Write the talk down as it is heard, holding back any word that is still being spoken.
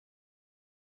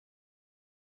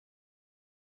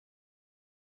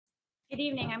Good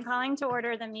evening. I'm calling to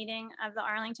order the meeting of the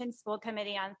Arlington School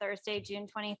Committee on Thursday, June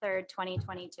 23rd,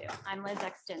 2022. I'm Liz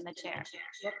Exton, the chair.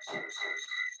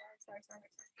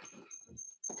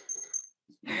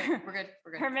 We're good.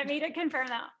 Permit me to confirm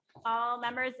that all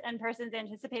members and persons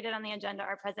anticipated on the agenda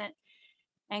are present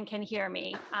and can hear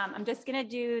me. I'm just going to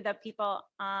do the people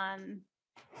on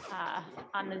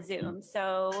the Zoom.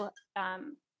 So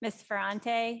Ms.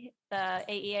 Ferrante, the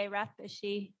AEA rep, is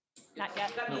she? Not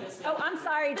yet. Oh, I'm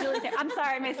sorry, Julie. I'm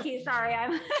sorry, Ms. Key. Sorry,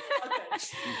 I'm.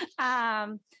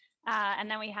 And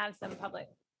then we have some public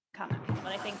comment,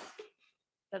 but I think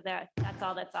that that's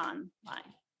all that's online.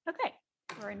 Okay,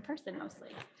 we're in person mostly.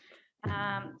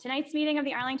 Tonight's meeting of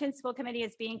the Arlington School Committee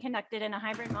is being conducted in a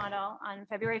hybrid model. On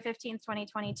February 15th,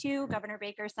 2022, Governor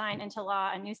Baker signed into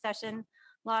law a new session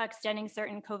law extending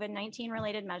certain COVID-19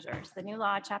 related measures. The new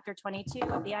law, Chapter 22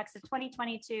 of the Acts of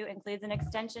 2022, includes an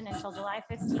extension until July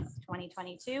 15th,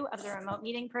 2022 of the remote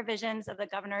meeting provisions of the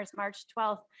Governor's March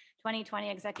 12th,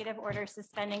 2020 executive order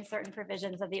suspending certain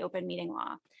provisions of the open meeting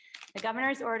law. The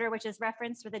Governor's order, which is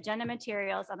referenced with agenda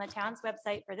materials on the town's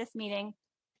website for this meeting,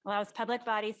 allows public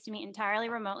bodies to meet entirely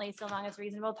remotely so long as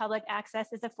reasonable public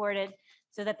access is afforded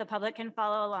so that the public can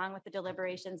follow along with the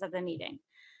deliberations of the meeting.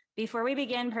 Before we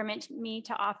begin, permit me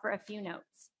to offer a few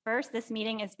notes. First, this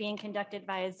meeting is being conducted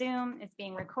via Zoom, it's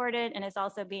being recorded, and is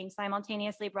also being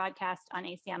simultaneously broadcast on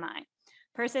ACMi.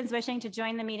 Persons wishing to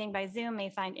join the meeting by Zoom may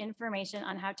find information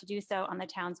on how to do so on the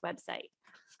town's website.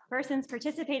 Persons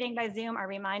participating by Zoom are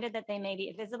reminded that they may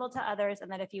be visible to others and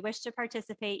that if you wish to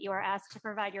participate, you are asked to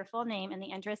provide your full name in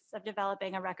the interests of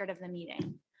developing a record of the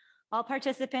meeting. All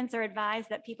participants are advised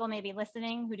that people may be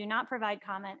listening who do not provide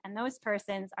comment, and those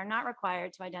persons are not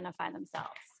required to identify themselves.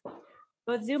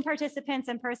 Both Zoom participants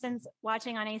and persons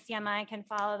watching on ACMi can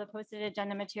follow the posted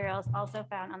agenda materials also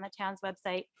found on the town's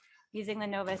website using the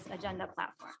Novus agenda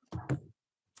platform.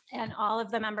 And all of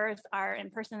the members are in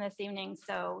person this evening,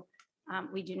 so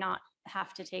we do not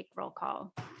have to take roll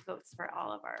call votes for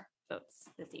all of our votes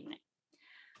this evening.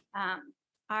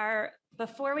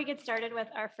 Before we get started with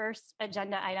our first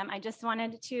agenda item, I just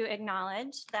wanted to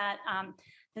acknowledge that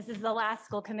this is the last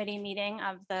school committee meeting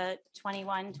of the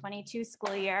 21-22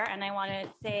 school year, and I want to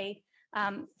say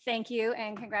thank you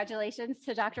and congratulations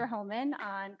to Dr. Holman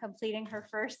on completing her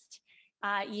first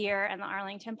year in the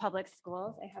Arlington Public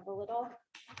Schools. I have a little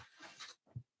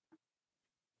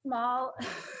small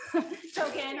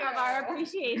token of our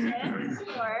appreciation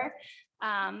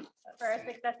for a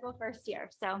successful first year.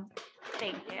 So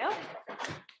thank you.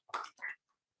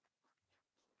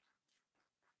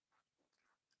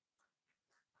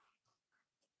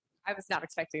 I was not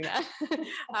expecting that.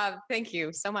 Thank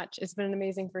you so much. It's been an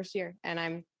amazing first year,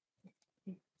 and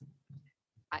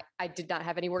I did not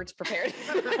have any words prepared,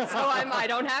 so I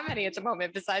don't have any at the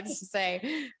moment besides to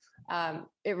say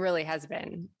it really has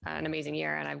been an amazing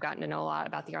year, and I've gotten to know a lot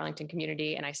about the Arlington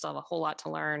community, and I still have a whole lot to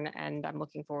learn, and I'm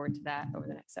looking forward to that over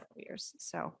the next several years.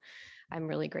 So I'm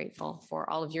really grateful for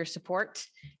all of your support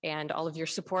and all of your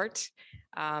support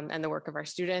and the work of our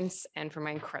students, and for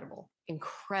my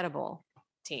incredible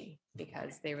team,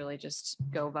 because they really just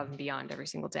go above and beyond every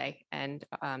single day and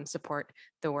support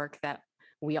the work that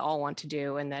we all want to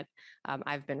do, and that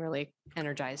I've been really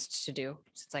energized to do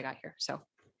since I got here. So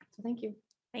thank you.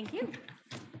 Thank you.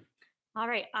 All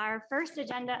right, our first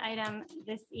agenda item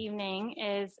this evening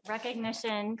is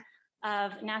recognition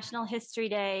of National History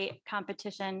Day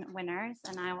competition winners,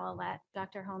 and I will let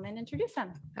Dr. Holman introduce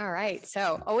them. All right,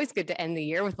 so always good to end the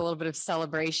year with a little bit of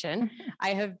celebration.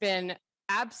 I have been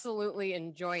absolutely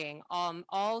enjoying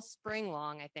all spring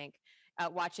long, I think,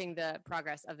 watching the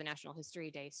progress of the National History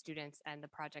Day students and the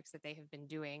projects that they have been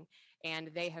doing.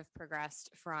 And they have progressed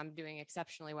from doing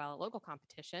exceptionally well at local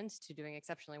competitions to doing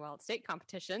exceptionally well at state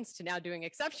competitions to now doing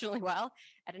exceptionally well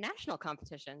at a national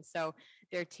competition. So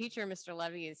their teacher, Mr.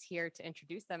 Levy, is here to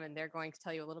introduce them, and they're going to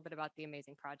tell you a little bit about the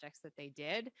amazing projects that they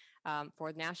did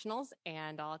for the nationals.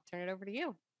 And I'll turn it over to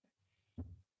you.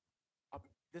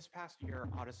 This past year,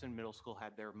 Audison Middle School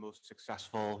had their most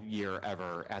successful year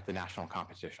ever at the national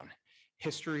competition.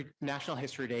 National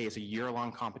History Day is a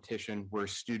year-long competition where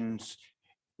students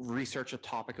research a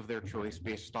topic of their choice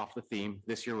based off the theme.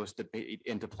 This year was debate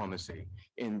and diplomacy.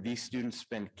 And these students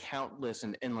spend countless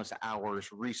and endless hours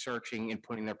researching and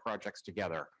putting their projects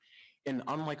together. And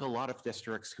unlike a lot of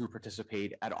districts who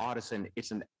participate at Audison,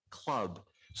 it's a club.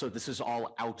 So this is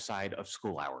all outside of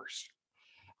school hours.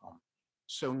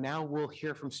 So now we'll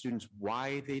hear from students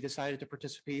why they decided to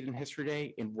participate in History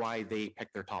Day and why they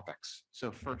picked their topics.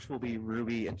 So first will be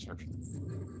Ruby and Sergio.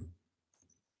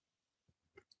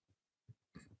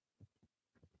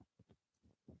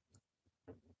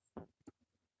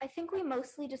 I think we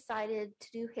mostly decided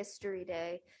to do History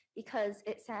Day because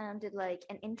it sounded like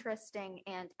an interesting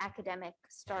and academic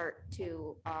start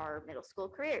to our middle school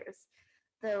careers.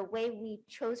 The way we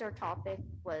chose our topic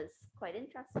was quite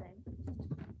interesting.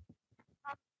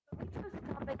 We chose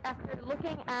the topic after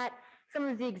looking at some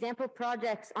of the example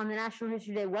projects on the National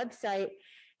History Day website.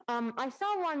 I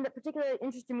saw one that particularly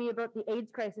interested me about the AIDS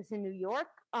crisis in New York.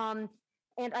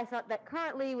 And I thought that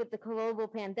currently, with the global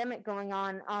pandemic going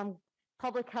on,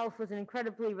 public health was an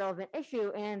incredibly relevant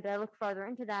issue. And I looked farther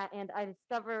into that, and I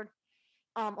discovered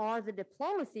a lot of the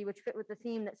diplomacy, which fit with the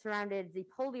theme that surrounded the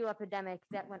polio epidemic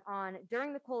that went on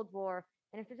during the Cold War.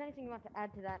 And if there's anything you want to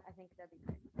add to that, I think that'd be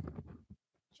great.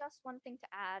 Just one thing to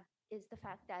add is the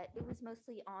fact that it was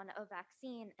mostly on a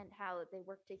vaccine and how they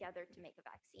worked together to make a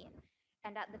vaccine.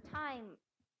 And at the time,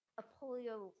 a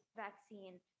polio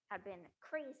vaccine had been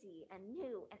crazy and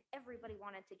new, and everybody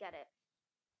wanted to get it.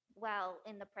 While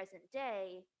in the present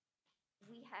day,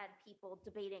 we had people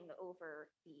debating over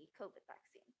the COVID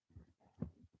vaccine.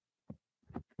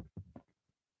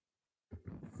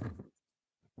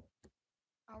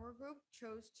 Our group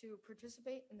chose to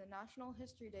participate in the National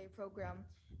History Day program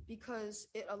because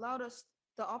it allowed us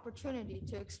the opportunity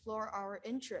to explore our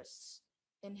interests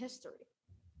in history.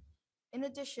 In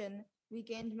addition, we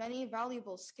gained many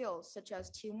valuable skills such as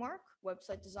teamwork,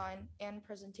 website design, and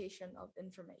presentation of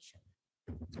information.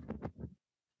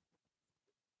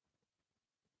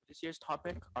 This year's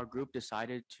topic, our group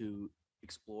decided to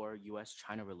explore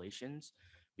US-China relations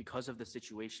because of the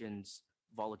situation's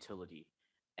volatility,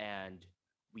 and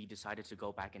we decided to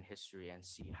go back in history and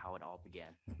see how it all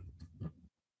began.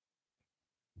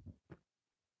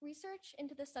 Research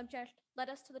into this subject led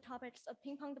us to the topics of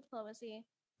ping pong diplomacy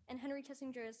and Henry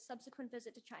Kissinger's subsequent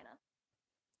visit to China.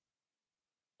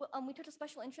 We took a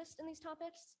special interest in these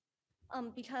topics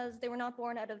because they were not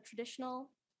born out of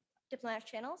traditional diplomatic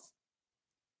channels.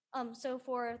 So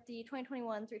for the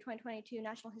 2021 through 2022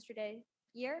 National History Day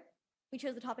year, we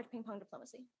chose the topic ping pong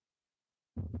diplomacy.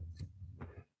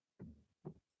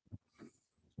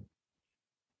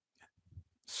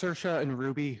 Saoirse and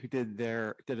Ruby, who did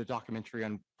a documentary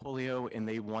on polio, and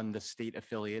they won the state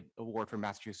affiliate award for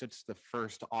Massachusetts, the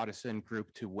first Audison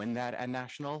group to win that at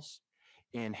nationals.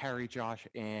 And Harry, Josh,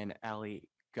 and Allie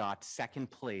got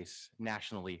second place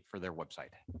nationally for their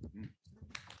website.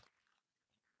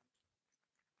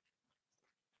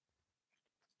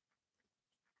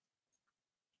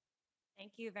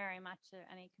 Thank you very much to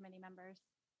any committee members.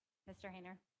 Mr.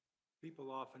 Hayner.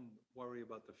 People often worry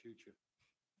about the future.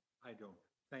 I don't.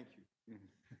 Thank you.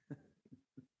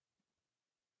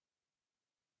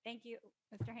 Thank you,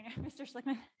 Mr. Hayner. Mr.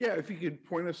 Schlickman. Yeah, if you could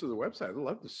point us to the website, I'd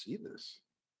love to see this.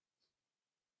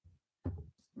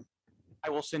 I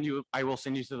will send you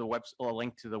to the a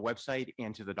link to the website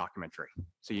and to the documentary,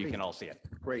 so you can all see it.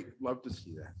 Great, love to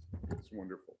see that. It's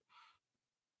wonderful.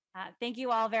 Thank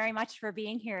you all very much for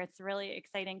being here. It's really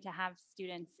exciting to have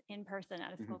students in person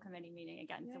at a school committee meeting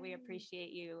again. So we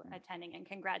appreciate you attending, and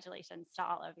congratulations to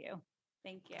all of you.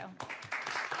 Thank you.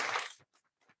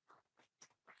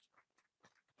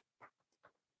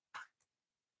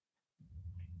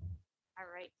 All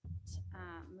right,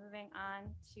 moving on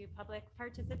to public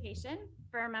participation.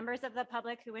 For members of the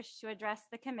public who wish to address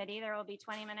the committee, there will be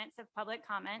 20 minutes of public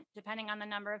comment. Depending on the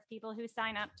number of people who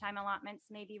sign up, time allotments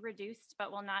may be reduced,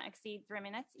 but will not exceed 3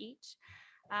 minutes each.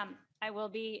 I will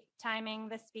be timing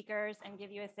the speakers and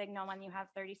give you a signal when you have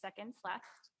 30 seconds left.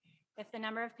 If the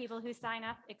number of people who sign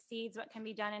up exceeds what can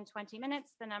be done in 20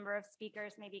 minutes, the number of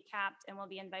speakers may be capped and will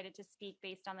be invited to speak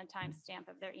based on the timestamp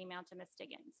of their email to Ms.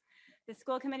 Diggins. The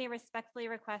school committee respectfully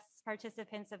requests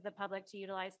participants of the public to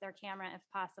utilize their camera if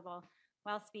possible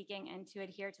while speaking, and to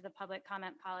adhere to the public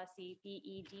comment policy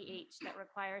BEDH that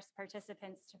requires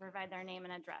participants to provide their name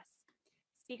and address.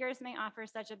 Speakers may offer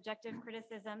such objective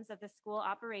criticisms of the school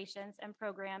operations and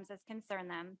programs as concern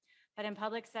them, but in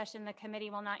public session, the committee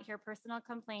will not hear personal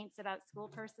complaints about school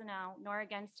personnel nor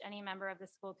against any member of the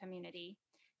school community,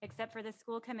 except for the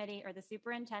school committee or the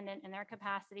superintendent in their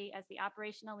capacity as the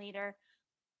operational leader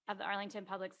of the Arlington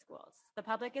Public Schools. The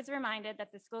public is reminded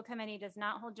that the school committee does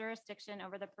not hold jurisdiction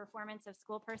over the performance of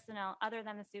school personnel other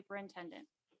than the superintendent.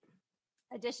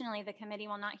 Additionally, the committee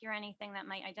will not hear anything that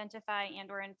might identify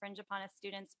and/or infringe upon a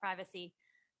student's privacy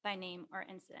by name or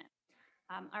incident.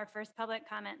 Our first public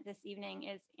comment this evening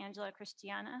is Angela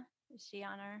Christiana. Is she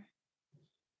on our?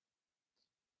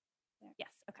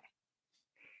 Yes, okay.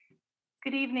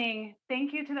 Good evening.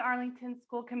 Thank you to the Arlington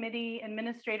School Committee,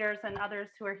 administrators, and others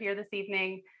who are here this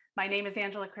evening. My name is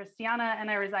Angela Christiana,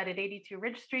 and I reside at 82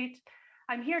 Ridge Street.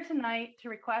 I'm here tonight to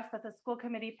request that the school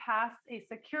committee pass a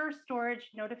secure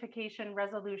storage notification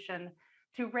resolution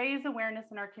to raise awareness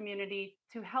in our community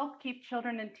to help keep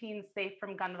children and teens safe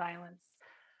from gun violence.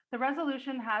 The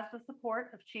resolution has the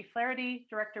support of Chief Flaherty,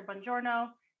 Director Bongiorno,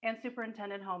 and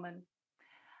Superintendent Homan.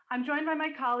 I'm joined by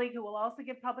my colleague who will also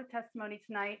give public testimony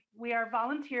tonight. We are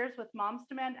volunteers with Moms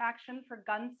Demand Action for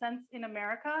Gun Sense in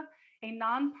America, a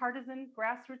nonpartisan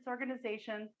grassroots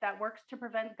organization that works to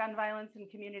prevent gun violence in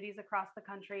communities across the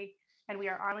country, and we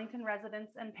are Arlington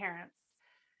residents and parents.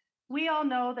 We all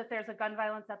know that there's a gun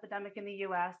violence epidemic in the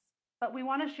US, but we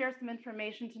want to share some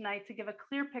information tonight to give a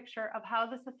clear picture of how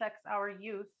this affects our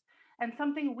youth and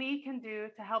something we can do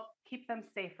to help keep them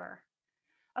safer.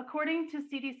 According to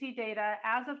CDC data,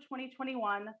 as of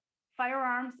 2021,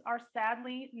 firearms are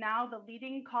sadly now the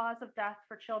leading cause of death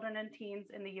for children and teens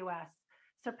in the US,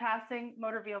 surpassing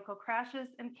motor vehicle crashes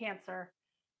and cancer.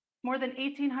 More than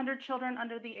 1,800 children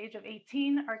under the age of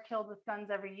 18 are killed with guns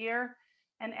every year,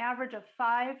 an average of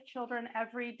 5 children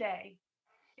every day.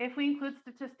 If we include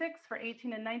statistics for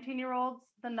 18 and 19-year-olds,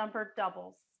 the number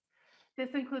doubles.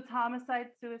 This includes homicide,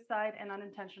 suicide, and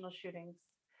unintentional shootings.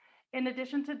 In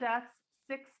addition to deaths,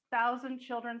 6,000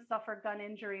 children suffer gun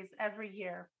injuries every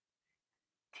year.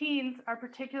 Teens are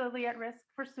particularly at risk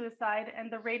for suicide,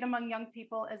 and the rate among young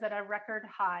people is at a record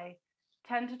high.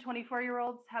 10 to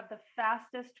 24-year-olds have the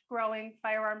fastest growing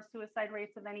firearm suicide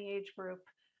rates of any age group.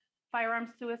 Firearm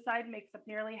suicide makes up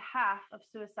nearly half of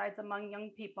suicides among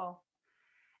young people.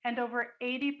 And over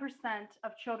 80%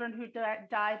 of children who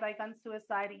die by gun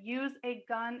suicide use a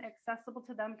gun accessible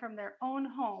to them from their own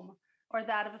home or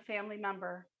that of a family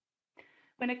member.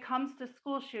 When it comes to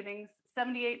school shootings,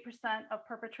 78% of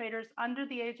perpetrators under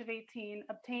the age of 18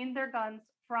 obtained their guns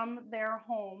from their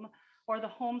home or the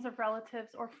homes of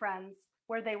relatives or friends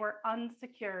where they were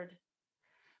unsecured.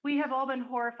 We have all been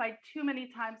horrified too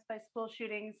many times by school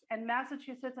shootings, and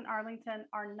Massachusetts and Arlington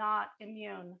are not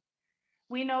immune.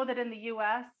 We know that in the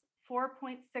US,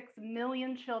 4.6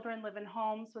 million children live in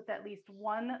homes with at least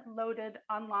one loaded,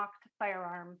 unlocked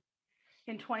firearm.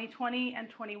 In 2020 and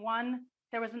 21,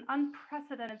 there was an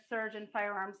unprecedented surge in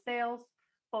firearm sales,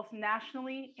 both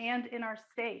nationally and in our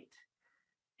state.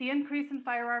 The increase in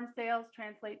firearm sales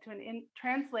translates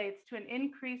to an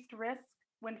increased risk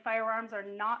when firearms are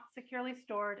not securely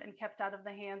stored and kept out of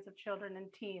the hands of children and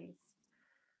teens.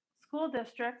 School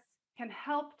districts can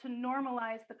help to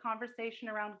normalize the conversation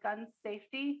around gun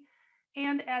safety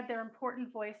and add their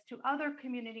important voice to other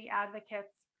community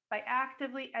advocates by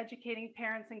actively educating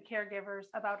parents and caregivers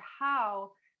about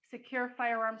how secure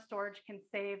firearm storage can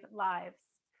save lives.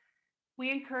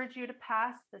 We encourage you to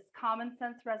pass this common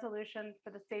sense resolution for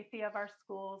the safety of our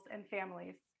schools and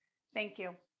families. Thank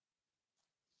you.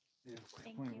 Yeah,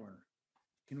 Thank point of you. order.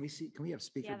 Can we have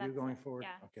speaker Yeah, view that's going it. forward?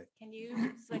 Yeah. Okay. Can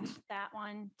you switch that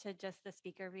one to just the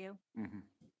speaker view? Mhm.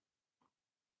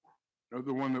 Oh,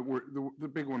 the one that the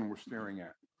big one we're staring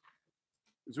at.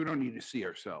 Because we don't need to see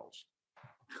ourselves.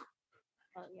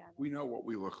 Oh, yeah, We know what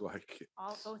we look like.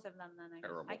 both of them then.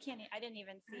 Terrible. I didn't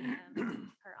even see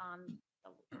her on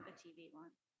the TV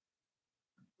one.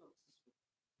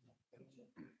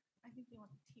 I think they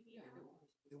want the TV.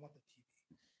 They want the TV.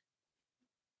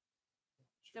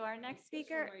 So our next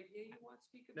speaker,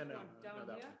 No, that one.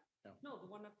 No. No, the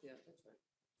one up there, that's right.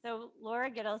 so Laura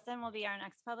Gittleson will be our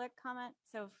next public comment.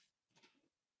 So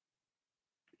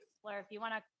Laura, if you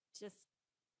want to just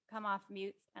come off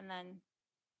mute and then.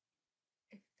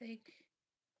 I think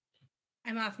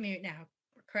I'm off mute now,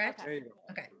 correct? Okay. There you go.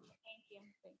 Okay. Thank you.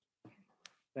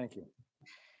 Thank you.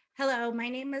 Hello, my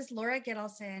name is Laura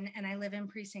Gittleson and I live in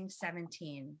precinct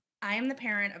 17. I am the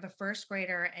parent of a first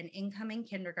grader and incoming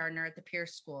kindergartner at the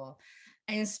Pierce School.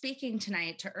 I am speaking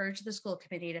tonight to urge the school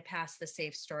committee to pass the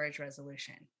safe storage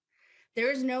resolution.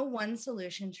 There is no one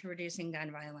solution to reducing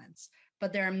gun violence,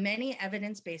 but there are many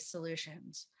evidence-based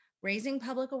solutions. Raising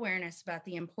public awareness about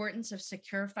the importance of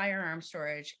secure firearm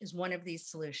storage is one of these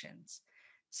solutions.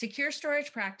 Secure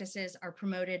storage practices are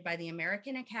promoted by the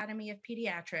American Academy of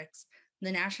Pediatrics,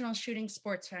 the National Shooting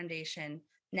Sports Foundation,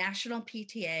 National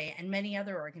PTA, and many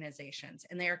other organizations,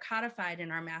 and they are codified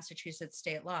in our Massachusetts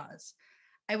state laws.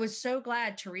 I was so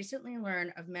glad to recently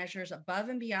learn of measures above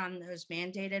and beyond those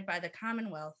mandated by the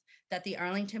Commonwealth that the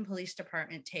Arlington Police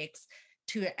Department takes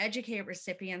to educate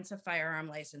recipients of firearm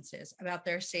licenses about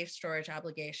their safe storage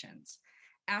obligations.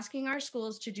 Asking our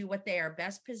schools to do what they are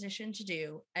best positioned to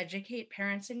do, educate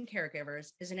parents and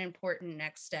caregivers, is an important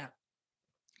next step.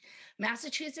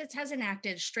 Massachusetts has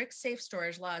enacted strict safe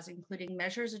storage laws, including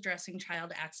measures addressing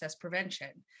child access prevention.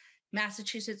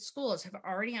 Massachusetts schools have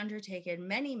already undertaken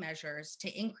many measures to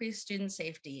increase student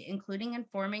safety, including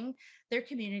informing their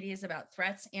communities about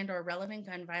threats and/or relevant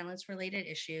gun violence-related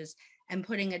issues and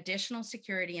putting additional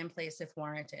security in place if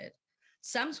warranted.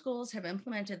 Some schools have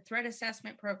implemented threat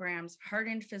assessment programs,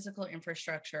 hardened physical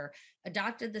infrastructure,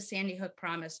 adopted the Sandy Hook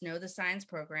Promise Know the Signs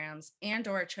programs,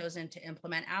 and/or chosen to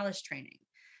implement ALICE training.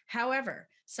 However,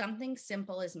 something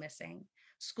simple is missing.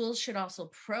 Schools should also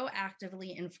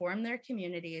proactively inform their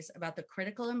communities about the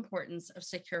critical importance of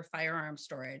secure firearm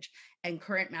storage and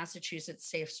current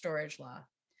Massachusetts safe storage law.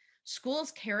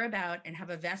 Schools care about and have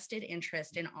a vested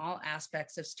interest in all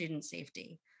aspects of student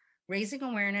safety. Raising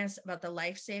awareness about the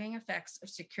life-saving effects of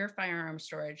secure firearm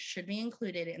storage should be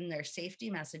included in their safety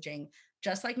messaging,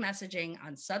 just like messaging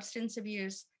on substance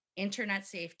abuse, internet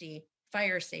safety,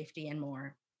 fire safety, and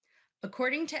more.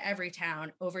 According to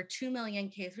Everytown, over 2 million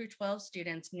K-12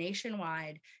 students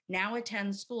nationwide now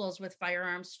attend schools with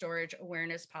firearm storage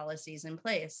awareness policies in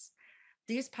place.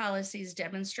 These policies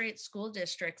demonstrate school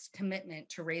districts' commitment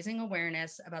to raising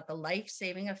awareness about the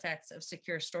life-saving effects of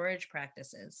secure storage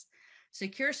practices.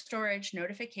 Secure storage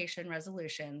notification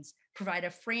resolutions provide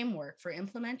a framework for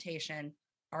implementation,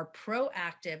 are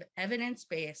proactive,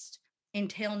 evidence-based,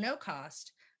 entail no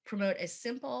cost, promote a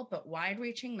simple but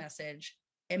wide-reaching message,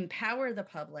 empower the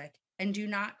public, and do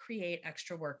not create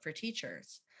extra work for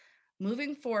teachers.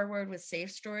 Moving forward with safe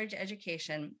storage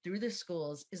education through the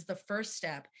schools is the first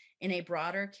step in a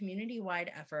broader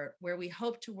community-wide effort where we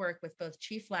hope to work with both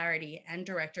Chief Flaherty and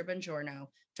Director Bongiorno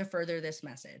to further this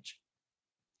message.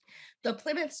 The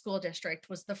Plymouth School District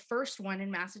was the first one in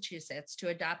Massachusetts to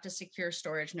adopt a secure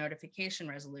storage notification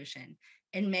resolution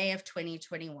in May of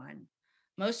 2021.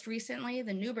 Most recently,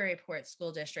 the Newburyport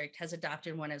School District has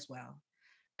adopted one as well.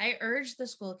 I urge the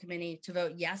school committee to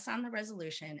vote yes on the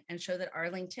resolution and show that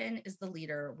Arlington is the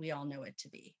leader we all know it to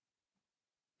be.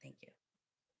 Thank you.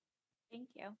 Thank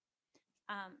you.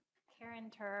 Karen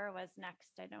Tur was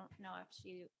next. I don't know if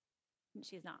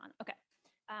she's not on. Okay.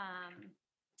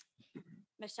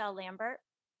 Michelle Lambert.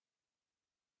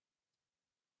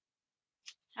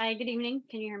 Hi, good evening.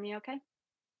 Can you hear me okay?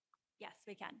 Yes,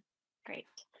 we can. Great.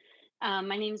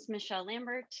 My name is Michelle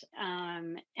Lambert.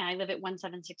 I live at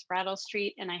 176 Brattle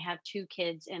Street, and I have 2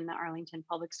 kids in the Arlington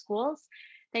Public Schools.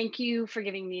 Thank you for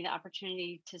giving me the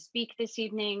opportunity to speak this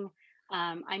evening.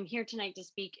 I'm here tonight to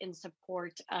speak in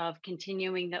support of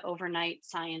continuing the overnight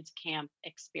science camp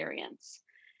experience.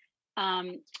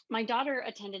 My daughter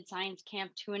attended science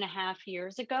camp 2.5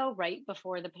 years ago, right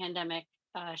before the pandemic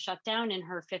shut down in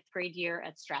her 5th grade year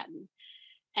at Stratton.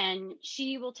 And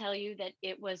she will tell you that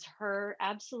it was her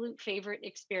absolute favorite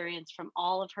experience from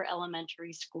all of her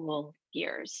elementary school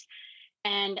years.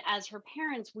 And as her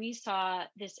parents, we saw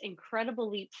this incredible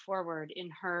leap forward in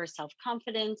her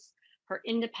self-confidence, her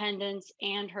independence,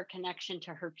 and her connection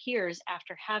to her peers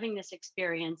after having this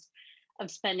experience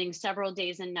of spending several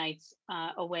days and nights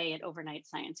away at overnight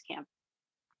science camp.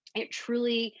 It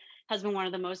truly has been one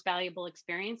of the most valuable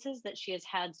experiences that she has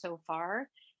had so far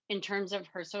in terms of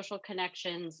her social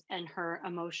connections and her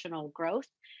emotional growth,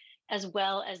 as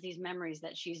well as these memories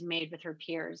that she's made with her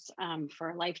peers for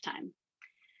a lifetime.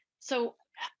 So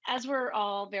as we're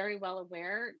all very well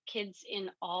aware, kids in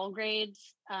all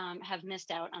grades have missed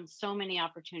out on so many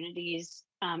opportunities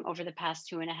over the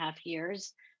past 2.5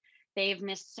 years. They've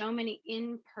missed so many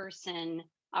in-person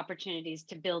opportunities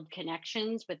to build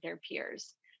connections with their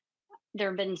peers. There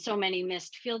have been so many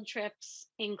missed field trips,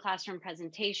 in-classroom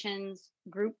presentations,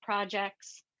 group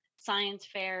projects, science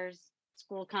fairs,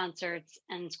 school concerts,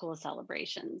 and school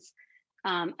celebrations.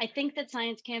 I think that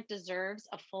science camp deserves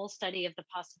a full study of the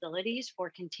possibilities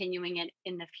for continuing it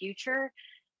in the future,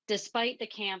 despite the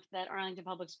camp that Arlington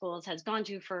Public Schools has gone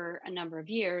to for a number of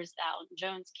years, the Alton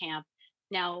Jones camp,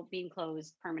 now being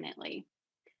closed permanently.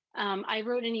 I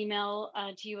wrote an email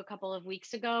to you a couple of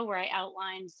weeks ago where I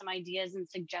outlined some ideas and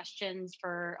suggestions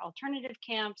for alternative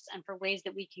camps and for ways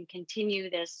that we can continue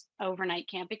this overnight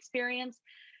camp experience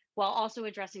while also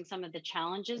addressing some of the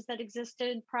challenges that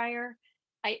existed prior.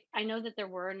 I know that there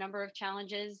were a number of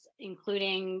challenges,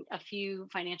 including a few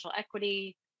financial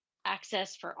equity,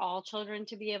 access for all children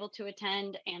to be able to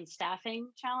attend, and staffing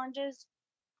challenges.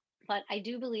 But I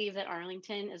do believe that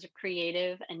Arlington is a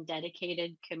creative and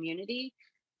dedicated community,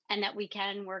 and that we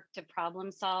can work to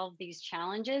problem solve these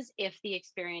challenges if the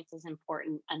experience is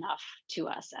important enough to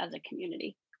us as a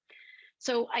community.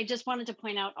 So I just wanted to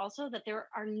point out also that there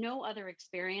are no other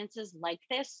experiences like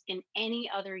this in any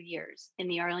other years in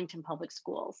the Arlington Public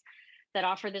Schools that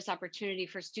offer this opportunity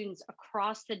for students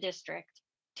across the district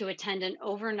to attend an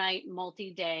overnight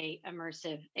multi-day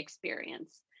immersive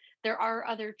experience. There are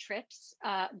other trips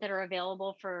that are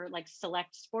available for like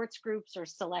select sports groups or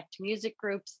select music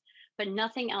groups, but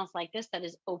nothing else like this that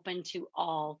is open to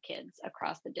all kids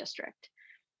across the district.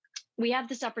 We have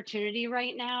this opportunity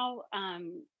right now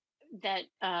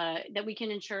that we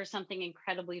can ensure something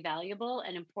incredibly valuable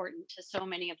and important to so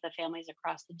many of the families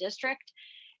across the district,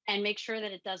 and make sure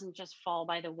that it doesn't just fall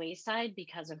by the wayside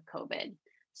because of COVID.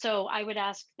 So I would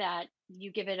ask that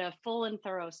you give it a full and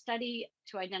thorough study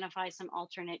to identify some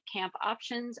alternate camp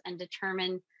options and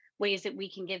determine ways that we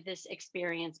can give this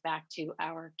experience back to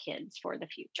our kids for the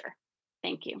future.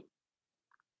 Thank you.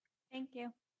 Thank you.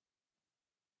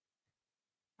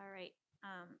 All right.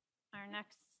 Our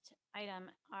next item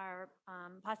are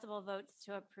possible votes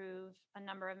to approve a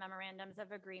number of memorandums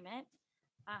of agreement.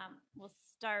 We'll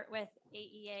start with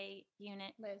AEA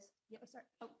unit. Liz, yeah, sorry.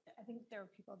 Oh, I think there were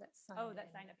people that signed. Oh,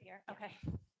 that signed up here. Okay.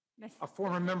 Miss- A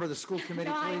former member of the school committee,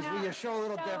 No, I please, will know. you show a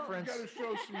little So- deference? Gotta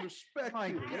show some respect. My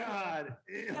here. God.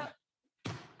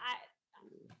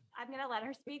 I'm going to let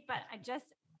her speak, but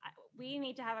we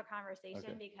need to have a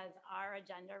conversation Okay. because our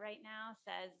agenda right now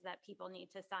says that people need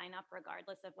to sign up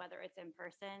regardless of whether it's in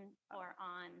person or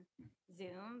on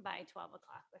Zoom by 12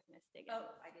 o'clock with Ms. Diggins. Oh,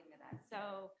 I didn't know that.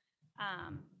 So,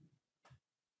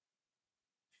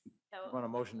 Want a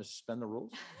motion to suspend the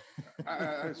rules?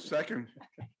 Second.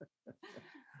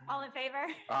 all in favor?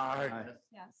 Aye.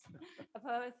 Yes.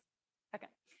 Opposed? Okay.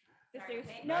 Sorry.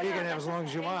 Now you can have as long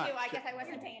as you Thank want. you. I guess I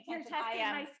wasn't paying You're attention. testing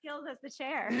I my skills as the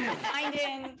chair. signed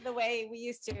in the way we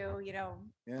used to, you know.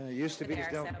 Yeah, it used to be,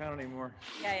 just There, don't so- count anymore.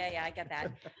 Yeah, I get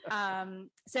that.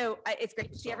 So it's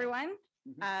great to see everyone.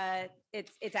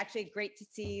 It's actually great to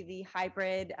see the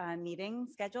hybrid meeting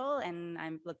schedule, and I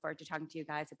look forward to talking to you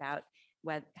guys about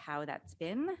how that's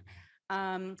been.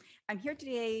 I'm here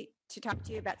today to talk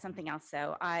to you about something else.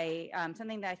 So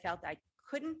something that I felt I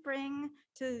couldn't bring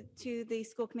to the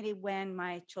school committee when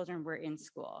my children were in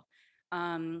school.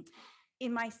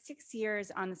 In my 6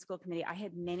 years on the school committee, I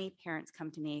had many parents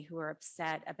come to me who were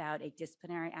upset about a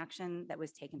disciplinary action that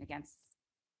was taken against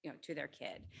to their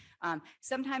kid.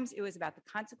 Sometimes it was about the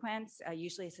consequence,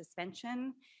 usually a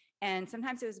suspension, and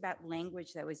sometimes it was about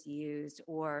language that was used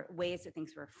or ways that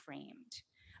things were framed.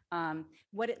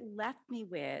 What it left me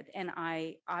with, and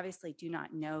I obviously do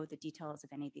not know the details of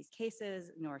any of these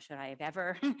cases, nor should I have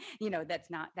ever,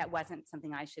 that wasn't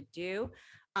something I should do.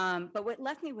 But what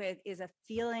left me with is a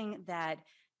feeling that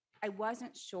I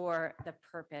wasn't sure the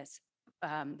purpose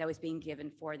that was being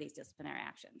given for these disciplinary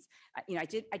actions.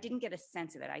 I didn't get a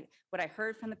sense of it. What I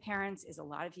heard from the parents is a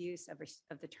lot of use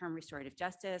of the term restorative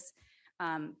justice,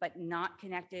 but not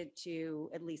connected to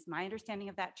at least my understanding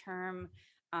of that term.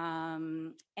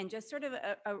 And just sort of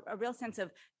a real sense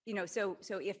of, so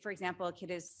if, for example, a kid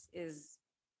is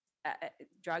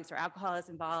drugs or alcohol is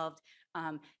involved,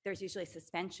 there's usually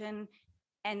suspension.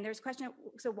 And there's a question,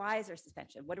 so why is there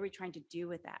suspension? What are we trying to do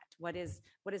with that? What is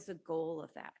the goal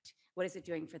of that? What is it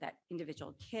doing for that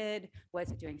individual kid? What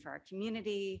is it doing for our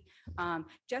community?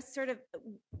 Just sort of,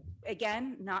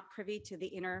 again, not privy to the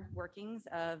inner workings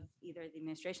of either the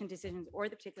administration decisions or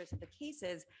the particulars of the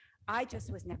cases. I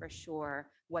just was never sure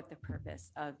what the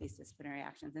purpose of these disciplinary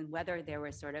actions and whether there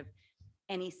was sort of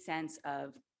any sense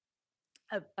of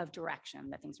direction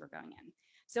that things were going in.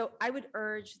 So I would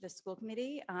urge the school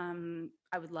committee,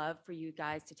 I would love for you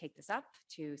guys to take this up,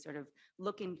 to sort of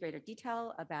look in greater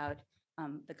detail about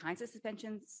the kinds of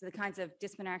suspensions, the kinds of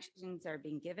disciplinary actions that are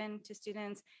being given to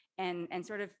students, and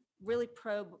sort of really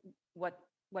probe what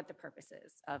the purpose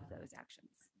is of those actions.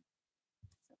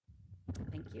 So,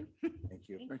 thank you. Thank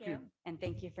you. Thank you. And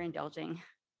thank you for indulging.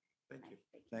 Thank you.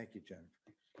 Thank you, Jen.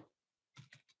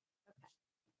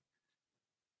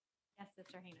 Yes,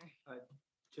 Mr. Hayner.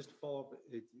 Just to follow up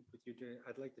with you, Jen,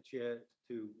 I'd like the chair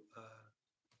to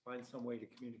find some way to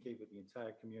communicate with the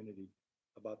entire community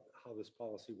about how this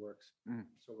policy works.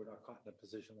 So we're not caught in a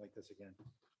position like this again,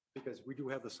 because we do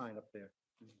have the sign up there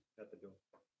at the door.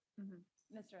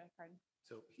 Mr. Pardon.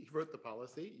 So he wrote the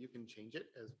policy, you can change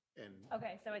it and.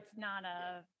 Okay, so it's not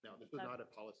a. No, this was not a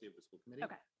policy of the school committee.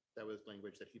 Okay. That was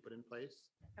language that he put in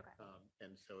place. Okay.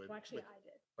 And so. Well, actually, I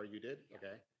did. Or you did?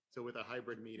 Okay. So with a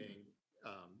hybrid meeting,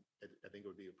 I think it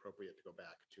would be appropriate to go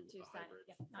back to a sign, hybrid.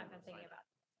 yeah, I've been thinking sign-up.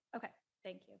 about. Okay,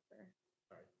 thank you for.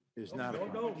 It's No, not, a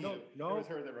no, policy. no, It no. was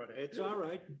her that wrote it. It's all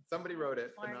right. Somebody wrote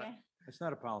it, but not. Morgan. It's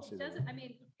not a policy. It though. doesn't, I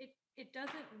mean, it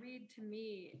doesn't read to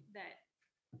me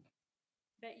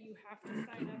that you have to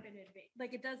sign up in advance.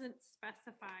 Like, it doesn't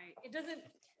specify, it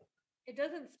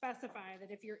doesn't specify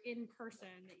that if you're in person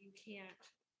that you can't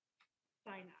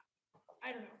sign up.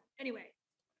 I don't know. Anyway,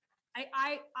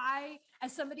 I,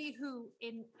 as somebody who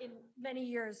in many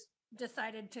years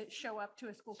decided to show up to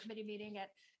a school committee meeting at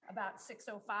about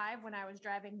 6:05 when I was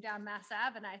driving down Mass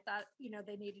Ave, and I thought,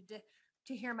 they needed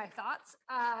to hear my thoughts.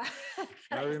 I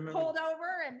remember. pulled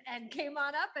over and came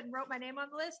on up and wrote my name on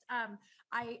the list.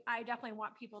 I definitely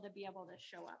want people to be able to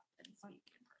show up and speak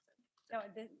in person. No,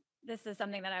 this is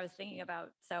something that I was thinking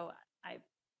about. So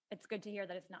it's good to hear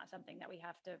that it's not something that we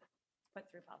have to put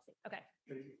through policy. Okay.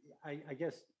 But I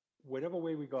guess whatever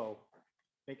way we go,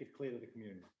 make it clear to the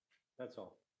community. That's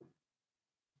all.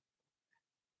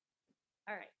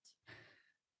 All right.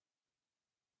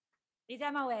 These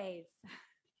MOAs.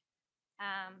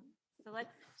 So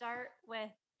let's start with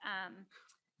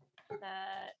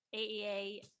the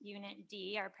AEA Unit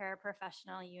D, our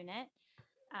paraprofessional unit.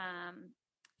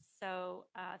 So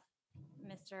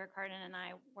Mr. Cardin and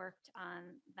I worked on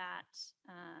that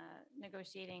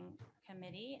negotiating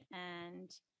committee,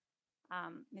 and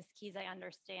Ms. Keys, I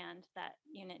understand that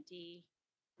Unit D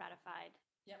ratified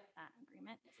that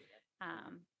agreement.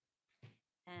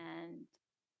 And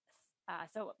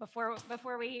so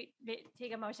before we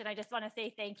take a motion, I just want to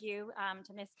say thank you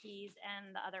to Ms. Keys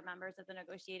and the other members of the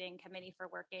negotiating committee for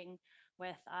working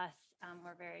with us.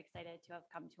 We're very excited to have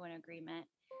come to an agreement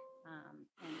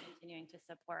and continuing to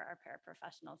support our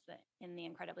paraprofessionals in the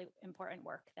incredibly important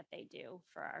work that they do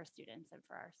for our students and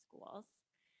for our schools.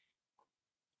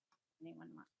 Anyone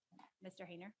want? Mr.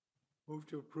 Hayner? Move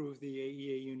to approve the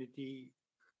AEA Unit D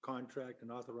contract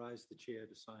and authorize the chair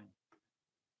to sign.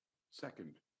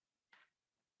 Second.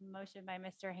 Motion by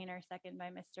Mr. Hayner, second by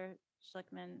Mr.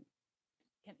 Schlickman.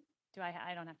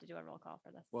 I don't have to do a roll call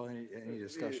for this. Well, any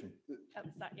discussion? Oh,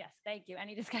 sorry. Yes, thank you.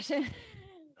 Any discussion?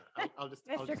 I'll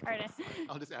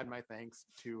just add my thanks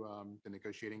to the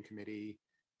negotiating committee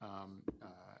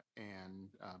and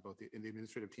both the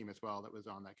administrative team as well that was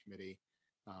on that committee.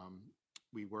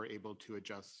 We were able to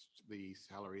adjust the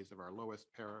salaries of our lowest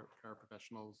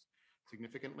paraprofessionals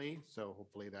significantly. So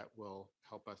hopefully that will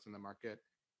help us in the market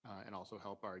and also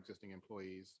help our existing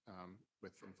employees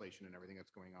with inflation and everything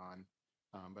that's going on.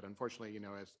 But unfortunately,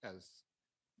 as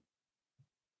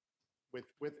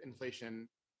with inflation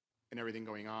and everything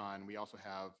going on, we also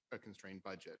have a constrained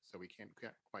budget, so we can't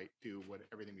quite do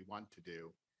everything we want to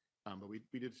do. But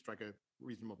we did strike a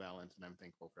reasonable balance, and I'm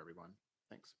thankful for everyone.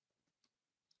 Thanks.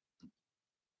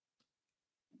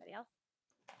 Anybody else?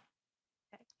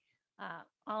 Okay.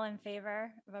 All in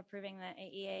favor of approving the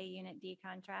AEA Unit D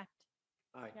contract?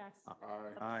 Aye. Yes.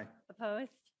 Aye.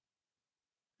 Opposed?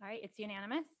 All right, it's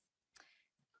unanimous.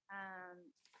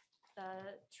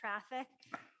 The traffic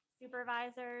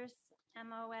supervisors,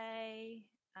 MOA,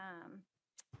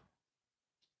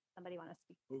 somebody want to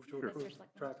speak? Move to Mr. approve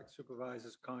Schlickman. traffic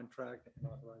supervisor's contract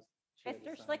and authorize the chair to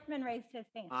Mr. sign. Schlickman raised his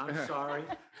hand. I'm sorry.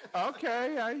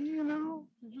 Okay, I'm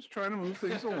just trying to move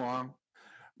things along.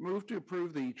 Move to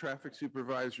approve the traffic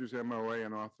supervisor's MOA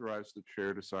and authorize the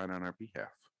chair to sign on our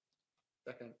behalf.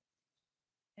 Second.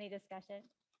 Any discussion?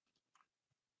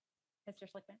 Mr.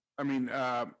 Schlickman? I mean,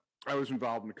 I was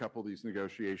involved in a couple of these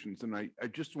negotiations, and I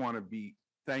just want to be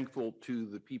thankful to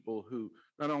the people who,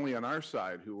 not only on our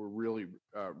side, who were really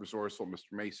resourceful.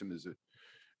 Mr. Mason is a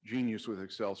genius with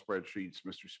Excel spreadsheets.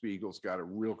 Mr. Spiegel's got a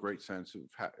real great sense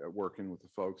of working with the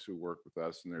folks who work with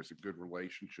us, and there's a good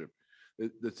relationship.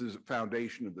 This is a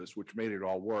foundation of this, which made it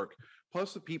all work.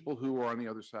 Plus, the people who were on the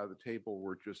other side of the table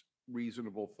were just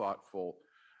reasonable, thoughtful,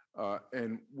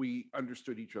 and we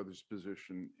understood each other's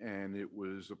position, and it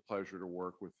was a pleasure to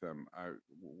work with them.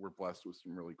 We're blessed with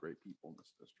some really great people in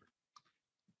this district.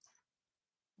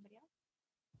 Anybody else?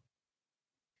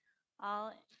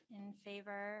 All in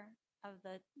favor of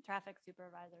the traffic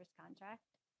supervisor's contract?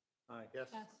 Aye.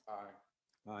 Yes.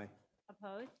 Aye. Aye.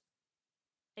 Opposed?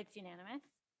 It's unanimous.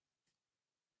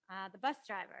 The bus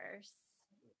drivers.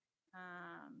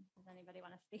 Does anybody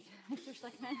want to speak to Mr.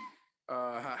 Schlickman?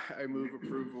 I move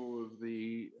approval of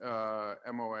the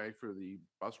MOA for the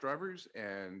bus drivers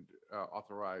and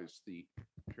authorize the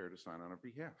chair to sign on our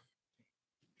behalf.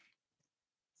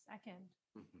 Second.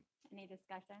 Any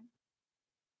discussion?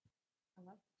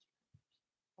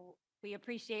 We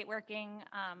appreciate working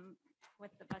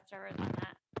with the bus drivers on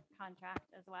that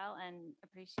contract as well, and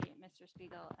appreciate Mr.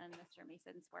 Spiegel and Mr.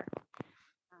 Mason's work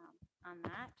on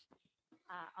that.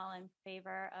 All in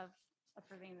favor of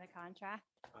approving the contract?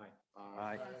 Aye.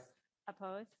 Aye.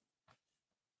 Opposed?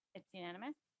 It's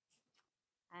unanimous.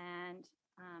 And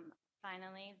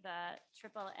finally, the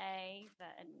AAA, the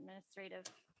administrative,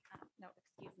 no,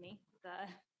 excuse me,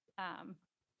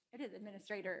 it is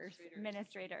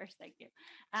administrators, thank you.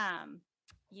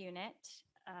 Unit,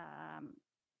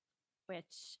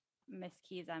 which Ms.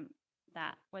 Keys,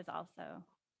 that was also,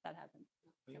 that hasn't.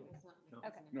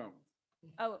 Okay. No.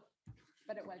 Oh,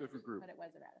 but it was. Different group. But it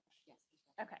was ratified. Yes.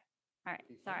 Okay. All right.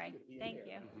 Sorry. Thank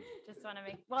you. Just want to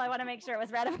I want to make sure it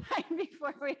was ratified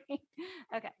before we,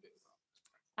 okay.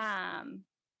 All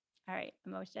right. A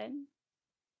motion.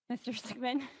 Mr.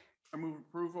 Schlickman, I move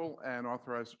approval and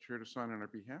authorize the chair to sign on our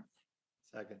behalf.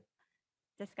 Second.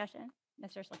 discussion.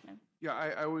 Mr. Schlickman. Yeah,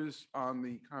 I was on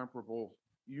the comparable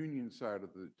union side of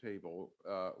the table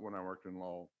when I worked in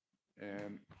Lowell.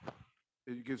 And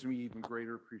it gives me even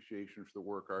greater appreciation for the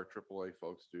work our AAA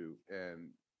folks do and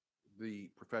the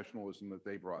professionalism that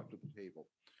they brought to the table.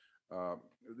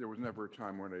 There was never a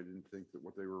time when I didn't think that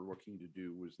what they were looking to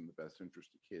do was in the best interest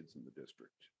of kids in the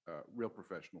district. Real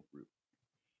professional group.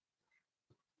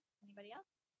 Anybody else?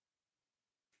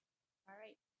 All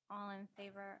right, all in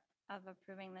favor of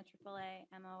approving the AAA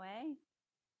MOA?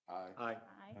 Aye. Aye.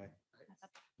 Aye.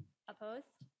 Opposed?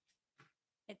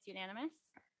 It's unanimous.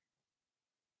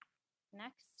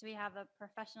 Next, we have a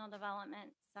professional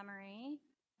development summary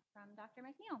from Dr.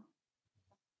 McNeil.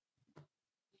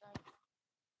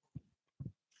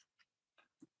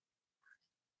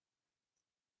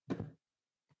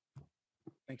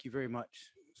 Thank you very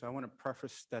much. So I want to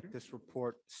preface that this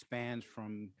report spans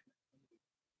from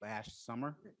last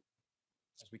summer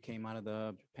as we came out of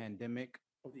the pandemic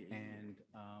and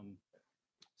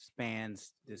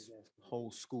spans this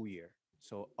whole school year.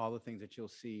 So all the things that you'll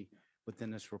see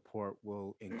within this report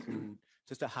will include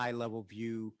just a high level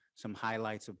view, some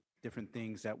highlights of different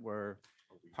things that were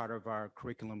part of our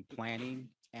curriculum planning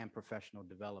and professional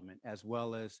development, as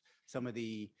well as some of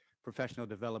the professional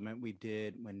development we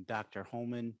did when Dr.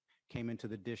 Holman came into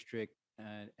the district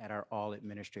at our all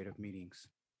administrative meetings.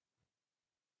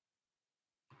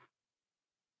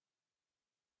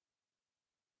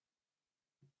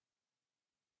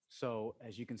 So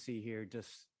as you can see here,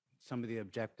 just some of the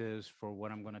objectives for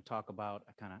what I'm going to talk about,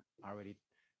 I kind of already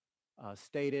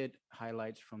stated,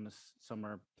 highlights from the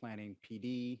summer planning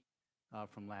PD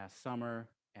from last summer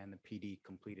and the PD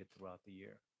completed throughout the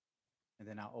year. And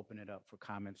then I'll open it up for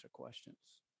comments or questions.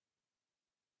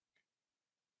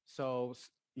 So,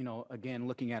 you know, again,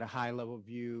 looking at a high level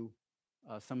view,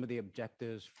 some of the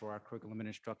objectives for our curriculum and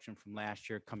instruction from last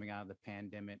year coming out of the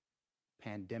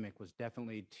pandemic was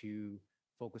definitely to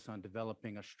focus on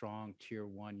developing a strong tier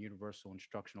 1 universal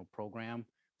instructional program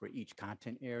for each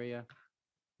content area,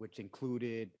 which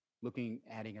included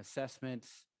adding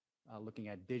assessments, looking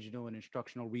at digital and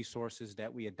instructional resources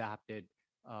that we adopted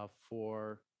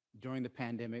during the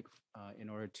pandemic in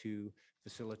order to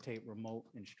facilitate remote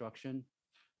instruction,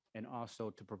 and also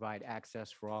to provide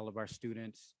access for all of our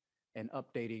students and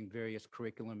updating various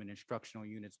curriculum and instructional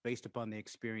units based upon the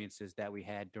experiences that we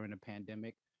had during the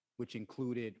pandemic, which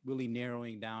included really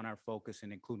narrowing down our focus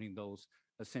and including those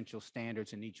essential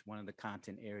standards in each one of the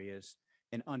content areas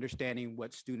and understanding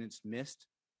what students missed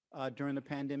during the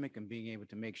pandemic and being able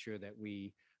to make sure that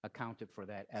we accounted for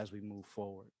that as we move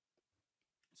forward.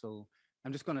 So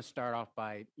I'm just going to start off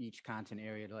by each content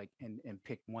area and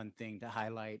pick one thing to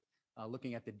highlight.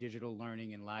 Looking at the digital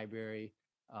learning and library,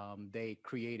 they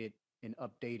created an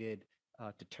updated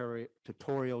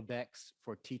tutorial decks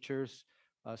for teachers,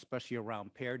 especially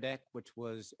around Pear Deck, which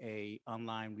was an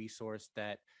online resource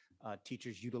that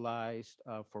teachers utilized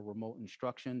for remote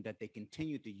instruction that they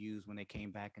continued to use when they came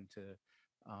back into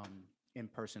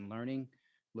in-person learning.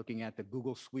 Looking at the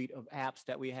Google suite of apps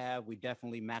that we have, we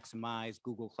definitely maximize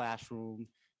Google Classroom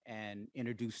and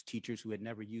introduced teachers who had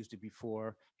never used it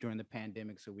before during the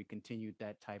pandemic. So we continued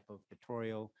that type of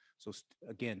tutorial. So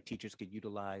again, teachers could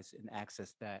utilize and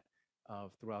access that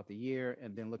throughout the year.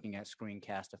 And then looking at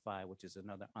Screencastify, which is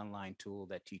another online tool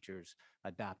that teachers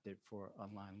adopted for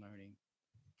online learning.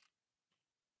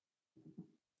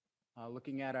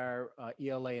 Looking at our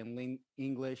ELA and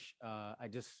English, I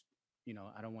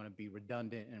don't want to be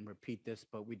redundant and repeat this,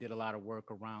 but we did a lot of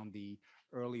work around the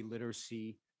early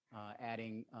literacy,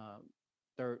 adding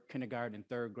kindergarten and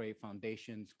third grade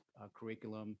foundations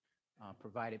curriculum,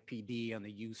 provided PD on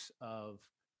the use of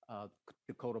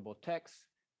decodable text,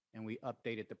 and we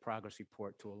updated the progress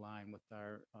report to align with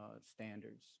our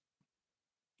standards.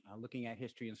 Looking at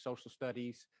history and social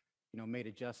studies, made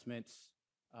adjustments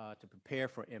to prepare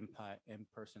for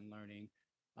in-person learning.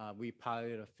 We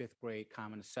piloted a 5th grade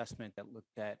common assessment that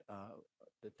looked at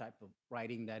the type of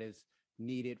writing that is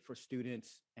needed for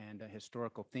students and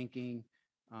historical thinking.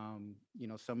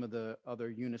 Some of the other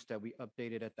units that we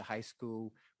updated at the high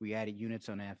school, we added units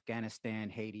on Afghanistan,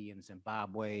 Haiti, and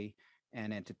Zimbabwe.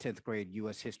 And into 10th grade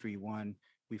U.S. History 1,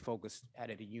 we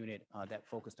added a unit that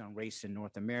focused on race in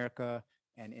North America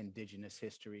and indigenous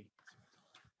history.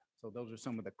 So those are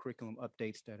some of the curriculum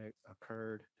updates that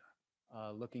occurred.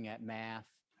 Looking at math,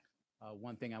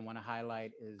 one thing I want to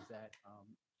highlight is that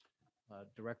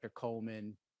Director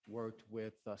Coleman worked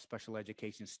with special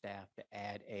education staff to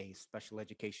add a special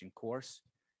education course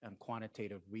on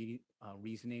quantitative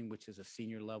reasoning, which is a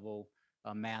senior level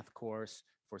math course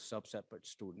for subseparate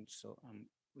students. So I'm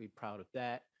really proud of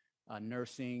that.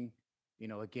 Nursing,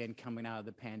 Again, coming out of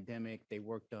the pandemic, they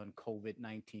worked on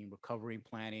COVID-19 recovery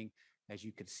planning. As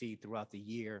you could see throughout the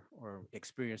year or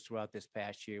experience throughout this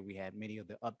past year, we had many of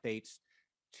the updates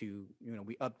to,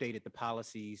 we updated the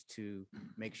policies to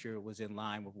make sure it was in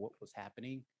line with what was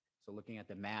happening. So looking at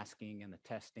the masking and the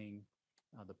testing,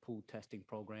 the pool testing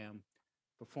program.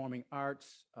 Performing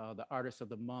arts, the Artist of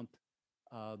the Month,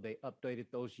 they updated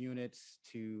those units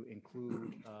to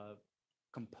include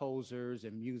composers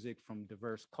and music from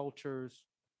diverse cultures.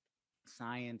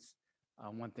 Science,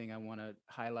 one thing I want to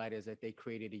highlight is that they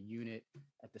created a unit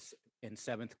in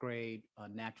 7th grade,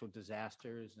 natural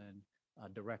disasters, and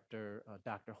director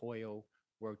Dr. Hoyle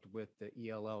worked with the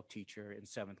ELL teacher in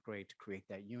 7th grade to create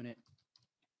that unit.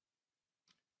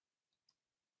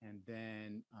 And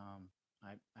then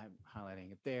I'm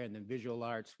highlighting it there. And then visual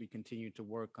arts, we continue to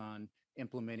work on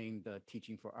implementing the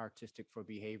Teaching for Artistic for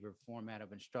Behavior format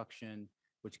of instruction,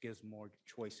 which gives more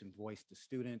choice and voice to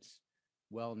students.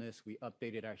 Wellness, we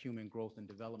updated our human growth and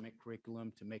development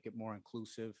curriculum to make it more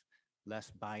inclusive, less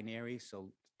binary.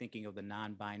 So thinking of the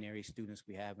non-binary students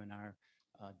we have in our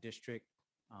district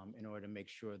in order to make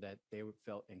sure that they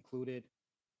felt included.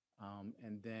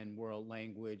 And then world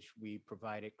language, we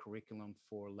provided curriculum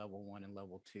for level 1 and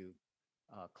level 2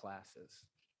 classes.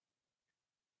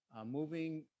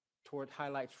 Moving toward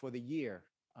highlights for the year,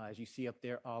 as you see up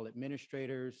there, all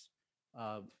administrators,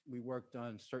 we worked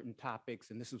on certain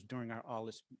topics, and this was during our all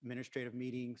administrative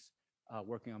meetings,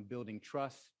 working on building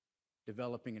trust,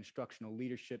 developing instructional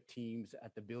leadership teams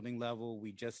at the building level.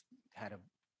 We just had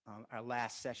our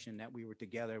last session that we were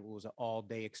together was an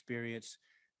all-day experience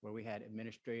where we had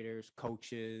administrators,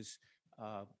 coaches,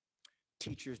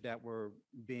 teachers that were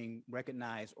being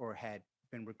recognized or had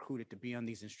been recruited to be on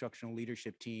these instructional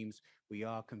leadership teams. We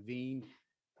all convened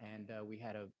and we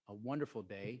had a wonderful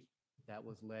day that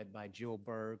was led by Jill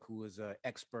Berg, who is an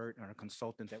expert and a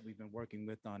consultant that we've been working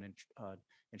with on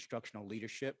instructional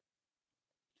leadership.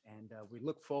 And we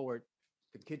look forward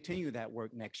to continue that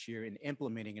work next year in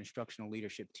implementing instructional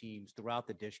leadership teams throughout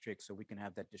the district so we can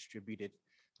have that distributed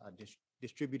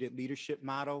leadership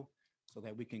model so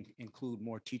that we can include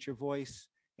more teacher voice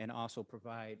and also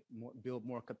build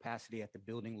more capacity at the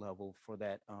building level for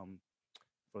that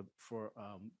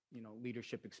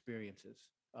leadership experiences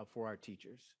for our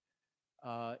teachers.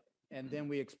 And then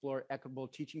we explore equitable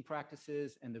teaching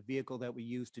practices, and the vehicle that we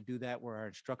use to do that were our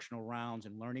instructional rounds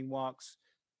and learning walks.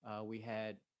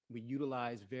 We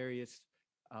utilized various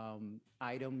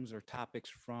items or topics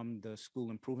from the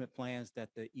school improvement plans that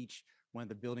each one of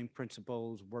the building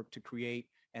principals worked to create,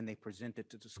 and they presented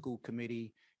to the school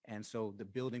committee. And so the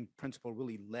building principal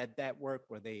really led that work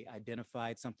where they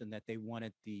identified something that they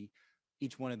wanted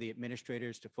each one of the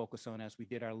administrators to focus on as we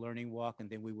did our learning walk, and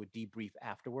then we would debrief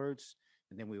afterwards.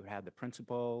 And then we would have the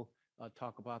principal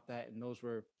talk about that. And those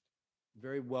were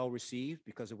very well received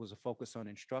because it was a focus on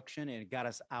instruction, and it got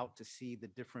us out to see the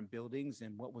different buildings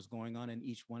and what was going on in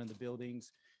each one of the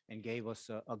buildings and gave us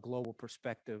a global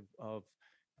perspective of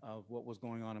what was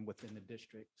going on within the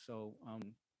district. So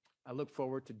I look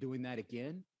forward to doing that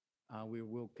again. We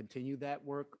will continue that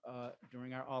work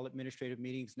during our all administrative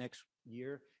meetings next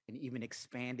year and even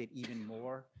expand it even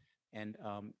more. And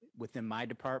within my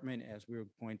department, as we're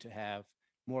going to have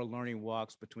more learning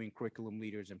walks between curriculum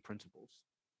leaders and principals.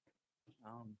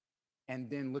 And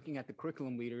then looking at the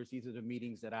curriculum leaders, these are the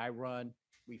meetings that I run.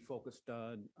 We focused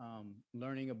on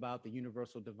learning about the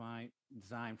universal design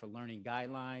for learning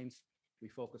guidelines. We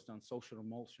focused on social and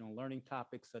emotional learning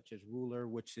topics such as Ruler,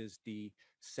 which is the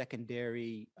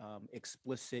secondary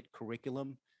explicit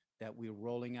curriculum that we're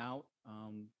rolling out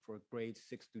for grades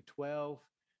 6 through 12.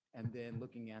 And then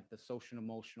looking at the social and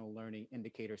emotional learning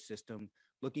indicator system,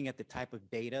 looking at the type of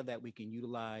data that we can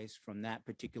utilize from that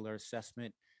particular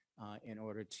assessment in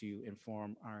order to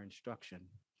inform our instruction.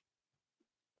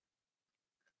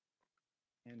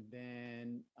 And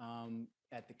then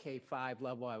at the K-5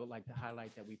 level, I would like to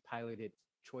highlight that we piloted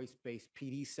choice-based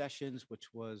PD sessions,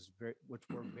 which were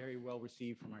very well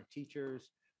received from our teachers.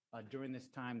 During this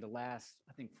time, the last,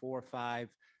 I think, 4 or 5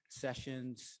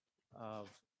 sessions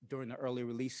during the early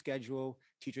release schedule,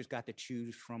 teachers got to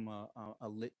choose from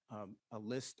a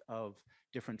list of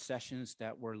different sessions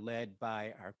that were led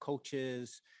by our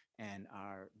coaches and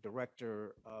our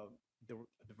director of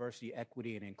diversity,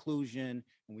 equity, and inclusion.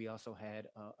 And we also had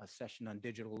a session on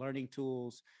digital learning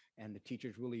tools, and the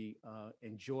teachers really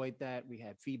enjoyed that. We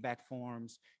had feedback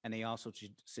forms, and they also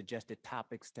suggested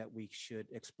topics that we should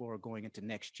explore going into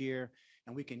next year.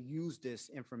 And we can use this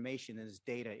information and this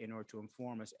data in order to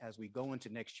inform us as we go into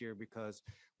next year, because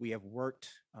we have worked,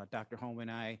 Dr. Holm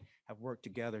and I have worked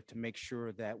together to make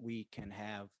sure that we can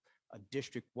have a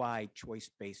district-wide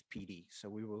choice-based PD. So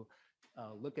we will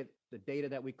look at the data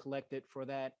that we collected for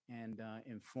that and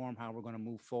inform how we're going to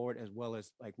move forward, as well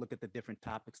as like look at the different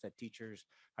topics that teachers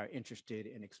are interested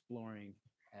in exploring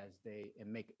as they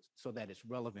and make it so that it's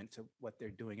relevant to what they're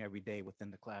doing every day within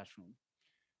the classroom.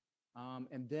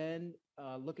 And then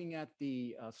looking at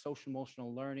the social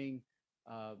emotional learning,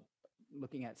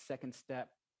 looking at second step,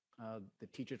 the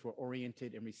teachers were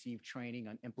oriented and received training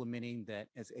on implementing that.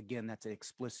 As again, that's an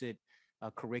explicit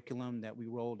curriculum that we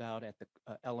rolled out at the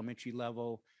elementary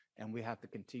level, and we have to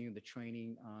continue the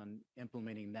training on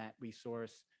implementing that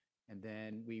resource. And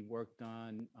then we worked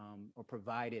on or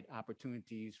provided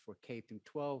opportunities for K through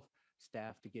 12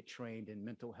 staff to get trained in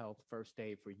mental health first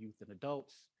aid for youth and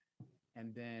adults.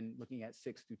 And then looking at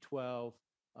 6 through 12,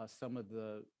 some of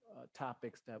the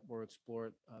topics that were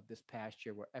explored this past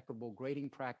year were equitable grading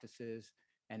practices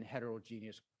and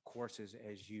heterogeneous courses.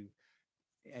 As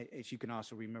you can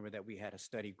also remember that we had a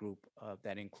study group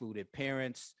that included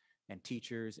parents and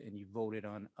teachers, and you voted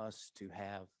on us to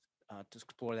have to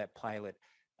explore that pilot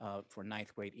for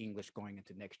ninth grade English going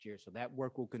into next year. So that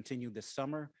work will continue this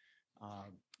summer.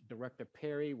 Director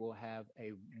Perry will have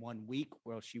a 1 week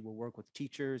where she will work with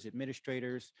teachers,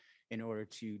 administrators in order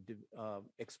to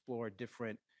explore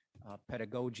different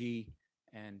pedagogy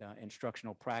and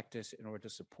instructional practice in order to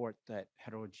support that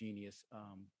heterogeneous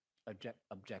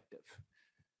objective.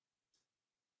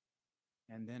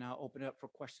 And then I'll open it up for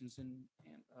questions and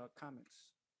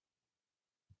comments.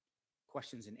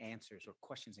 Questions and answers, or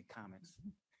questions and comments.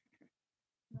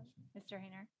 Mr.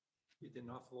 Hayner. You did an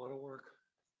awful lot of work.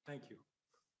 Thank you.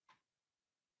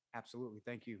 Absolutely.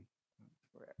 Thank you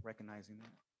for recognizing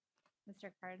that.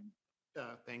 Mr. Cardin.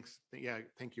 Thanks. Yeah,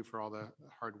 thank you for all the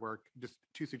hard work. Just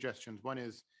two suggestions. One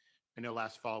is, I know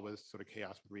last fall was sort of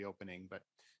chaos with reopening, but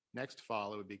next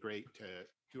fall, it would be great to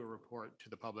do a report to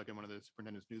the public in one of the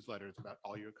superintendent's newsletters about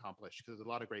all you accomplished, because there's a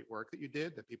lot of great work that you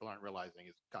did that people aren't realizing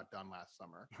is got done last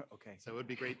summer. Okay. So it would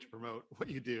be great to promote what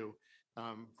you do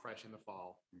fresh in the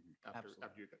fall. After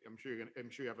you, I'm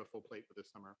sure you have a full plate for this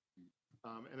summer.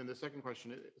 And then the second request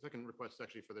is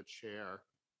actually for the chair.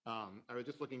 I was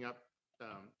just looking up.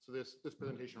 So this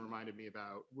presentation reminded me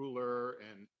about Ruler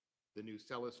and the new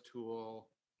CELIS tool,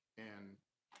 and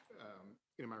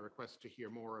my request to hear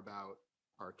more about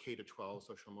our K-12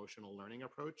 social emotional learning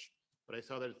approach. But I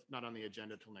saw that it's not on the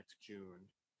agenda till next June.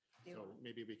 So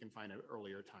maybe we can find an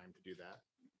earlier time to do that.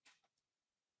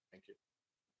 Thank you.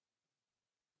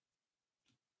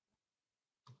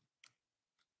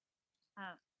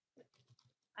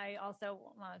 I also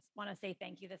want to say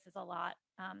thank you. This is a lot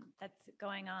that's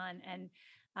going on. And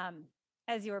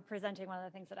as you were presenting, one of the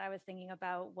things that I was thinking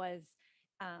about was,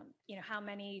 how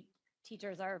many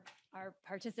teachers are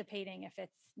participating if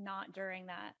it's not during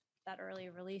that early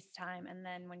release time. And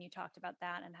then when you talked about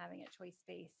that and having it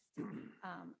choice-based,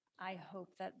 I hope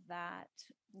that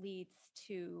leads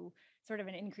to sort of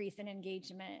an increase in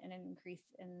engagement and an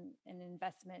increase in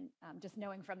investment, just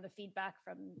knowing from the feedback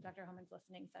from Dr. Homan's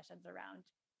listening sessions around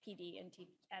PD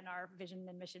and our vision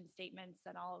and mission statements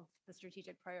and all of the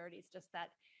strategic priorities, just that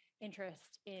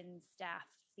interest in staff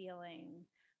feeling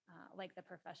like the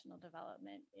professional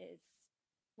development is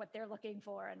what they're looking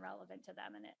for and relevant to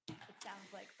them. And it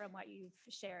sounds like from what you've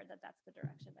shared that that's the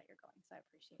direction that you're going. So I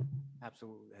appreciate it.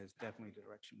 Absolutely. That is definitely the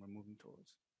direction we're moving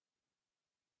towards.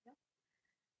 Yep.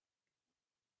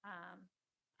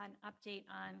 An update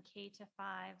on K-5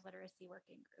 literacy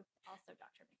working group, also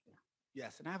Dr. McNeil.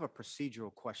 Yes, and I have a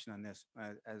procedural question on this.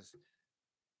 As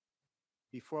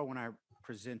before, when I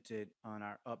presented on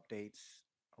our updates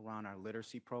around our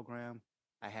literacy program,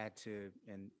 I had to,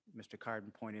 and Mr.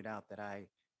 Cardin pointed out that I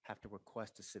have to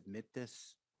request to submit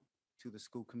this to the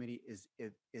school committee.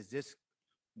 Is this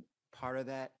part of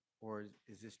that, or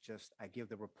is this just I give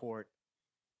the report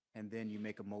and then you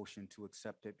make a motion to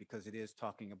accept it, because it is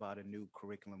talking about a new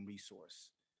curriculum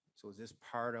resource? So is this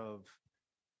part of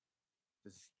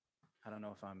this? I don't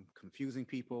know if I'm confusing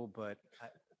people, but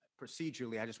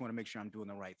procedurally, I just want to make sure I'm doing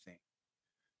the right thing.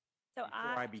 So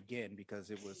before I begin, because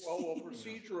it was well,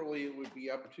 procedurally, it would be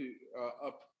up to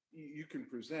you can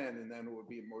present, and then it would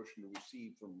be a motion to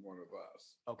receive from one of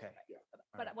us. Okay. Yeah.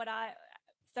 But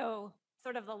so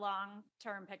sort of the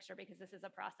long-term picture, because this is a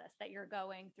process that you're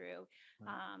going through,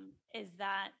 is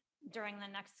that during the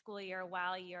next school year,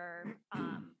 while you're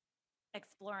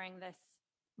exploring this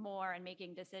more and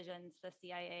making decisions, the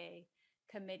CIA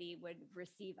committee would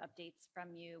receive updates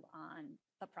from you on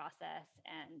the process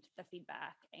and the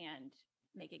feedback and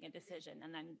making a decision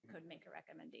and then could make a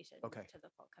recommendation Okay. to the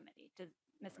full committee.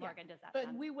 Ms. Yeah, Morgan, does that But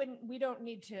sound? we don't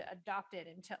need to adopt it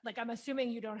until, like, I'm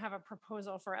assuming you don't have a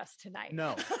proposal for us tonight.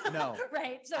 No, no.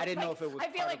 Right? So I didn't know like, if it was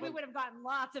I feel part like of we a- would have gotten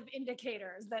lots of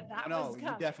indicators that that No, was you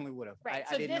coming. definitely would have. Right,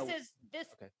 I so didn't know. this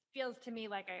Okay. feels to me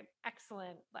like an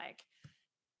excellent, like,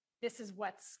 this is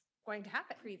what's going to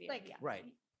happen. Preview, Like, yeah. Right,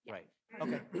 Yeah. right.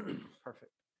 Okay,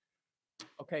 perfect.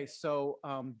 Okay, so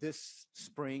this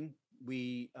spring,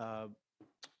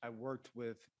 I worked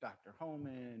with Dr.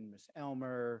 Holman, Ms.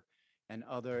 Elmer, and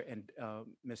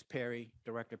Ms. Perry,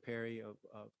 Director Perry of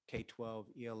K-12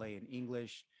 ELA and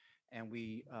English, and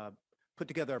we put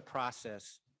together a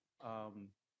process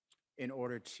in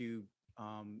order to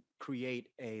create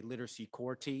a literacy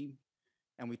core team.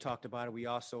 And we talked about it. We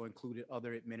also included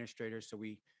other administrators. So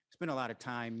we spent a lot of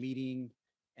time meeting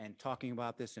and talking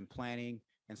about this and planning.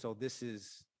 And so this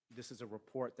is a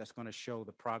report that's going to show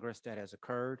the progress that has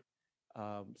occurred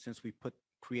since we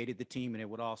created the team. And it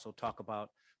would also talk about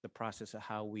the process of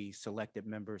how we selected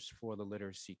members for the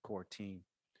literacy core team.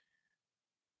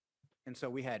 And so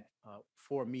we had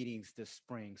 4 meetings this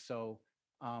spring. So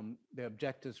the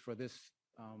objectives for this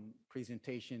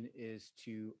presentation is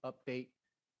to update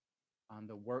on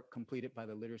the work completed by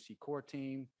the literacy core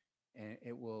team, and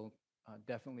it will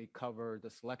definitely cover the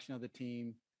selection of the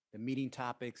team, the meeting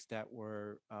topics that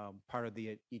were part of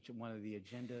each one of the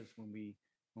agendas when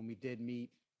we did meet,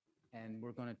 and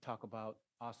we're going to talk about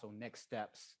also next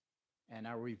steps. And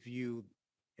I'll review,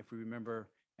 if we remember,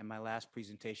 in my last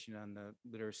presentation on the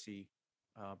literacy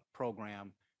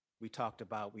program, we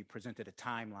presented a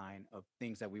timeline of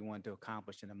things that we wanted to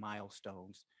accomplish and the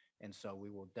milestones, and so we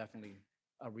will definitely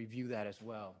review that as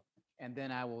well. And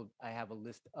then I have a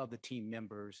list of the team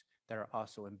members that are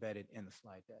also embedded in the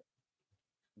slide deck.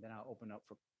 And then I'll open up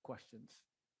for questions.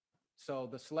 So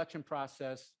the selection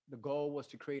process, the goal was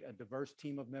to create a diverse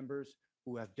team of members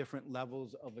who have different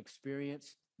levels of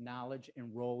experience, knowledge,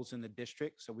 and roles in the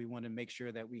district. So we want to make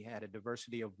sure that we had a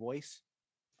diversity of voice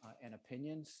and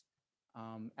opinions.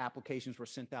 Applications were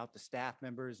sent out to staff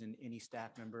members, and any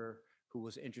staff member who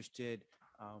was interested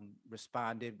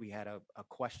responded. We had a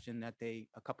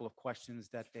couple of questions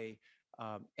that they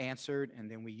answered,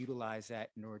 and then we utilized that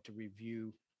in order to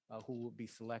review who will be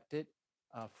selected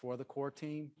for the core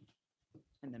team.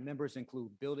 And the members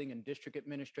include building and district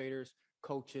administrators,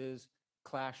 coaches,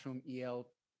 classroom EL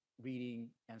reading,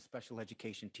 and special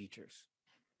education teachers.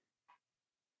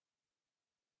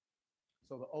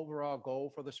 So the overall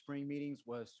goal for the spring meetings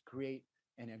was to create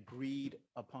an agreed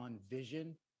upon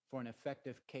vision for an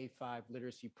effective K-5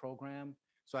 literacy program.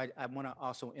 So I want to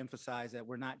also emphasize that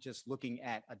we're not just looking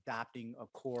at adopting a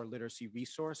core literacy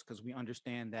resource, because we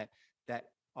understand that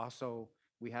also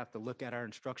we have to look at our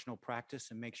instructional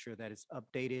practice and make sure that it's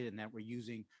updated and that we're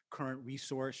using current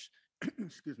resource,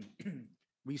 excuse me,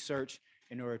 research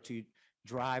in order to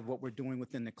drive what we're doing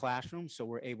within the classroom, so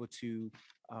we're able to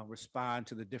respond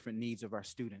to the different needs of our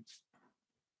students.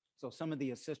 So some of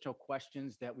the essential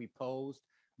questions that we posed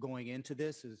going into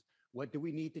this is, what do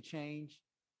we need to change?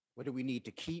 What do we need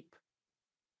to keep?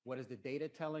 What is the data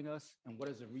telling us? And what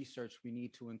is the research we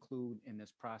need to include in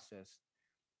this process?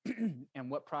 And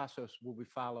what process will we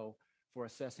follow for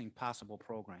assessing possible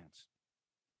programs?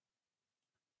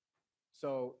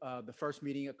 So the first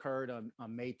meeting occurred on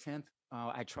May 10th.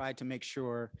 I tried to make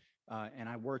sure, and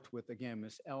I worked with, again,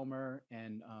 Ms. Elmer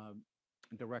and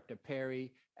Director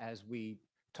Perry as we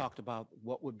talked about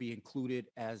what would be included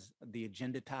as the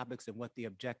agenda topics and what the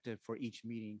objective for each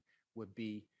meeting would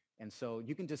be. And so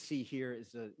you can just see here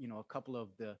is a couple of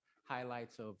the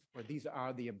highlights of, or these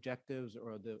are the objectives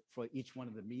for each one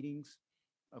of the meetings.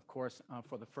 Of course,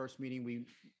 for the first meeting, we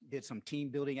did some team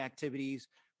building activities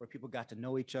where people got to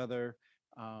know each other.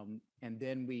 And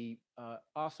then we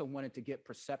also wanted to get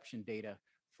perception data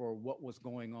for what was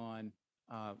going on,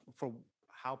 for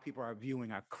how people are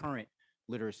viewing our current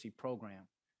literacy program.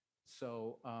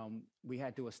 So we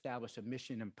had to establish a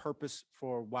mission and purpose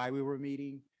for why we were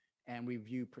meeting, and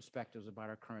review perspectives about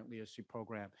our current literacy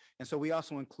program. And so we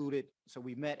also included, so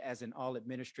we met as an all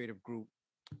administrative group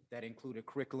that included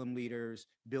curriculum leaders,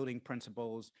 building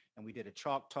principals, and we did a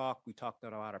chalk talk. We talked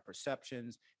about our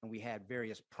perceptions, and we had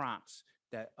various prompts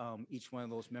that each one of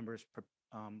those members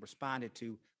responded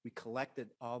to. We collected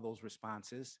all those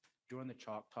responses during the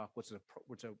chalk talk, which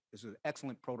is an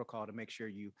excellent protocol to make sure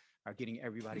you are getting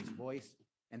everybody's voice.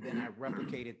 And then I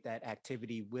replicated that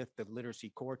activity with the literacy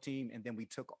core team. And then we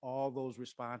took all those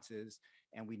responses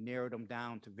and we narrowed them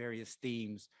down to various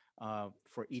themes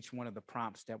for each one of the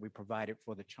prompts that we provided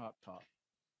for the chalk talk.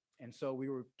 And so we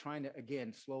were trying to,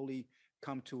 again, slowly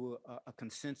come to a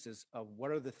consensus of what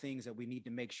are the things that we need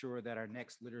to make sure that our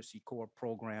next literacy core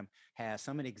program has.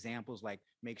 Some of the examples, like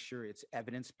make sure it's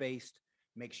evidence-based,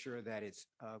 make sure that it's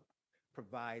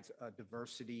provides a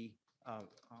diversity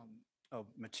of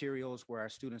materials where our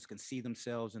students can see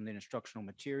themselves in the instructional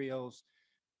materials,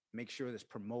 make sure that's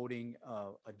promoting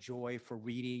a joy for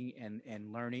reading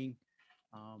and learning.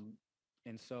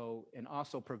 And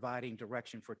also providing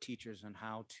direction for teachers on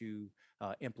how to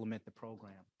implement the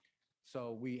program.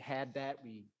 So we had that,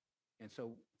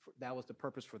 that was the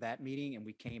purpose for that meeting, and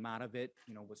we came out of it,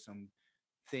 with some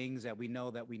things that we know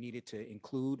that we needed to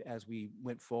include as we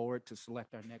went forward to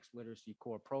select our next literacy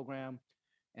core program.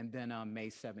 And then on May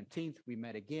 17th, we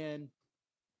met again,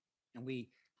 and we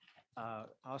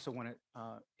also want to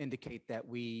indicate that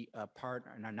we are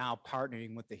now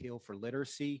partnering with the Hill for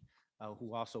Literacy,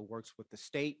 who also works with the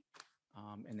state.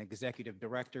 And the executive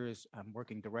directors, I'm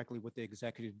working directly with the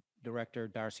executive director,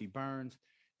 Darcy Burns.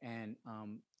 And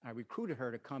I recruited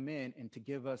her to come in and to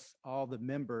give us all the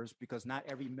members, because not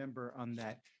every member on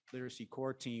that literacy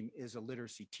core team is a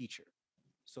literacy teacher.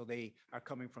 So they are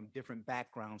coming from different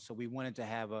backgrounds. So we wanted to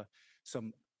have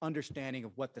some understanding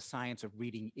of what the science of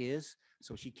reading is.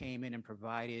 So she came in and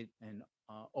provided an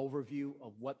overview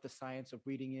of what the science of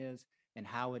reading is and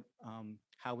how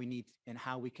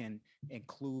we can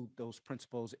include those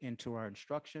principles into our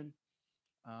instruction.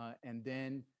 And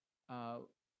then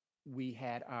we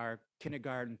had our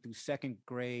kindergarten through second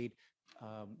grade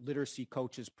literacy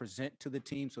coaches present to the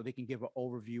team so they can give an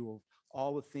overview of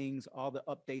all the things, all the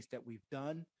updates that we've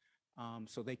done,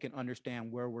 so they can understand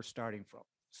where we're starting from.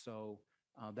 So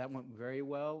that went very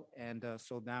well. And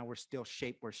so now we're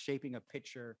shaping a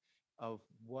picture of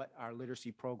what our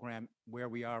literacy program, where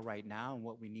we are right now and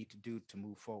what we need to do to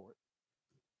move forward.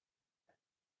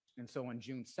 And so on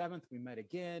June 7th, we met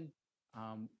again.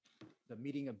 The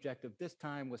meeting objective this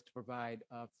time was to provide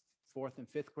 4th and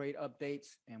 5th grade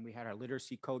updates, and we had our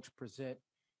literacy coach present.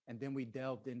 And then we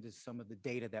delved into some of the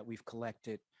data that we've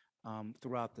collected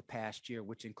throughout the past year,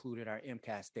 which included our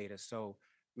MCAS data. So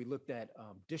we looked at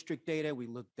district data, we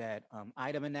looked at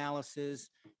item analysis,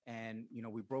 and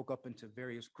we broke up into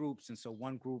various groups. And so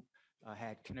one group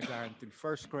had kindergarten through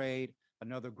 1st grade.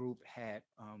 Another group had,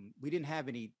 we didn't have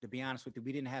any, to be honest with you,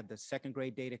 we didn't have the 2nd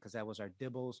grade data because that was our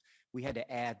DIBELS. We had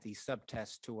to add the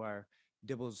subtests to our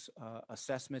DIBELS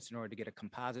assessments in order to get a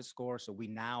composite score. So we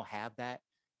now have that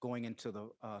going into the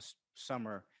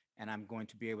summer, and I'm going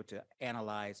to be able to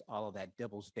analyze all of that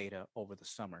DIBELS data over the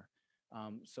summer.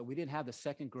 So we didn't have the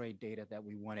 2nd grade data that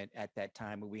we wanted at that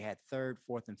time, but we had 3rd,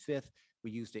 4th, and 5th. We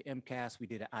used the MCAS. We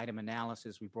did an item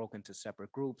analysis. We broke into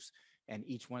separate groups, and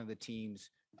each one of the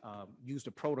teams used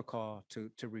a protocol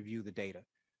to review the data.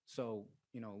 So,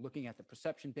 looking at the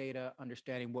perception data,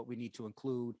 understanding what we need to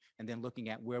include, and then looking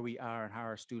at where we are and how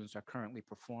our students are currently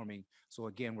performing. So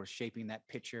again, we're shaping that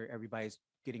picture. Everybody's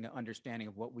getting an understanding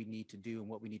of what we need to do and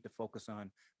what we need to focus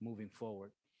on moving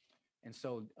forward. And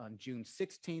so on June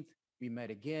 16th, we met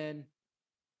again,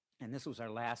 and this was our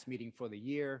last meeting for the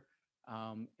year.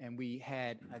 And we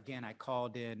had, again, I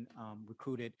called in,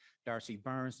 recruited Darcy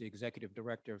Burns, the executive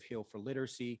director of Hill for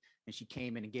Literacy, and she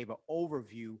came in and gave an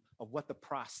overview of what the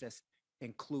process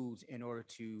includes in order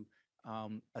to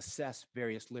assess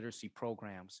various literacy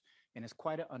programs. And it's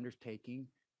quite an undertaking.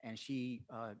 And she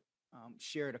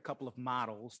shared a couple of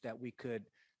models that we could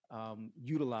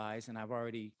utilize. And I've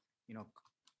already,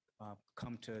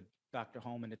 come to Dr.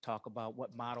 Holman to talk about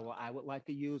what model I would like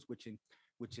to use, which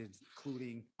is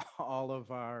including all of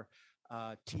our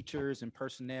teachers and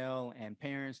personnel and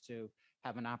parents to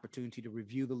have an opportunity to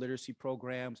review the literacy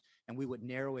programs. And we would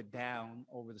narrow it down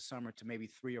over the summer to maybe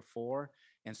 3 or 4.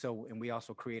 And we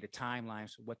also create a timeline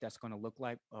for what that's going to look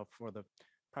like for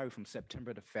probably from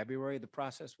September to February, the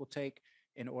process will take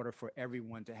in order for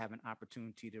everyone to have an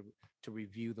opportunity to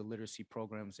review the literacy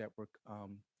programs that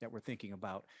we're thinking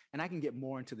about. And I can get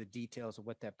more into the details of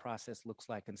what that process looks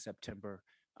like in September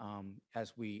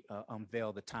as we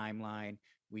unveil the timeline.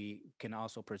 We can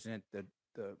also present the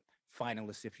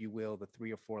finalists, if you will, the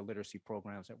 3 or 4 literacy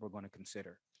programs that we're going to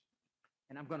consider.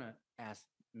 And I'm going to ask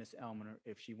Ms. Elmer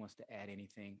if she wants to add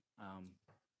anything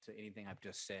to anything I've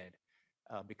just said,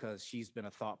 because she's been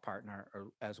a thought partner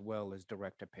as well as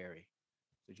Director Perry.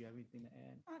 Did you have anything to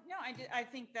add? No, I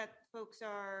think that folks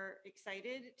are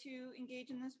excited to engage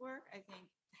in this work. I think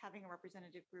having a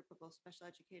representative group of both special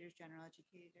educators, general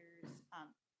educators,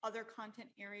 other content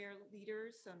area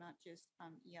leaders, so not just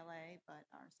ELA, but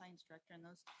our science director and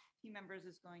those team members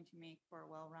is going to make for a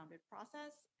well-rounded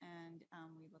process. And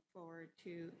we look forward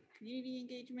to community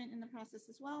engagement in the process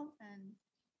as well. And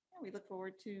we look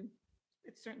forward to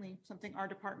it's certainly something our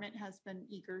department has been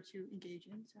eager to engage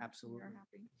in. So Absolutely. we're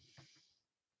happy.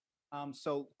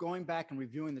 So going back and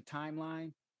reviewing the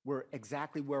timeline, we're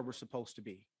exactly where we're supposed to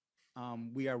be.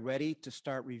 We are ready to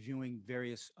start reviewing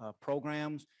various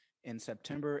programs in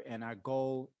September, and our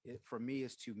goal for me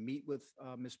is to meet with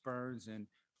Ms. Burns and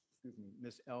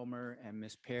Ms. Elmer and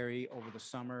Ms. Perry over the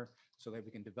summer so that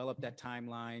we can develop that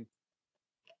timeline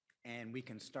and we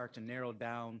can start to narrow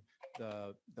down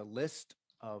the list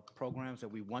of programs that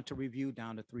we want to review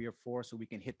down to 3 or 4 so we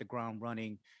can hit the ground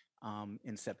running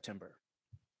in September.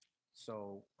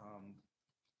 So,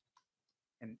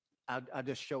 and I'll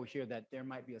just show here that there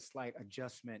might be a slight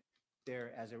adjustment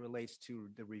there as it relates to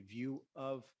the review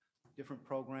of different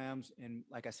programs. And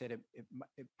like I said,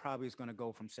 it probably is going to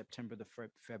go from September to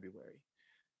February.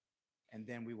 And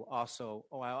then we will also,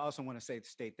 I also want to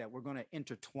state that we're going to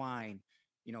intertwine,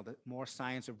 the more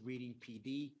science of reading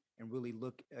PD and really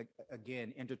look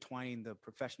again, intertwining the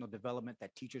professional development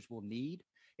that teachers will need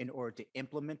in order to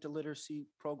implement the literacy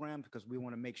program, because we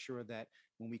want to make sure that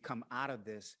when we come out of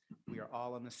this, we are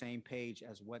all on the same page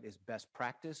as what is best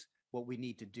practice, what we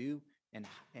need to do, and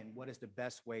what is the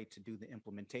best way to do the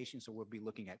implementation. So we'll be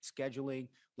looking at scheduling,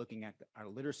 looking at our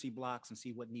literacy blocks and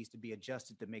see what needs to be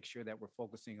adjusted to make sure that we're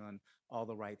focusing on all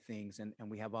the right things and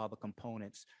we have all the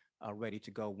components ready to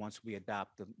go once we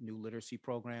adopt the new literacy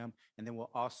program. And then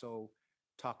we'll also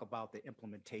talk about the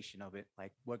implementation of it,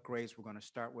 like what grades we're going to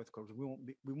start with, because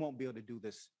we won't be able to do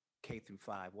this K through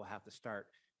 5. We'll have to start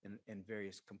in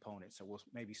various components. So we'll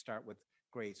maybe start with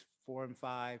grades 4 and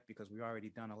 5 because we've already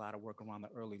done a lot of work around the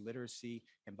early literacy.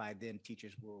 And by then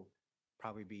teachers will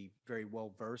probably be very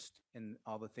well versed in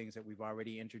all the things that we've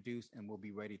already introduced, and we'll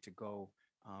be ready to go,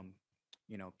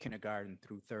 kindergarten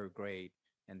through 3rd grade.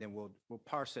 And then we'll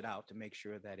parse it out to make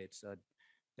sure that it's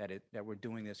that we're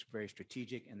doing this very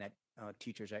strategic and that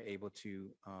teachers are able to,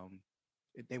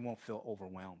 they won't feel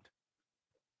overwhelmed.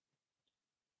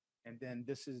 And then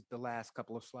this is the last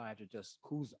couple of slides are just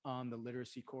who's on the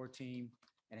literacy core team.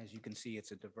 And as you can see,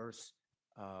 it's a diverse,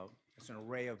 it's an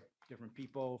array of different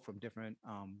people from different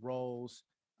roles.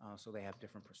 So they have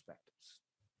different perspectives.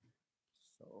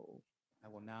 So I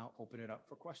will now open it up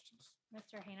for questions.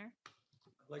 Mr. Hayner.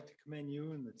 I'd like to commend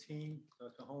you and the team,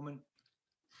 Dr. Holman,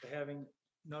 for having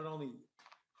not only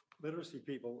literacy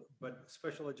people, but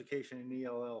special education and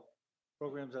ELL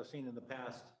programs I've seen in the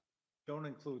past don't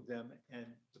include them, and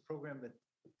the program that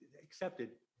accepted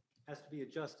has to be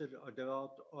adjusted or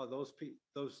developed, or those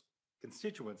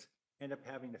constituents end up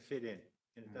having to fit in,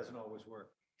 and it doesn't always work.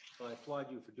 So I applaud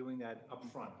you for doing that up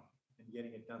front and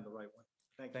getting it done the right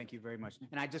way. Thank you very much.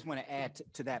 And I just want to add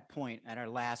to that point, at our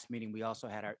last meeting, we also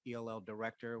had our ELL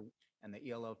director and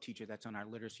the ELL teacher that's on our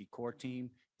literacy core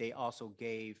team. They also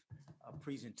gave a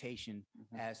presentation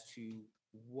as to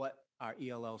what our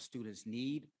ELL students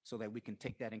need so that we can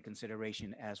take that in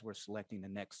consideration as we're selecting the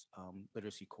next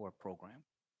literacy core program.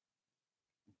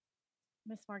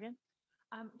 Ms. Morgan.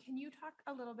 Can you talk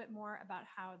a little bit more about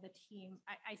how the team,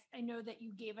 I know that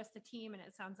you gave us the team and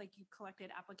it sounds like you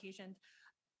collected applications.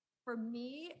 For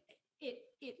me,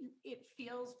 it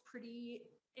feels pretty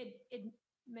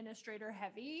administrator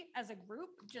heavy as a group.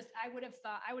 Just, I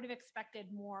would have expected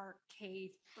more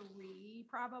K-3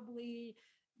 probably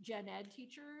gen ed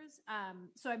teachers.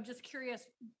 So I'm just curious,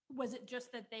 was it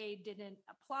just that they didn't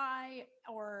apply,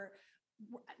 or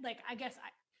like,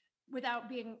 without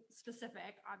being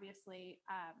specific, obviously,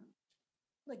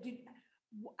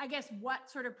 I guess what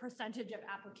sort of percentage of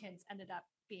applicants ended up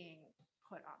being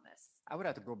put on this? I would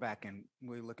have to go back and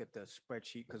we look at the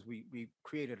spreadsheet because we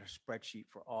created a spreadsheet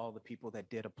for all the people that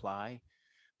did apply.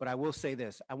 But I will say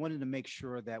this, I wanted to make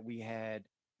sure that we had,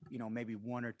 maybe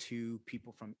 1 or 2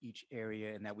 people from each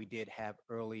area, and that we did have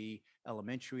early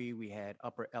elementary, we had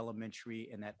upper elementary,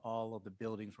 and that all of the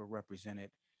buildings were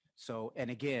represented. So, and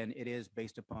again, it is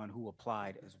based upon who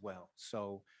applied as well.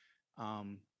 So,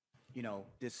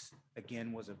 this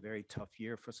again was a very tough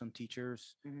year for some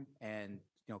teachers. And,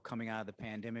 coming out of the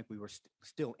pandemic, we were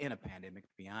still in a pandemic, to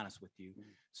be honest with you.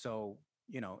 So,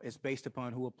 it's based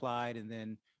upon who applied and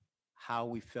then how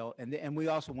we felt. And we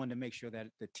also wanted to make sure that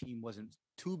the team wasn't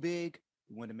too big.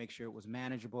 We wanted to make sure it was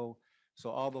manageable.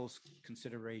 So all those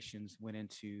considerations went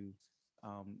into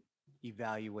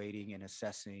evaluating and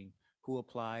assessing who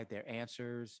applied, their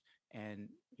answers, and,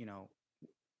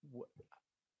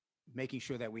 making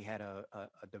sure that we had a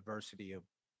diversity of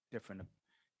different,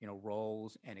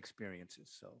 roles and experiences.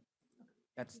 So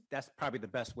that's probably the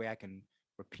best way I can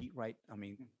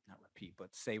not repeat,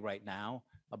 but say right now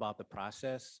about the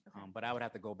process. But I would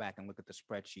have to go back and look at the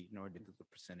spreadsheet in order to do the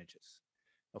percentages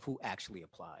of who actually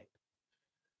applied.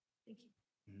 Thank you.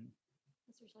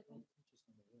 Mr. Schlickman.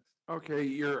 Okay,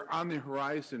 you're on the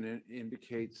horizon. It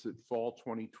indicates that fall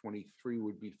 2023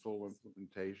 would be full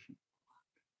implementation.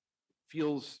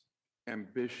 Feels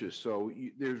ambitious. So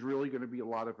there's really going to be a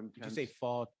lot of Did you intense. say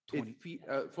fall 20?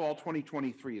 Fall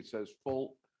 2023. It says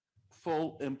full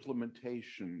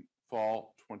implementation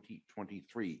fall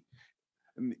 2023.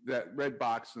 And that red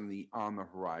box on the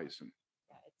horizon.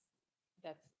 Yeah,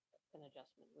 that's an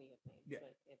adjustment we have made. Yeah.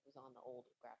 But it was on the old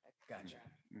graphic. Gotcha.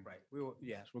 Right.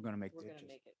 Yes, we're going to make We're the going to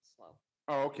adjust- make it slow.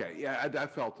 Oh, okay. Yeah, I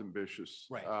felt ambitious.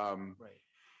 Right.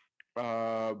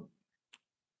 Right.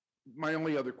 My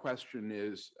only other question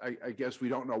is, I guess we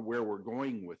don't know where we're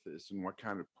going with this and what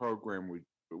kind of program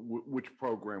which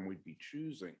program we'd be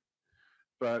choosing.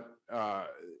 But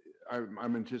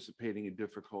I'm anticipating a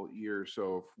difficult year.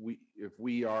 So if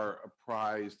we are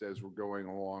apprised as we're going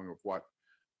along of what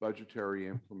budgetary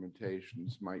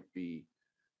implementations might be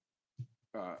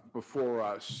before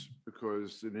us,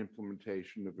 because an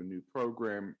implementation of a new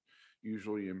program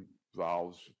usually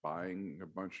involves buying a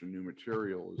bunch of new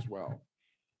material as well.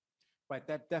 Right,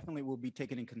 that definitely will be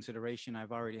taken in consideration.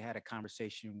 I've already had a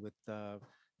conversation with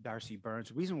Darcy Burns.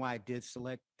 The reason why I did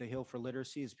select the Hill for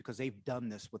Literacy is because they've done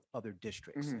this with other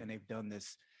districts, and they've done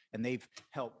this, and they've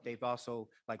helped. They've also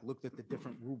looked at the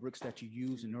different rubrics that you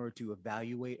use in order to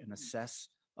evaluate and assess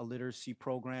a literacy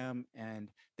program, and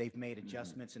they've made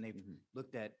adjustments, and they've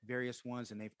looked at various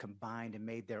ones, and they've combined and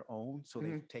made their own. So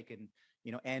they've taken,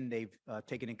 and they've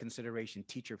taken in consideration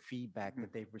teacher feedback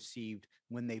that they've received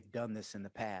when they've done this in the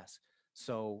past.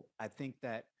 So I think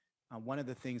that one of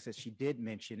the things that she did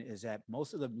mention is that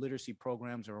most of the literacy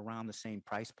programs are around the same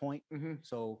price point.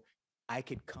 So I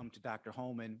could come to Dr.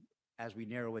 Holman as we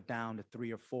narrow it down to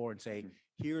 3 or 4 and say,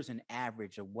 here's an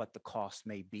average of what the cost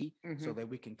may be, so that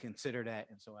we can consider that.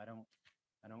 And so I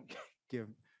don't give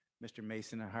Mr.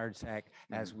 Mason a heart attack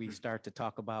as we start to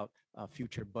talk about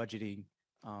future budgeting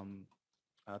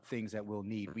things that we'll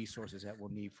need, resources that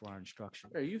we'll need for our instruction.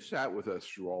 Yeah, you've sat with us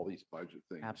through all these budget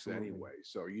things Absolutely. anyway,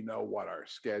 so you know what our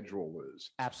schedule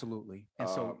is. Absolutely. And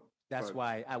so that's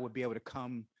why I would be able to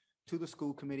come to the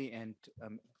school committee and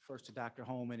first to Dr.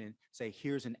 Holman and say,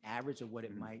 here's an average of what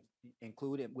it might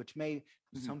include, which may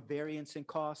some variance in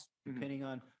cost depending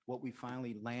on what we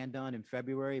finally land on in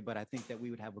February. But I think that we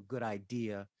would have a good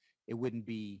idea. It wouldn't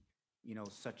be,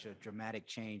 such a dramatic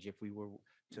change if we were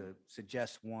to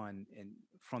suggest one and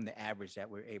from the average that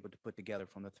we're able to put together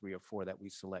from the 3 or 4 that we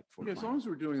select for. Yeah, as long as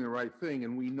we're doing the right thing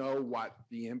and we know what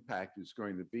the impact is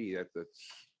going to be,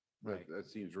 that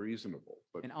seems reasonable.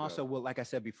 But And also, well, like I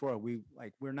said before,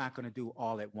 we're not going to do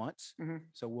all at once.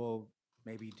 So we'll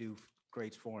maybe do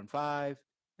grades 4 and 5.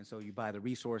 And so you buy the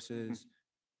resources,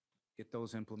 get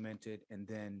those implemented, and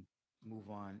then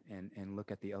move on and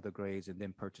look at the other grades and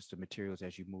then purchase the materials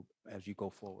as you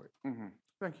go forward.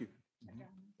 Thank you.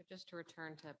 So just to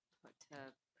return to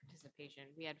participation,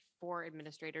 we had 4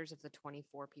 administrators of the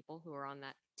 24 people who were on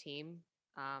that team.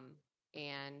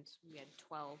 And we had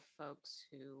 12 folks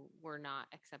who were not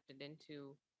accepted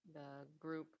into the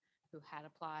group who had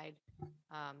applied.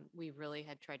 We really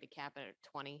had tried to cap it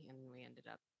at 20, and we ended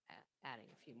up adding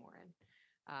a few more in.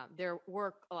 There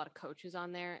were a lot of coaches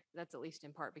on there. That's at least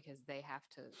in part because they have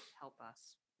to help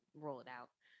us roll it out,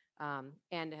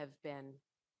 and have been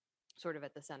sort of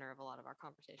at the center of a lot of our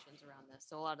conversations around this.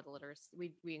 So a lot of the literacy,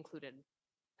 we included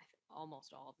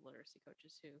almost all of the literacy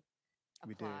coaches who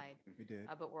applied. We did.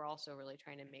 But we're also really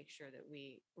trying to make sure that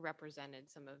we represented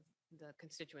some of the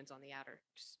constituents on the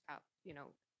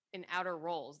in outer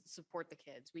roles, support the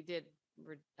kids. We did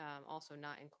also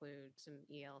not include some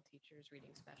EL teachers,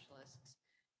 reading specialists,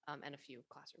 and a few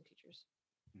classroom teachers.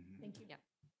 Thank you. Yeah.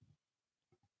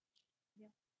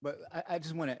 But I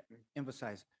just want to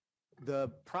emphasize the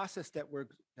process that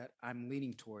I'm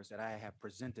leaning towards, that I have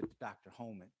presented to Dr.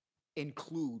 Holman,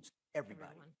 includes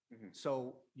everybody.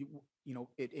 So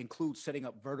it includes setting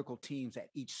up vertical teams at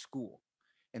each school.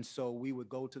 And so we would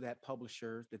go to that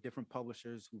publisher, the different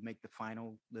publishers who make the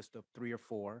final list of 3 or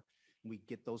 4. We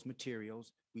get those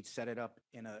materials, we'd set it up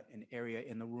in an area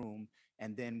in the room,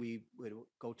 and then we would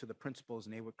go to the principals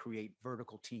and they would create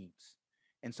vertical teams.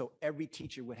 And so every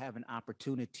teacher would have an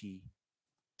opportunity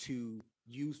to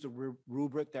use the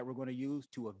rubric that we're going to use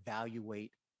to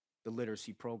evaluate the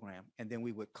literacy program. And then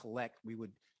we would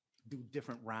do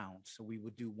different rounds. So we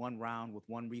would do one round with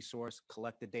one resource,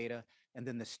 collect the data, and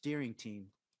then the steering team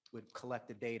would collect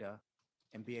the data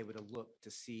and be able to look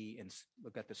to see and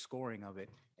look at the scoring of it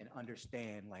and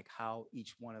understand how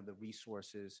each one of the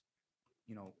resources,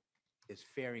 is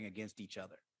faring against each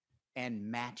other and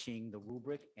matching the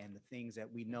rubric and the things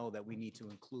that we know that we need to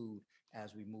include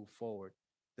as we move forward.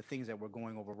 The things that we're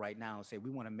going over right now and say, we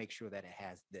want to make sure that it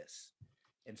has this.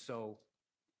 And so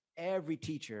every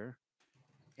teacher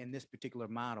in this particular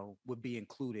model would be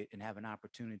included and have an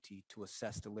opportunity to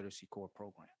assess the literacy core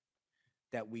program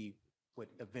that we would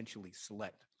eventually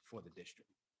select for the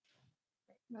district.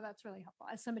 No, that's really helpful.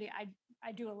 As somebody,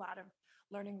 I do a lot of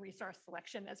learning resource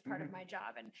selection as part of my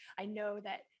job. And I know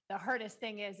that the hardest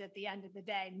thing is at the end of the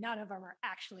day, none of them are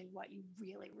actually what you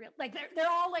really, like they're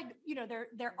all like, you know,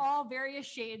 they're all various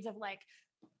shades of like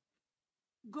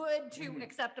good to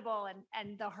acceptable.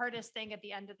 And the hardest thing at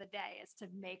the end of the day is to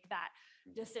make that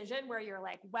decision where you're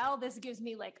like, well, this gives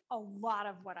me like a lot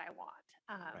of what I want.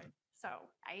 So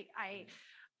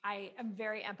I am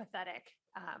very empathetic,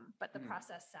 but the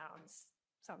process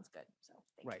sounds good. So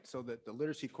thank you. Right. So the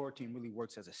literacy core team really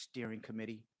works as a steering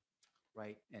committee,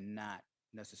 right? And not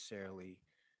necessarily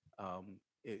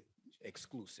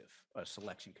exclusive, a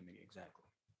selection committee. Exactly.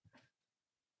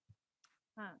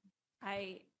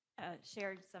 I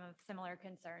shared some of similar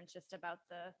concerns just about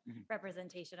the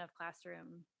representation of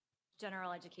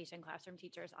general education classroom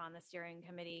teachers on the steering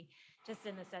committee, just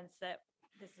in the sense that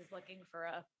this is looking for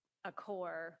a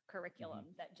core curriculum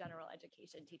that general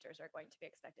education teachers are going to be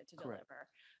expected to Correct. deliver.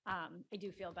 I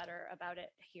do feel better about it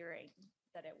hearing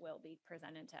that it will be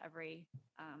presented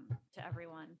to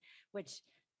everyone, which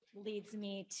leads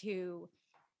me to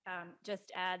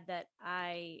just add that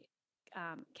I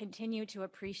continue to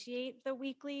appreciate the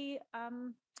weekly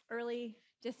early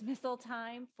dismissal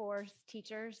time for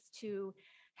teachers to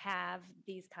have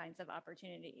these kinds of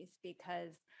opportunities,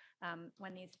 because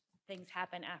when these things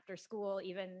happen after school,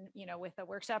 even, you know, with a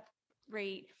workshop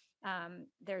rate,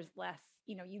 there's less,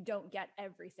 you know, you don't get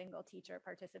every single teacher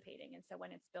participating. And so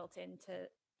when it's built into,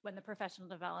 when the professional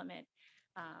development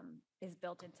is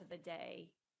built into the day,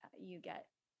 you get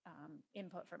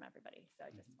input from everybody. So I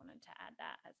just wanted to add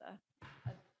that as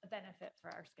a benefit for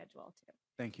our schedule too.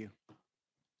 Thank you.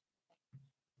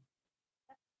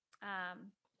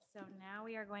 So now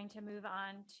we are going to move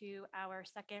on to our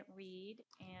second read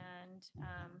and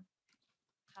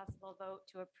possible vote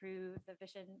to approve the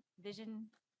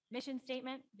mission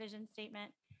statement,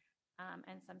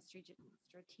 and some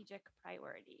strategic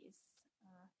priorities.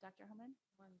 Dr. Homan?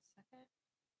 1 second.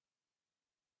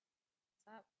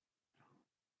 What's up?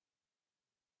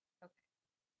 Okay.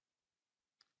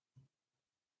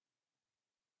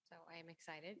 So I am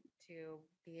excited to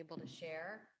be able to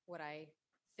share what I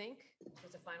think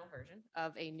is a final version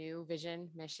of a new vision,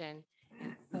 mission,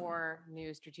 and 4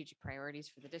 new strategic priorities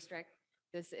for the district.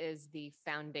 This is the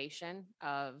foundation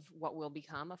of what will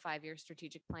become a 5-year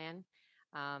strategic plan.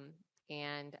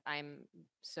 And I'm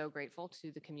so grateful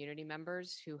to the community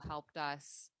members who helped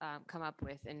us come up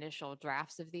with initial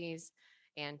drafts of these,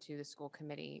 and to the school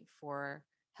committee for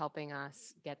helping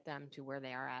us get them to where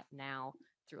they are at now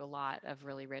through a lot of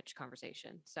really rich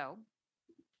conversation. So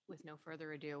with no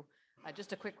further ado,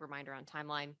 just a quick reminder on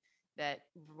timeline that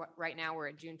right now we're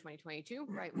at June 2022,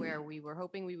 right where we were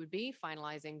hoping we would be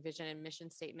finalizing vision and mission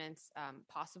statements.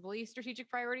 Possibly strategic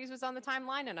priorities was on the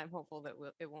timeline, and I'm hopeful that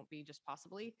it won't be just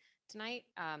possibly tonight.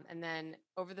 And then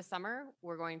over the summer,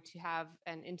 we're going to have,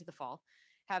 and into the fall,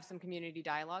 have some community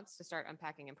dialogues to start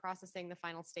unpacking and processing the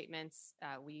final statements.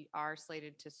 We are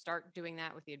slated to start doing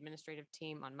that with the administrative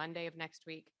team on Monday of next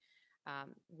week.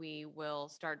 We will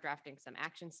start drafting some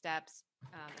action steps,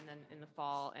 and then in the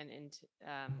fall and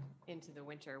into the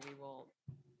winter, we will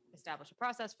establish a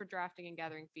process for drafting and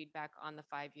gathering feedback on the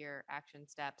 5-year action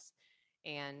steps,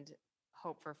 and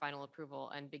hope for final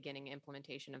approval and beginning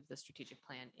implementation of the strategic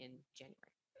plan in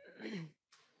January.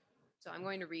 So I'm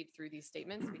going to read through these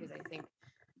statements because I think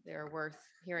they're worth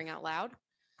hearing out loud.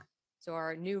 So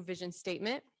our new vision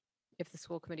statement, if the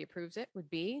school committee approves it, would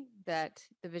be that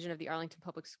the vision of the Arlington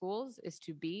Public Schools is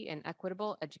to be an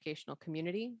equitable educational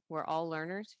community where all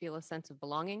learners feel a sense of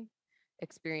belonging,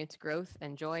 experience growth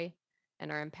and joy,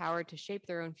 and are empowered to shape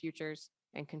their own futures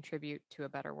and contribute to a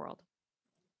better world.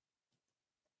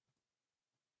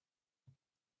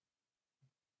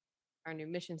 Our new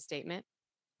mission statement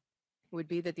would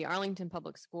be that the Arlington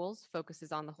Public Schools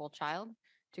focuses on the whole child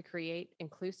to create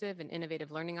inclusive and innovative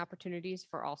learning opportunities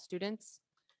for all students,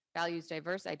 values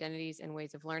diverse identities and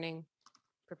ways of learning,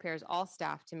 prepares all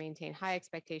staff to maintain high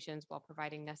expectations while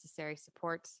providing necessary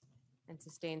supports, and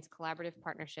sustains collaborative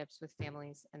partnerships with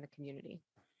families and the community.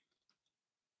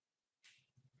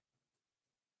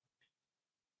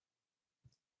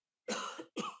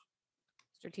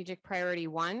 Strategic priority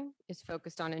 1 is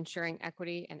focused on ensuring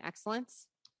equity and excellence.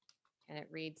 And it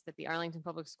reads that the Arlington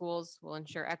Public Schools will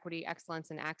ensure equity,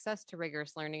 excellence, and access to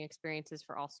rigorous learning experiences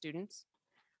for all students.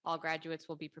 All graduates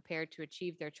will be prepared to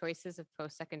achieve their choices of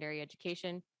post-secondary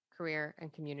education, career,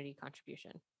 and community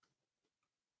contribution.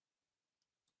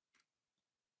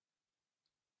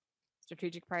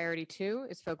 Strategic priority 2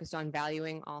 is focused on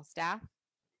valuing all staff.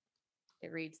 It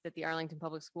reads that the Arlington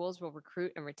Public Schools will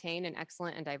recruit and retain an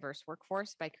excellent and diverse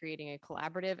workforce by creating a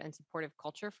collaborative and supportive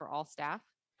culture for all staff,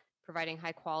 providing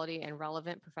high quality and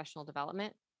relevant professional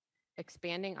development,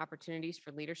 expanding opportunities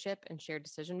for leadership and shared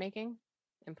decision-making,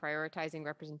 and prioritizing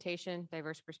representation,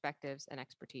 diverse perspectives, and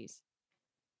expertise.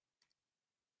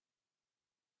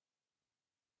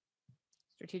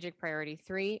 Strategic priority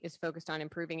 3 is focused on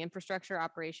improving infrastructure,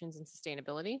 operations, and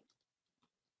sustainability.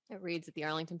 It reads that the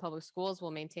Arlington Public Schools will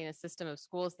maintain a system of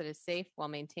schools that is safe,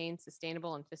 well-maintained,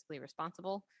 sustainable, and fiscally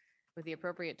responsible, with the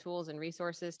appropriate tools and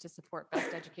resources to support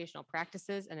best educational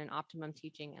practices and an optimum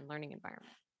teaching and learning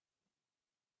environment.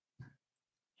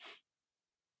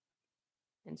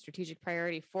 And strategic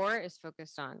priority 4 is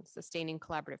focused on sustaining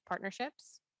collaborative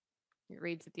partnerships. It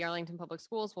reads that the Arlington Public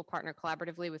Schools will partner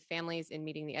collaboratively with families in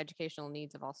meeting the educational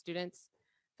needs of all students,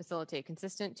 facilitate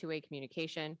consistent two-way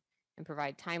communication, and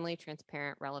provide timely,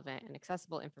 transparent, relevant, and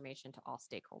accessible information to all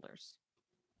stakeholders.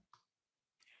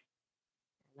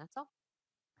 And that's all.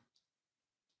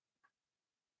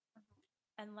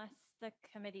 Unless the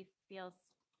committee feels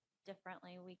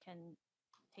differently, we can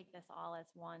take this all as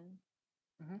one.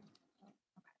 Okay.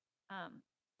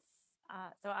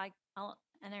 I'll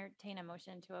entertain a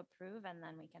motion to approve, and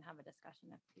then we can have a discussion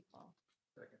if people.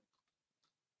 Second.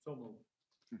 So moved.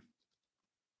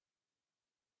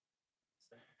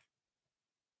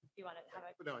 Do you want to have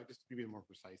a? No, I just to be more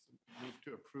precise. Move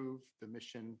to approve the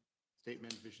mission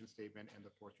statement, vision statement, and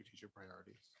the 4 strategic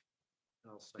priorities.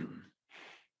 I'll second.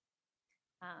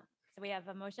 So we have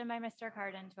a motion by Mr.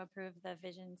 Carden to approve the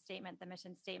vision statement, the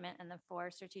mission statement, and the 4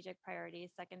 strategic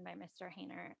priorities, second by Mr.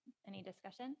 Hayner. Any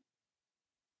discussion?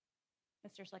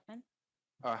 Mr. Schlickman?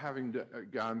 Having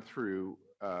gone through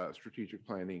strategic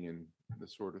planning and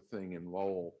this sort of thing in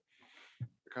Lowell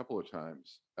a couple of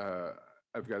times,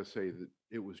 I've got to say that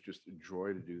it was just a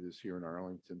joy to do this here in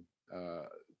Arlington.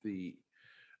 The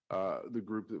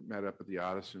group that met up at the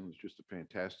Addison was just a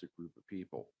fantastic group of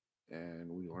people, and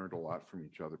we learned a lot from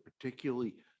each other,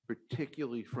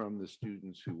 particularly from the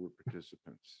students who were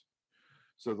participants.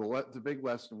 So the big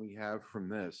lesson we have from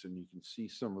this, and you can see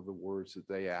some of the words that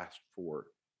they asked for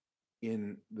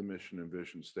in the mission and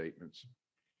vision statements,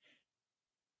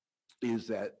 is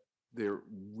that they're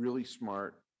really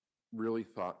smart, really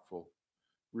thoughtful,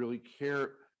 really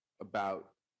care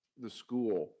about the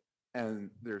school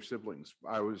and their siblings.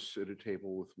 I was at a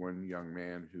table with one young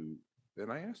man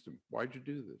and I asked him, "Why'd you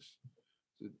do this?"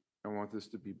 He said, "I want this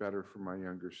to be better for my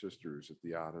younger sisters at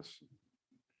the Odyssey."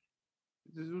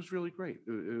 It was really great.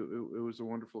 It was a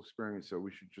wonderful experience. So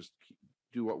we should just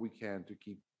do what we can to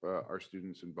keep our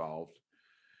students involved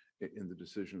in the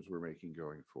decisions we're making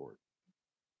going forward.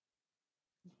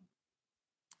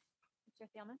 Mr.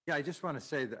 Thielman? Yeah, I just want to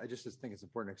say that I just think it's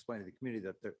important to explain to the community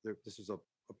that this is a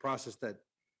process that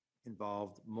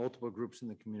involved multiple groups in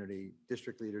the community,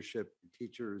 district leadership,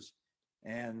 teachers,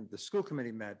 and the school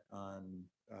committee met on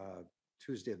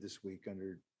Tuesday of this week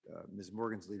under Ms.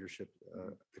 Morgan's leadership,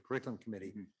 the curriculum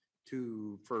committee,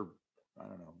 for, I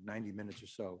don't know, 90 minutes or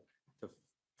so to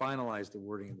finalize the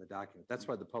wording in the document. That's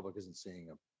why the public isn't seeing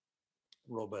a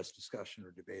robust discussion or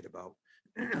debate about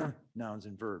nouns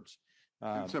and verbs.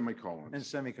 And semicolons. And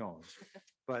semicolons.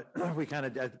 But we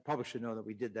the public should know that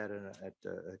we did that at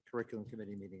a curriculum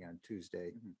committee meeting on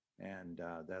Tuesday. And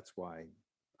that's why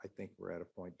I think we're at a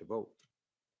point to vote.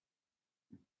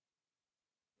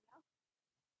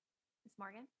 Ms.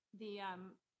 Morgan? The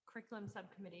curriculum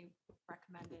subcommittee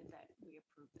recommended that we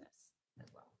approve this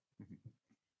as well.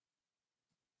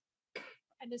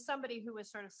 And as somebody who was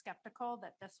sort of skeptical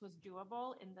that this was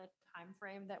doable in the time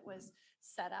frame that was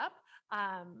set up,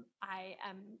 I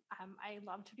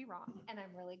love to be wrong, and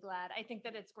I'm really glad. I think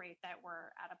that it's great that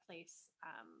we're at a place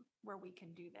where we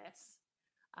can do this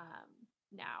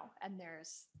now, and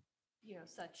there's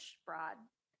such broad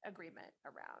agreement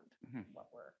around what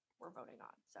we're voting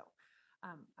on. So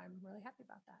I'm really happy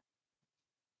about that.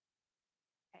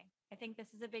 Okay, I think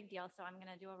this is a big deal, so I'm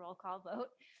going to do a roll call vote.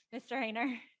 Mr.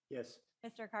 Hayner? Yes.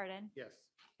 Mr. Carden? Yes.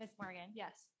 Ms. Morgan?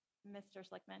 Yes. Mr.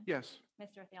 Schlickman? Yes.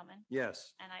 Mr. Thielman?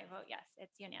 Yes. And I vote yes.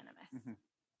 It's unanimous.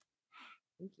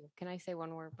 Thank you. Can I say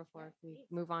one word before we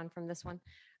move on from this one?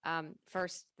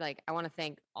 First, I want to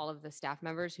thank all of the staff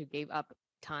members who gave up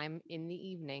time in the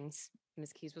evenings.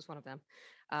 Ms. Keys was one of them.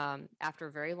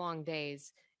 After very long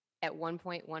days, at one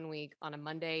point one week on a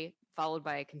Monday, followed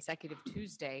by a consecutive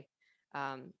Tuesday,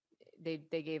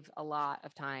 they gave a lot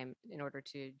of time in order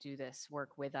to do this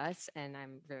work with us. And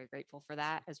I'm very grateful for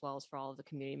that, as well as for all of the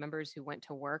community members who went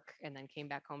to work and then came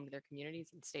back home to their communities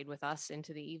and stayed with us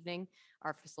into the evening.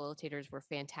 Our facilitators were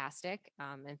fantastic.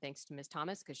 And thanks to Ms.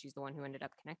 Thomas, because she's the one who ended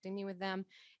up connecting me with them.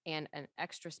 And an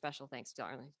extra special thanks to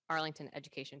Arlington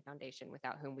Education Foundation,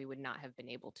 without whom we would not have been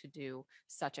able to do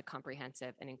such a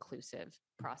comprehensive and inclusive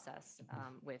process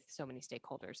with so many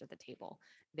stakeholders at the table.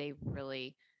 They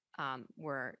really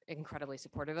were incredibly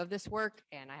supportive of this work,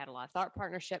 and I had a lot of thought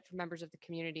partnership from members of the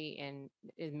community in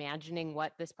imagining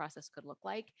what this process could look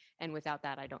like. And without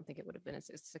that, I don't think it would have been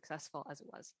as successful as it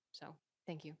was. So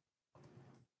thank you.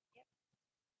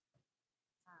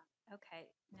 Okay,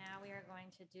 now we are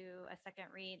going to do a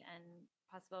second read and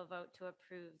possible vote to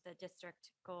approve the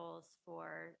district goals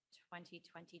for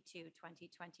 2022,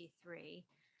 2023.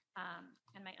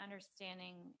 And my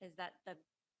understanding is that the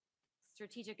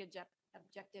strategic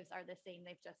objectives are the same.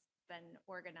 They've just been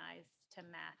organized to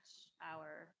match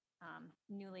our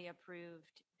newly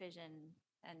approved vision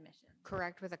and mission.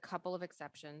 Correct, with a couple of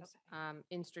exceptions.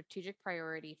 In strategic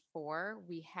priority 4,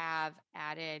 we have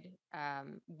added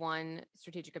one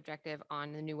strategic objective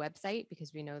on the new website,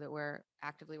 because we know that we're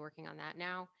actively working on that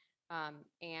now,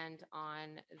 and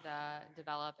on the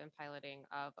develop and piloting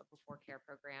of a before care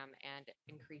program and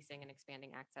increasing and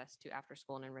expanding access to after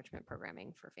school and enrichment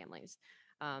programming for families,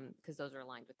 because those are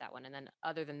aligned with that one. And then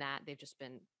other than that, they've just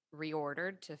been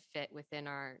reordered to fit within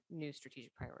our new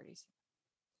strategic priorities.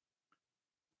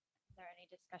 Is there any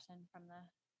discussion from the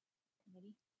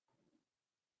committee?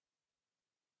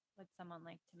 Would someone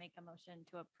like to make a motion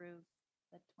to approve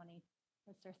the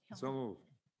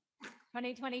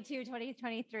 2022,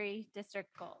 2023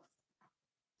 district goals?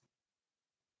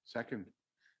 Second.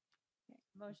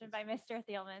 Motion by Mr.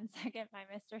 Thielman, second by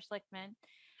Mr. Schlickman.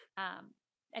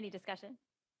 Any discussion?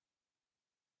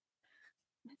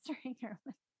 Mr.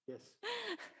 Ingerman? Yes.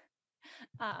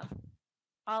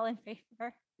 All in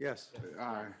favor? Yes.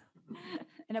 Aye.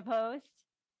 And opposed?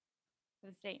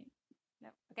 Abstain? No.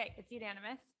 Okay, it's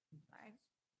unanimous. Sorry.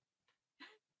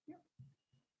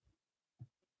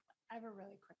 I have a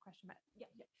really quick question. Yeah.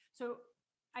 So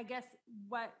I guess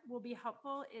what will be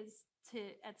helpful is to,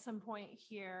 at some point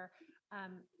here,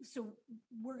 so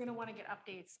we're going to want to get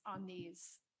updates on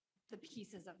the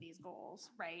pieces of these goals,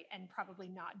 right? And probably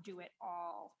not do it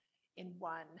all in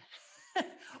one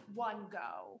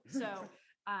go. So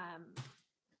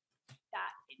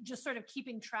that just sort of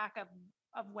keeping track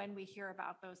of when we hear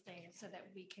about those things, so that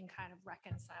we can kind of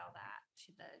reconcile that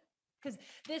to because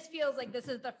this feels like this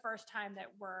is the first time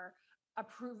that we're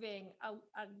approving a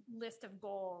list of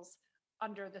goals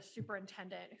under the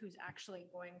superintendent, who's actually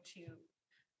going to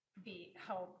be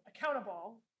held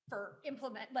accountable for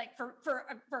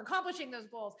for accomplishing those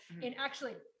goals in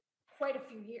actually quite a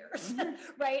few years,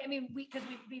 right? I mean, because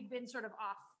we've been sort of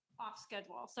off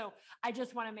schedule. So I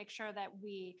just want to make sure that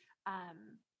we,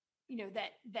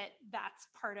 that's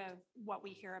part of what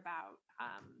we hear about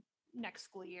next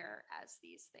school year as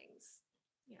these things,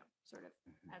 sort of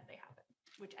as they happen,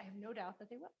 which I have no doubt that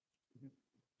they will.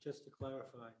 Just to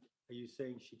clarify, are you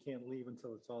saying she can't leave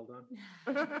until it's all done?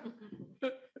 I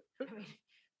mean,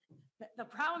 the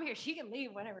problem here, she can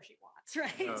leave whenever she wants,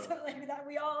 right? So like that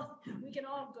we can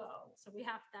all go. So we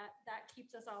have that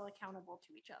keeps us all accountable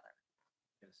to each other.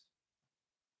 Yes.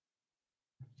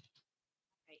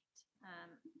 Right.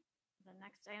 The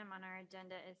next item on our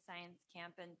agenda is science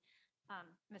camp, and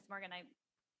Ms. Morgan, I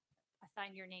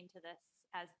assigned your name to this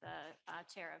as the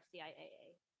chair of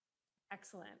CIAA.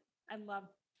 Excellent. I love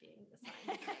being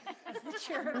assigned as the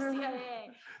chair of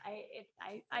CIAA.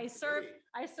 I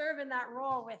serve in that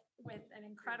role with an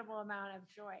incredible amount of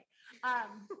joy.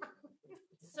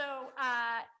 So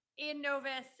in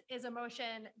Novus is a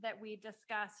motion that we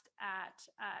discussed at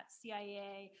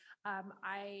CIAA.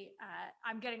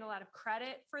 I'm getting a lot of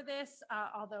credit for this,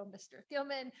 although Mr.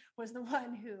 Thielman was the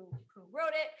one who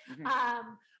wrote it.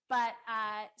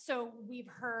 So we've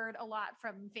heard a lot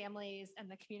from families and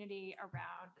the community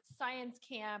around science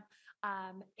camp.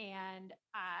 And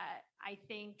I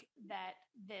think that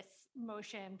this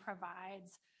motion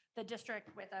provides the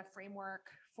district with a framework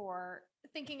for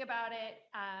thinking about it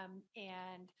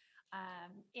and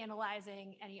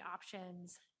analyzing any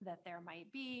options that there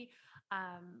might be.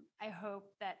 I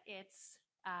hope that it's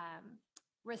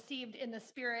received in the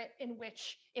spirit in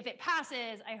which, if it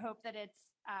passes, I hope that it's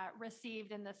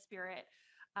received in the spirit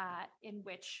in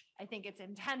which I think it's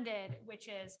intended, which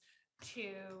is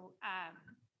to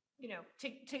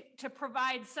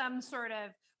provide some sort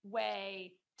of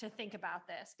way to think about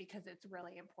this, because it's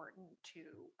really important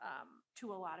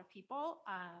to a lot of people.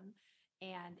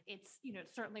 And it's,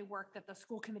 certainly work that the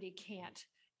school committee can't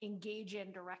engage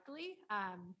in directly.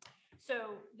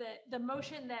 So the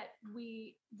motion that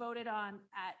we voted on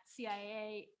at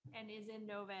CIA and is in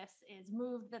Novus is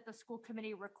moved that the school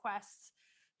committee requests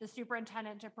the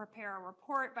superintendent to prepare a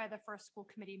report by the first school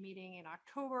committee meeting in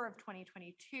October of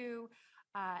 2022.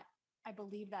 I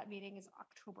believe that meeting is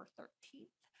October 13th,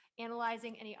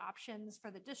 analyzing any options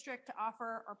for the district to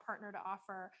offer or partner to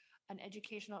offer an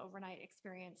educational overnight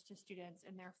experience to students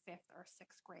in their 5th or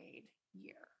 6th grade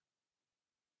year.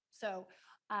 So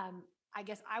I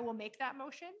guess I will make that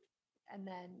motion and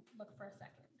then look for a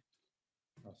second.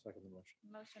 I'll second the motion.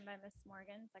 Motion by Ms.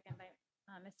 Morgan, second by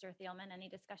Mr. Thielman. Any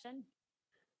discussion?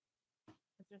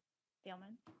 Mr.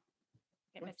 Thielman?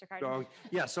 Okay, Mr. Carden? So,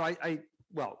 yeah, so I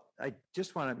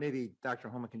just want to, maybe Dr.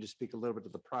 Holman can just speak a little bit to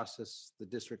the process the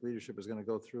district leadership is going to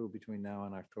go through between now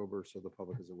and October, so the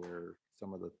public is aware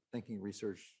some of the thinking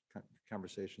research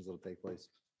conversations that'll take place.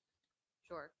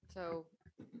 Sure. So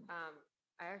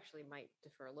I actually might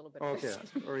defer a little bit. Okay.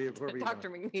 Or to Dr.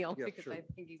 McNeil, Yeah, because sure. I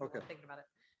think he's the one thinking about it.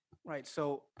 Right.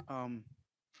 So I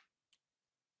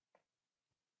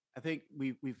think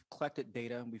we've collected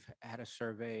data. We've had a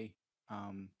survey.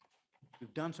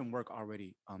 We've done some work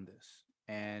already on this.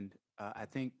 And I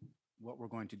think what we're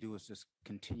going to do is just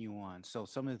continue on. So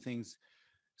some of the things,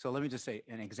 so let me just say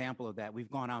an example of that. We've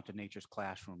gone out to Nature's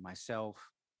Classroom, myself,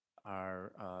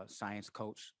 our science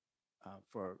coach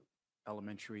for our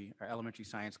elementary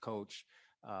science coach,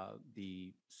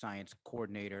 the science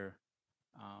coordinator,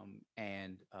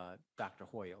 and Dr.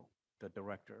 Hoyle, the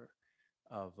director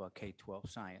of K-12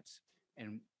 science.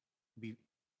 And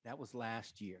that was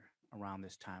last year around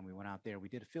this time. We went out there, we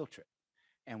did a field trip,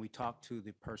 and we talked to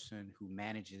the person who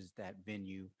manages that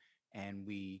venue, and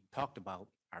we talked about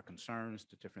our concerns,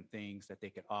 the different things that they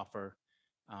could offer.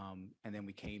 And then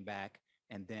we came back,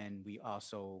 and then we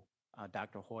also,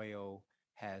 Dr. Hoyle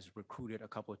has recruited a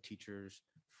couple of teachers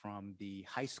from the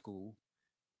high school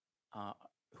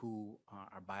who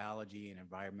are biology and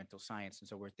environmental science. And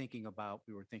so we were thinking about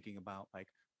like,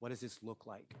 what does this look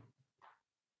like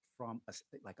from a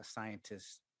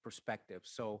scientist's perspective?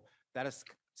 So that is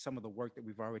some of the work that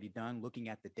we've already done, looking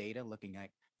at the data, looking at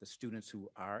the students who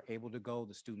are able to go,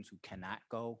 the students who cannot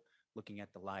go, looking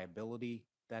at the liability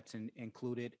that's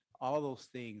included. All those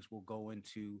things will go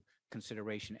into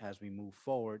consideration as we move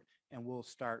forward, and we'll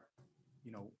start,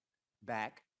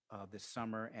 back this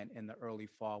summer and in the early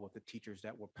fall with the teachers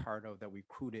that were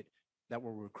that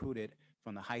were recruited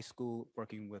from the high school,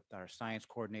 working with our science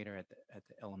coordinator at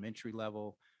the elementary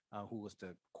level, who was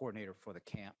the coordinator for the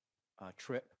camp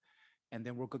trip. And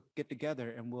then we'll get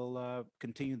together and we'll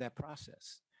continue that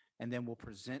process. And then we'll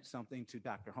present something to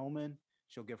Dr. Holman.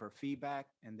 She'll give her feedback,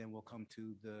 and then we'll come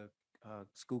to the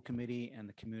school committee and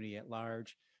the community at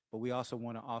large. But we also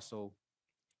want to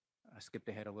I skipped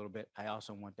ahead a little bit. I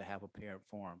also want to have a parent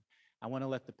forum. I want to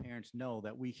let the parents know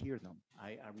that we hear them.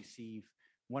 I receive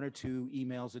 1 or 2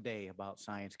 emails a day about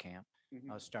science camp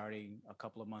starting a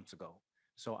couple of months ago.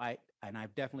 So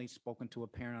I've definitely spoken to a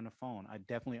parent on the phone. I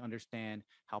definitely understand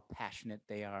how passionate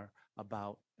they are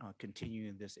about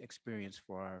continuing this experience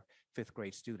for our 5th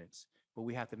grade students. But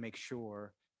we have to make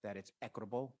sure that it's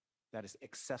equitable, that it's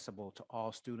accessible to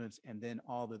all students, and then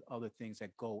all the other things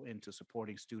that go into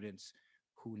supporting students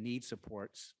who need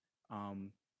supports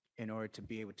in order to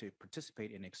be able to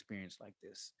participate in an experience like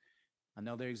this.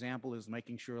 Another example is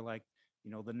making sure, like,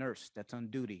 the nurse that's on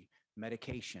duty,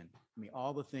 medication. I mean,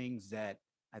 all the things that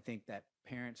I think that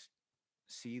parents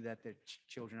see that their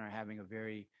children are having a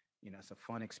very, it's a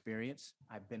fun experience.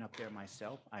 I've been up there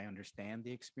myself. I understand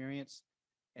the experience.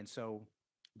 And so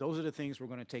those are the things we're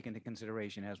going to take into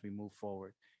consideration as we move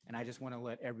forward. And I just want to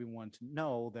let everyone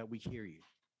know that we hear you.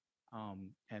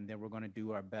 And then we're going to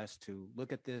do our best to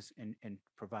look at this and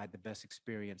provide the best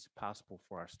experience possible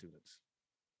for our students.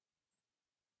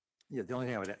 Yeah, the only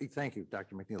thing I would, thank you,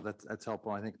 Dr. McNeil. That's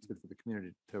helpful. I think it's good for the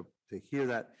community to hear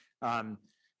that.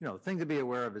 The thing to be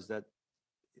aware of is that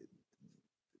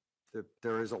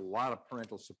there is a lot of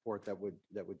parental support that would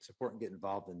support and get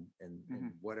involved in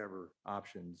whatever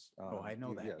options. I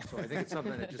know that. Yeah, so I think it's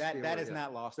something that just that is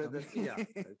not lost on me. Yeah,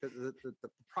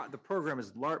 the program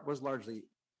was largely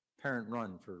parent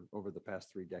run for over the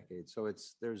past 3 decades. So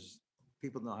there's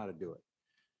people know how to do it.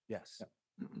 Yes,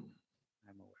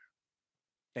 I'm aware.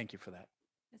 Thank you for that.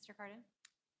 Mr. Carden?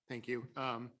 Thank you.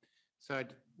 So I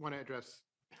want to address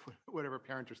whatever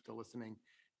parents are still listening,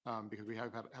 because we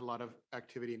have had a lot of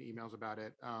activity and emails about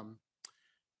it. I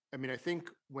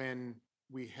think when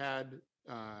we had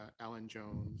Alan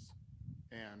Jones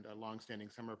and a longstanding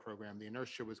summer program, the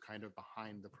inertia was kind of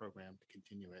behind the program to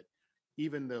continue it,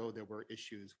 even though there were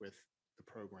issues with the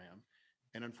program.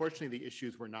 And unfortunately, the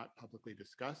issues were not publicly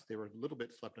discussed. They were a little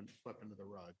bit swept under the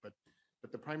rug, but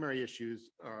the primary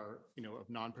issues are, of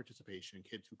non-participation,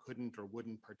 kids who couldn't or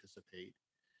wouldn't participate,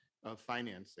 of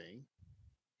financing,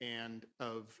 and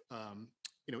of,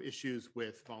 issues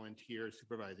with volunteers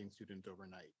supervising students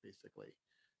overnight, basically.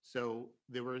 So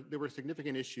there were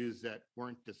significant issues that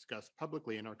weren't discussed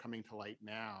publicly and are coming to light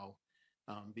now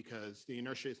because the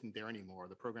inertia isn't there anymore.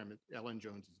 The program, Ellen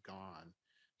Jones, is gone.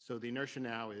 So the inertia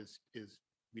now is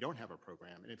we don't have a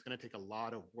program, and it's going to take a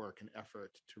lot of work and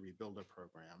effort to rebuild a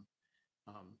program.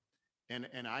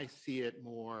 And I see it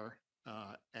more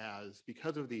as,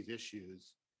 because of these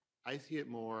issues, I see it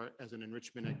more as an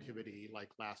enrichment activity like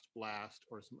Last Blast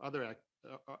or some other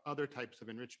types of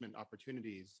enrichment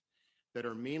opportunities that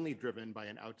are mainly driven by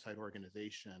an outside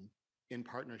organization in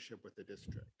partnership with the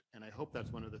district. And I hope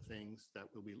that's one of the things that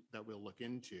we'll look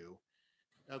into,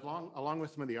 along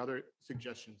with some of the other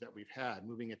suggestions that we've had.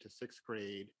 Moving it to sixth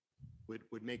grade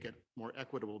would make it more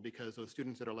equitable, because those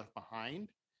students that are left behind,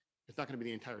 it's not going to be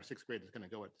the entire sixth grade that's going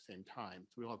to go at the same time.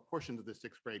 So we'll have portions of the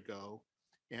sixth grade go,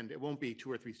 and it won't be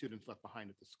 2 or 3 students left behind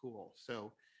at the school.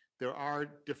 So there are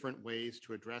different ways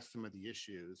to address some of the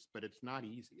issues, but it's not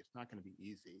easy. It's not going to be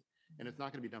easy, and it's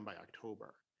not going to be done by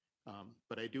October.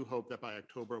 But I do hope that by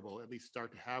October, we'll at least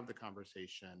start to have the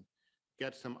conversation,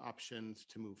 get some options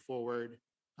to move forward,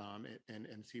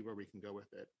 and see where we can go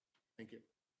with it. Thank you.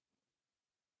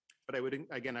 But I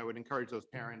would encourage those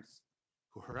parents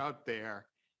who are out there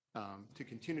to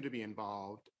continue to be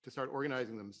involved, to start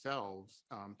organizing themselves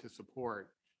to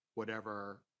support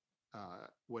whatever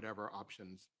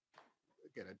options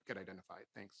get identified.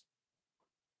 Thanks.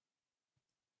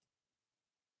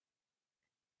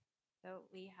 So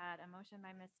we had a motion by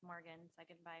Ms. Morgan,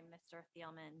 second by Mr.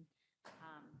 Thielman,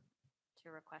 to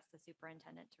request the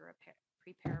superintendent to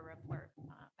prepare a report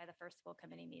by the first school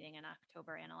committee meeting in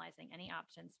October, analyzing any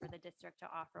options for the district to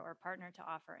offer or partner to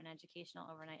offer an educational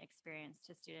overnight experience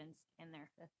to students in their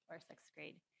 5th or 6th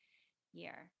grade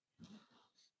year.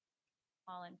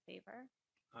 All in favor?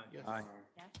 Yes. Aye.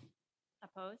 Yes.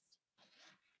 Opposed?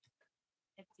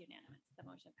 It's unanimous. The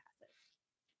motion passes.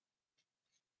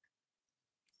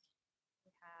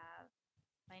 We have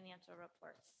financial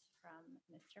reports from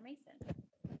Mr. Mason.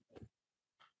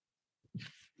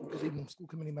 Good evening, school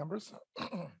committee members.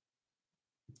 There's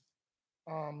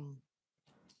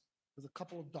a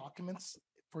couple of documents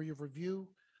for your review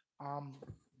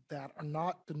that are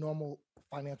not the normal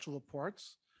financial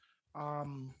reports.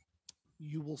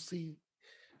 You will see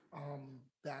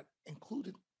that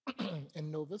included in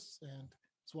Novus, and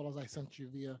as well as I sent you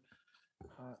via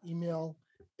email,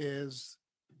 is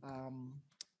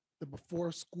the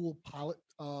before school pilot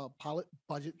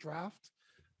budget draft,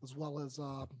 as well as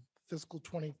fiscal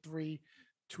 23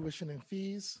 tuition and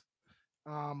fees,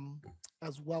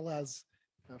 as well as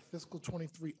fiscal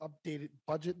 23 updated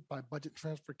budget by budget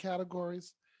transfer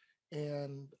categories,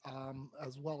 and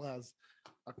as well as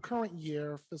a current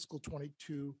year fiscal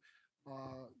 22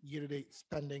 year-to-date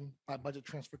spending by budget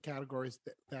transfer categories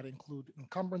that include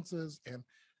encumbrances and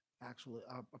actually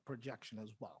a projection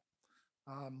as well.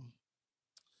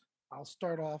 I'll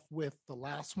start off with the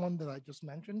last one that I just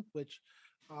mentioned, which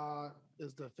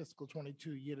is the fiscal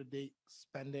 22 year-to-date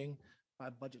spending by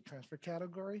budget transfer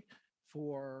category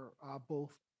for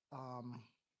both, let's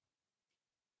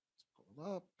pull it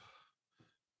up,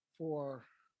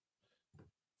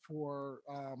 for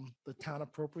the town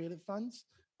appropriated funds.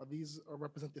 These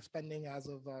represent the spending as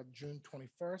of June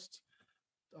 21st,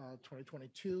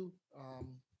 2022,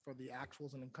 for the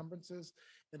actuals and encumbrances.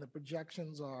 And the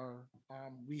projections are,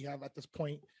 we have at this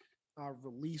point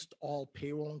released all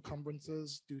payroll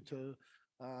encumbrances due to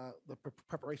the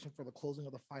preparation for the closing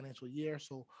of the financial year.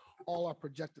 So all our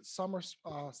projected summer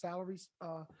salaries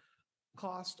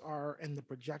costs are in the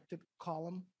projected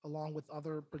column, along with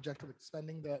other projected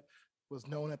spending that was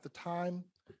known at the time.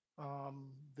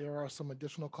 There are some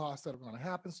additional costs that are going to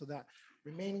happen, so that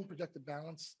remaining projected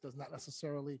balance does not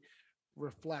necessarily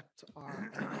reflect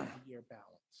our end of the year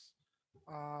balance.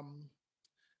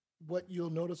 What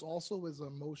you'll notice also is a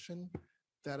motion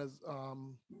that is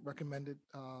recommended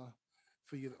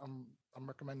for you. I'm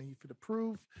recommending you to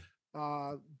approve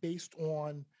based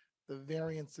on the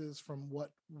variances from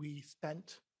what we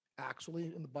spent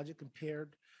actually in the budget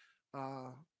compared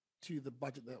to the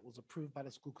budget that was approved by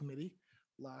the school committee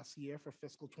last year for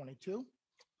fiscal 22.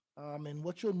 And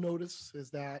what you'll notice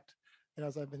is that, and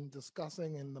as I've been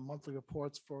discussing in the monthly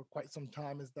reports for quite some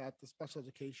time, is that the special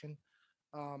education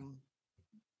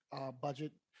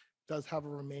budget does have a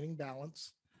remaining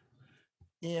balance.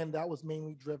 And that was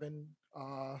mainly driven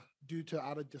due to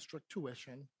out-of-district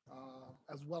tuition,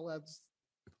 as well as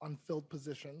unfilled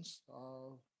positions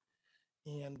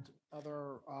and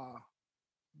other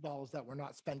dollars that were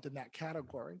not spent in that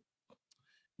category.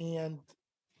 And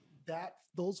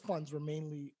those funds were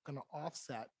mainly going to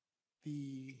offset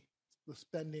the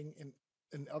spending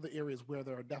in other areas where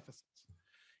there are deficits.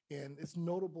 And it's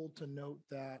notable to note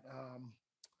that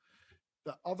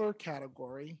the other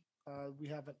category, we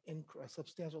have a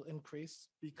substantial increase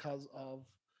because of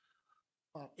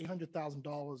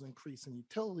 $800,000 increase in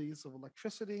utilities of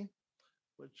electricity,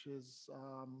 which is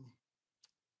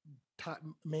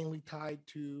mainly tied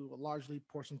to, largely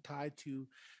portion tied to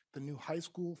the new high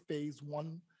school phase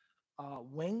 1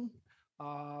 wing,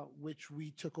 which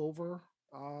we took over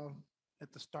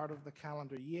at the start of the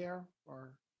calendar year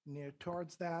or near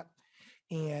towards that.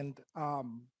 And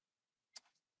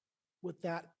with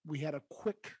that, we had a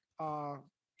quick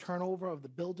turnover of the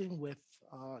building with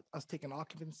us taking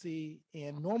occupancy.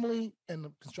 And normally in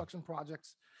the construction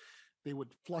projects, they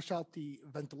would flush out the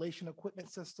ventilation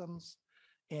equipment systems.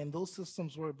 And those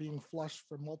systems were being flushed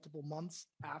for multiple months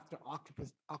after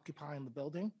occupying the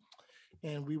building.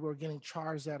 And we were getting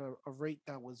charged at a rate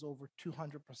that was over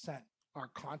 200% our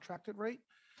contracted rate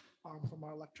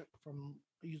from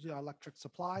usually our electric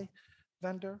supply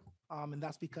vendor. And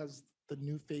that's because the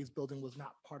new phase building was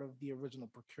not part of the original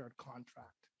procured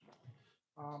contract.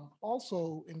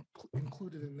 Also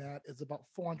included in that is about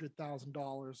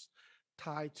 $400,000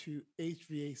 tied to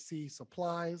HVAC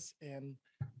supplies and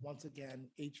once again,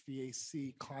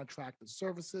 HVAC contracted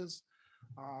services.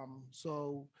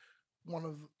 So one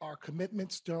of our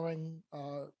commitments during,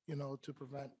 to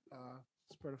prevent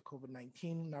spread of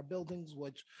COVID-19 in our buildings,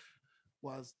 which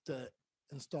was to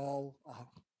install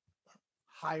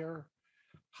higher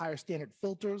standard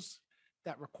filters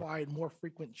that required more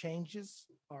frequent changes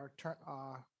or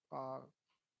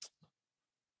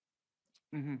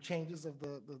changes of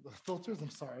the filters. I'm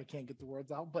sorry, I can't get the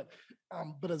words out, but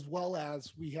as well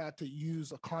as we had to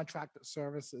use a contracted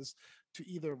services to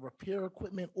either repair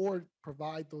equipment or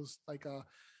provide those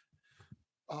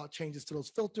changes to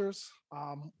those filters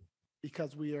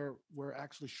because we're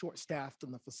actually short-staffed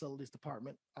in the facilities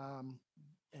department,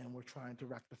 and we're trying to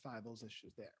rectify those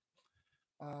issues there.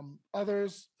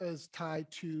 Others is tied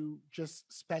to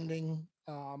just spending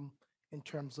in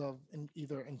terms of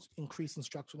either increased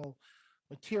instructional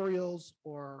materials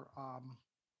or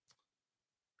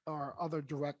other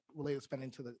direct related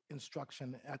spending to the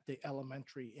instruction at the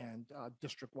elementary and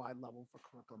district-wide level for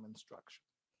curriculum instruction.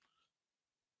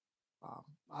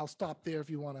 I'll stop there if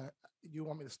you want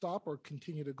me to stop or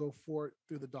continue to go forward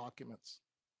through the documents.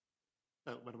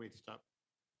 Why don't we stop?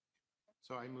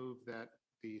 So I move that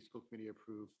the school committee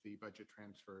approve the budget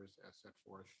transfers as set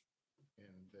forth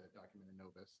in the document in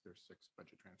Novus. There's 6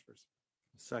 budget transfers.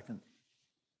 Second.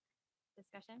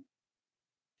 Discussion?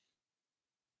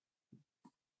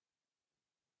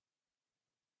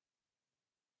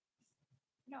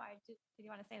 No, did you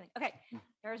want to say anything? Okay,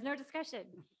 there is no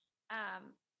discussion.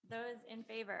 Those in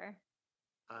favor?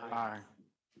 Aye.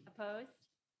 Opposed?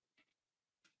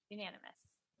 Unanimous.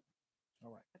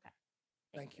 All right. Okay.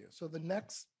 Thank you. So the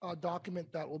next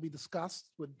document that will be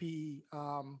discussed would be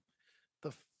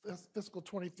the fiscal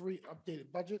 23 updated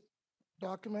budget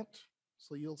document.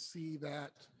 So you'll see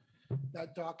that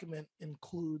document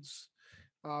includes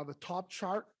the top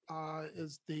chart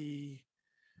is the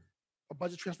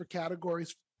budget transfer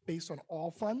categories based on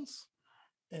all funds.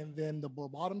 And then the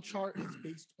bottom chart is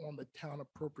based on the town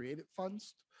appropriated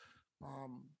funds,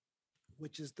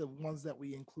 which is the ones that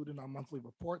we include in our monthly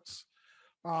reports.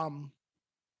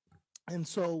 And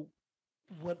so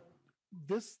what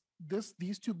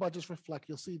these two budgets reflect,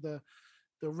 you'll see the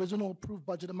original approved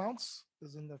budget amounts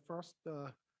is in the first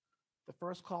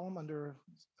column under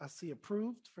SC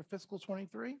approved for fiscal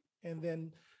 23. And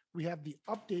then we have the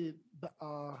updated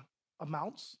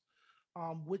amounts,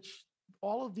 which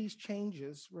all of these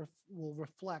changes will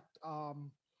reflect,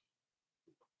 all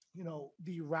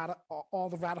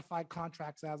the ratified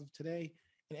contracts as of today,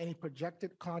 and any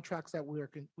projected contracts that we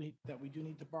do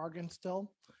need to bargain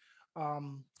still,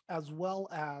 as well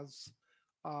as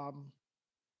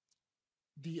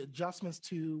the adjustments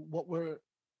to what we're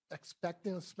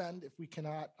expecting to spend if we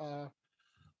cannot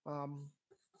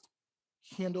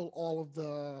handle all of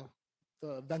the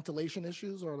ventilation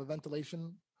issues or the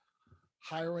ventilation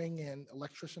hiring and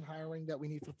electrician hiring that we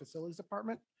need for facilities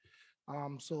department.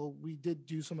 So we did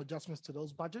do some adjustments to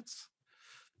those budgets,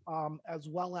 as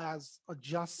well as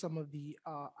adjust some of the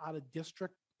out of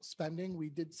district spending. We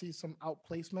did see some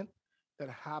outplacement that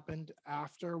happened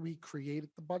after we created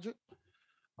the budget.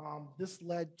 This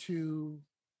led to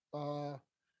how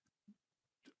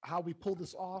we pulled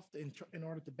this off in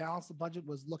order to balance the budget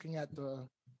was looking at the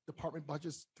department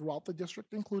budgets throughout the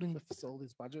district, including the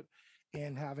facilities budget,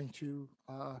 and having to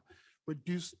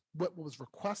reduce what was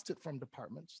requested from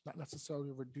departments, not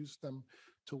necessarily reduce them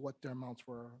to what their amounts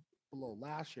were below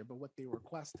last year, but what they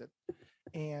requested.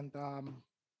 And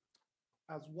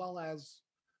as well as,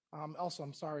 also,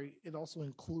 I'm sorry, it also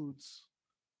includes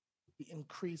the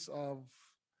increase of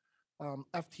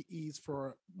FTEs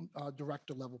for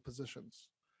director level positions.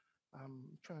 I'm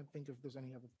trying to think if there's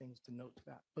any other things to note to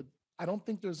that, but I don't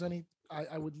think there's any.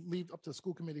 I would leave up to the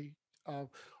school committee.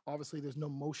 Obviously, there's no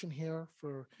motion here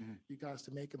for you guys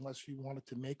to make unless you wanted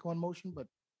to make one motion, but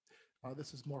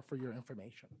this is more for your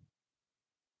information.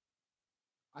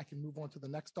 I can move on to the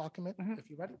next document if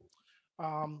you're ready.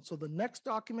 So the next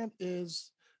document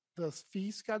is the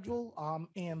fee schedule,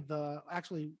 and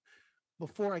actually,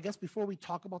 before we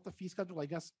talk about the fee schedule, I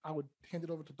guess I would hand it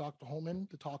over to Dr. Holman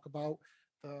to talk about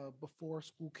the before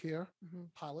school care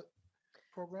pilot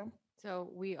program.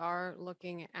 So we are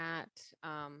looking at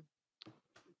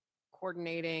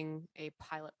coordinating a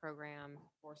pilot program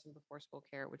for some before school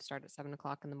care. It would start at 7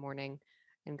 o'clock in the morning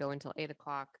and go until 8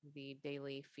 o'clock. The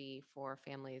daily fee for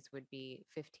families would be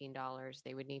 $15.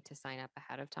 They would need to sign up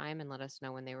ahead of time and let us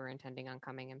know when they were intending on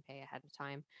coming and pay ahead of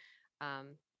time.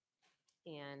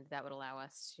 And that would allow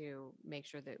us to make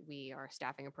sure that we are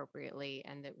staffing appropriately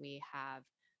and that we have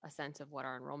a sense of what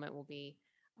our enrollment will be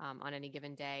on any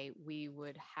given day. We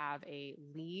would have a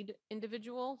lead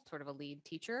individual, sort of a lead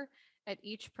teacher at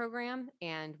each program,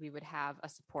 and we would have a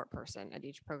support person at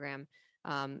each program.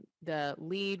 The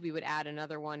lead, we would add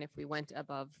another one if we went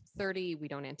above 30. We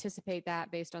don't anticipate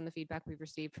that based on the feedback we've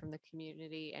received from the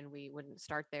community, and we wouldn't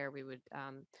start there. We would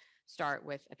start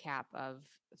with a cap of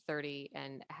 30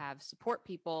 and have support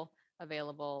people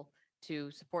available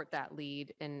to support that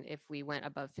lead. And if we went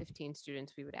above 15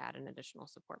 students, we would add an additional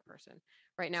support person.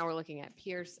 Right now, we're looking at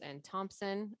Pierce and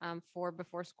Thompson for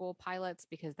before school pilots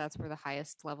because that's where the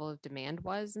highest level of demand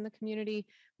was in the community.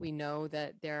 We know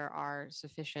that there are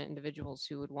sufficient individuals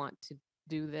who would want to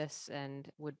do this and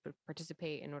would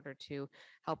participate in order to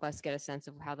help us get a sense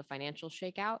of how the financials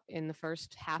shake out in the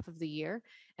first half of the year.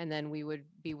 And then we would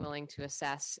be willing to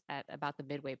assess at about the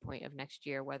midway point of next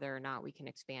year whether or not we can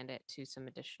expand it to some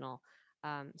additional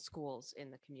schools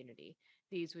in the community.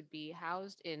 These would be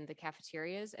housed in the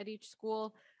cafeterias at each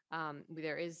school.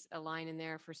 There is a line in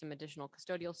there for some additional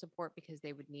custodial support because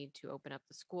they would need to open up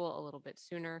the school a little bit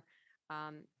sooner.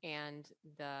 And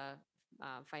the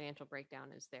financial breakdown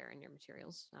is there in your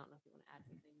materials. I don't know if you want to add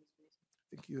anything, Ms. Mason.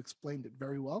 I think you explained it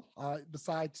very well.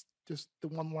 Besides just the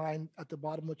one line at the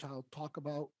bottom, which I'll talk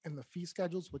about in the fee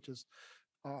schedules, which is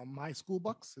My School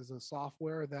Bucks is a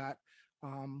software that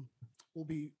will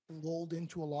be rolled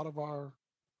into a lot of our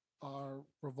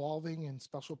revolving and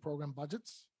special program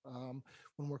budgets.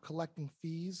 When we're collecting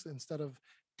fees, instead of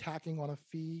tacking on a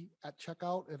fee at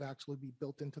checkout, it actually be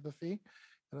built into the fee.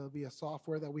 And it'll be a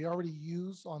software that we already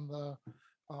use on the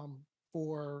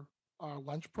for our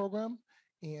lunch program,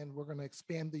 and we're going to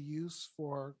expand the use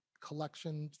for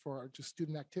collection for just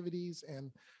student activities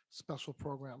and special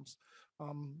programs.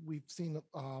 We've seen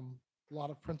a lot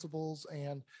of principals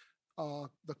and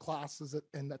the classes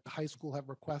and at the high school have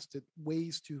requested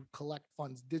ways to collect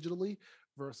funds digitally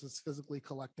versus physically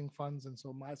collecting funds. And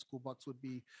so My School Bucks would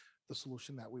be the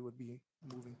solution that we would be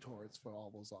moving towards for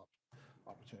all those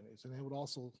opportunities. And it would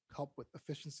also help with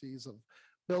efficiencies of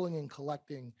billing and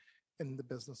collecting in the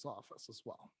business office as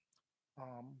well.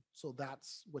 So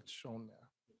that's what's shown there.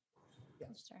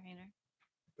 Yes. Mr. Hayner.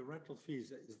 The rental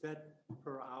fees, is that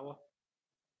per hour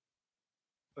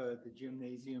for the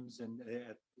gymnasiums and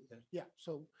yeah,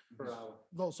 so per hour?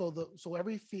 No, so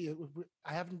every fee,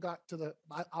 I haven't got to the,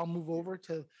 I'll move over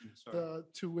to the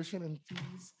tuition and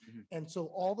fees. And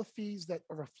so all the fees that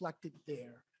are reflected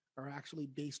there are actually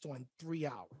based on 3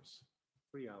 hours.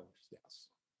 3 hours. Yes.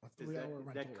 A 3 hour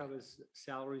rental. That covers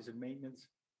salaries and maintenance?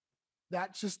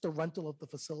 That's just the rental of the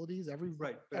facilities.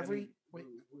 Right.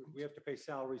 We have to pay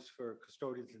salaries for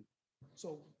custodians.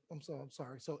 So I'm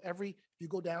sorry. So if you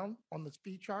go down on this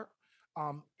fee chart,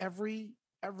 every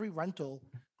rental,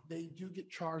 they do get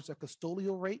charged a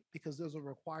custodial rate because there's a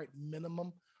required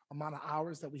minimum amount of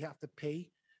hours that we have to pay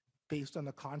based on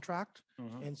the contract.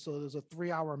 And so there's a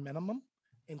 3 hour minimum.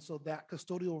 And so that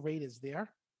custodial rate is there.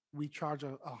 We charge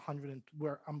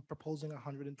I'm proposing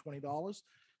 $120.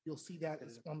 You'll see that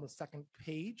is on the second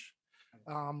page.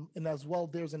 And as well,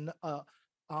 there's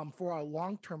for our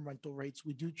long-term rental rates,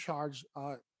 we do charge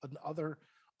other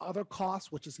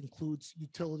costs, which includes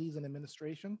utilities and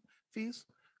administration fees,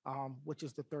 which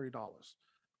is the $30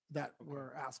 that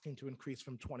we're asking to increase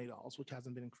from $20, which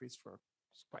hasn't been increased for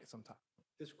quite some time.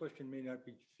 This question may not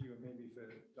be for you, maybe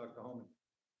for Dr. Holman.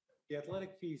 the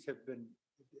athletic fees have been,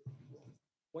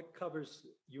 what covers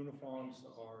uniforms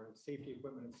or safety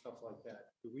equipment and stuff like that?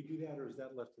 Do we do that, or is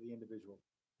that left to the individual?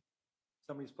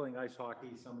 Somebody's playing ice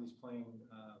hockey, somebody's playing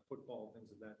football,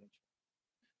 things of that nature.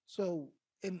 So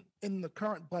in the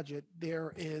current budget,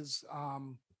 there is,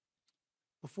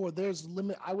 before there's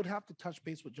limit, I would have to touch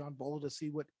base with John Bolo to see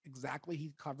what exactly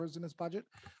he covers in his budget.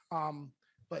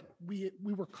 But we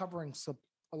were covering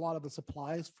a lot of the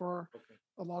supplies for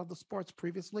a lot of the sports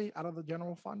previously out of the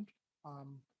general fund.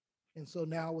 And so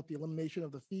now with the elimination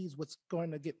of the fees, what's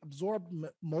going to get absorbed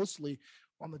mostly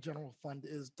on the general fund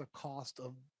is the cost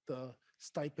of the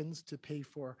stipends to pay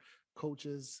for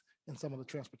coaches and some of the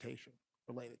transportation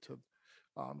related to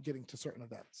getting to certain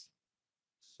events.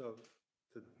 So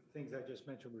the things I just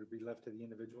mentioned would be left to the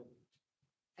individual?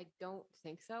 I don't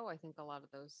think so. I think a lot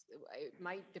of those, it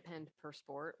might depend per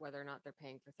sport, whether or not they're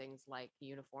paying for things like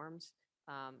uniforms.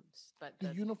 But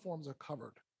The uniforms are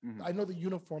covered. I know the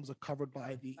uniforms are covered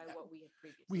by what we had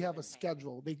previously. we have a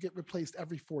schedule. They get replaced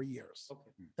every 4 years.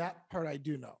 That part I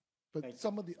do know. But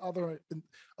some of the other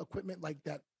equipment like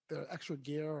that, the extra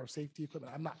gear or safety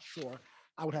equipment, I'm not sure.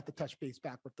 I would have to touch base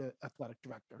back with the athletic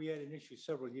director. We had an issue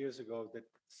several years ago that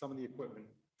some of the equipment,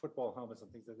 football helmets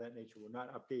and things of that nature, were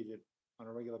not updated on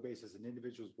a regular basis, and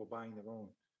individuals were buying their own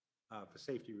for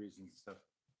safety reasons and stuff.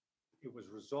 It was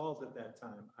resolved at that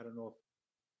time. I don't know if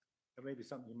that may be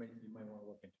something you might want to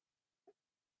look into.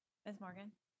 Ms.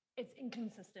 Morgan? It's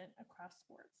inconsistent across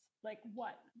sports, like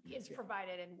what is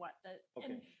provided and what the,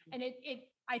 Okay. and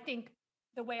I think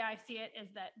the way I see it is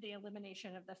that the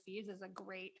elimination of the fees is a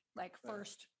great, like,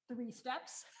 first 3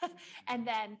 steps. And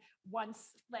then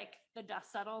once, like, the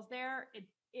dust settles there,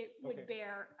 it would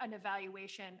bear an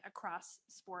evaluation across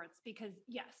sports, because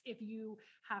yes, if you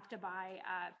have to buy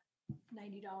a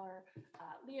 $90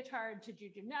 leotard to do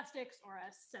gymnastics or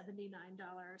a $79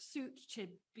 suit to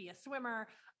be a swimmer,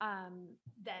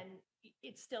 then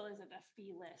it still isn't a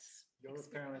fee-less. You're a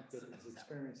parent that has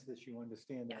experienced this, you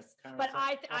understand that. Yes, Parents but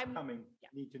that I'm upcoming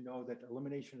need to know that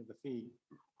elimination of the fee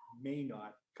may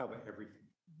not cover everything.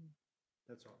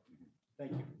 That's all.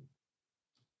 Thank you.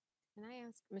 Can I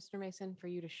ask Mr. Mason for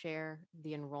you to share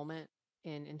the enrollment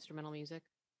in instrumental music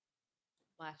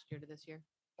last year to this year?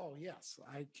 Oh, yes,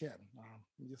 I can. Let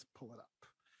me just pull it up.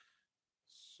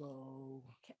 So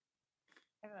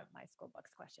I have a my school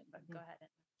books question, but go ahead.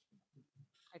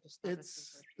 I just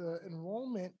it's the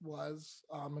enrollment was,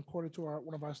 according to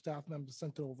one of our staff members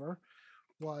sent over,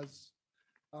 was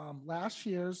last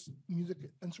year's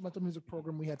instrumental music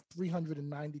program, we had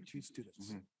 392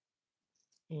 students.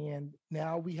 And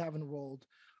now we have enrolled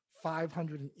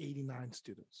 589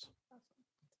 students.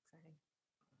 Exciting.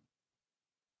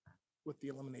 With the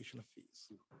elimination of fees.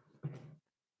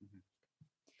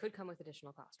 Could come with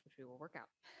additional cost, which we will work out.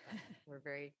 We're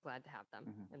very glad to have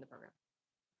them in the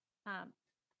program.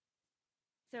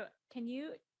 So can you,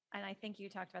 and I think you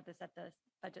talked about this at the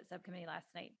budget subcommittee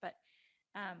last night, but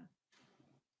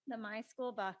the My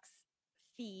School Bucks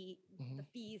fee, the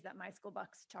fees that My School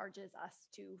Bucks charges us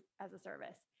to as a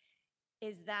service,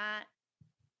 is that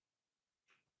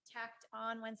tacked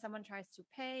on when someone tries to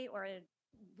pay, or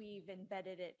we've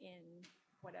embedded it in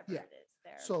whatever Yeah. it is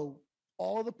there? So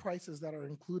all the prices that are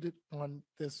included on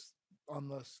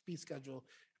the fee schedule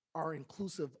are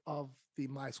inclusive of the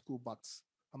My School Bucks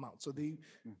amount. So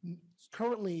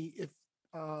currently, if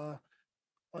an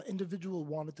individual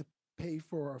wanted to pay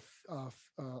for a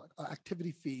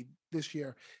activity fee this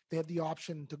year, they have the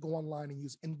option to go online and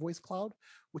use Invoice Cloud,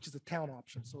 which is a town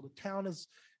option. So the town has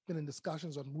been in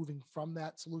discussions on moving from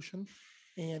that solution.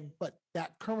 But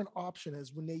that current option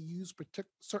is when they use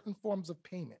certain forms of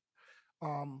payment,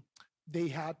 they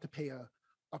had to pay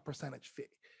a percentage fee.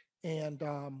 And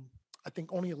I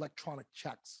think only electronic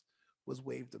checks was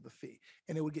waived of the fee,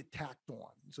 and it would get tacked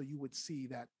on. So you would see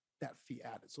that fee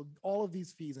added. So all of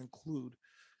these fees include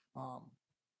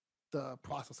the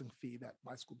processing fee that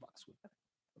My School Bucks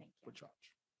would charge.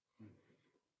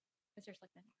 Mr.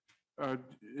 Schlickman.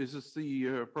 Is this the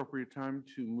appropriate time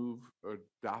to move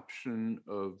adoption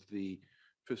of the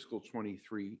fiscal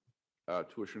 23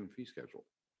 tuition fee schedule?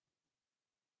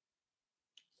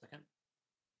 Second.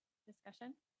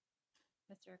 Discussion?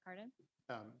 Mr. Cardin?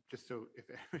 Just so if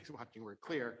everybody's watching, we're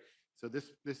clear. So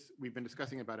this we've been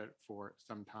discussing about it for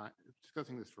some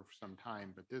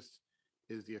time, but this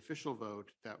is the official vote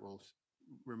that will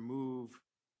remove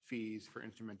fees for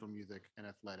instrumental music and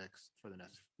athletics for the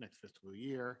next fiscal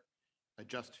year,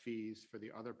 adjust fees for the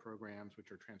other programs,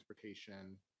 which are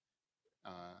transportation,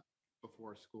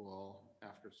 before school,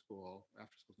 after school.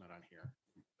 After school's not on here.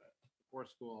 But before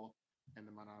school and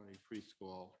the Menominee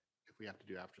preschool. If we have to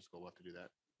do after school, we'll have to do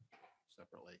that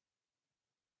separately.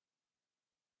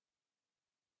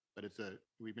 but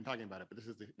we've been talking about it, but this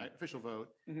is the official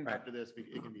vote. Mhm. After this,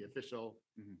 it can be official.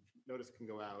 Notice can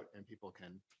go out and people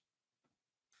can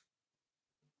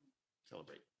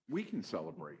celebrate. We can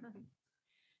celebrate.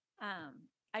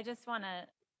 I just want to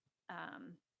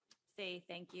say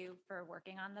thank you for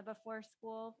working on the before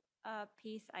school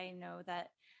piece. I know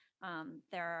that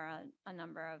there are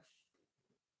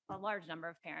a large number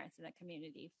of parents in the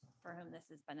community for whom this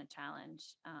has been a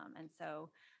challenge. And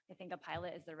so I think a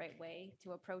pilot is the right way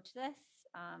to approach this,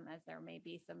 as there may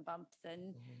be some bumps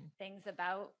and things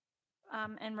about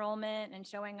enrollment and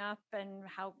showing up and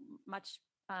how much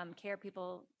care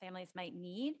families might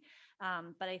need.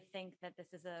 But I think that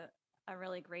this is a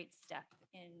really great step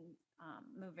in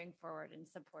moving forward and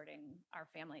supporting our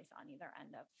families on either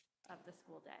end of the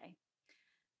school day.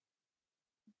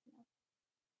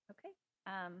 Okay.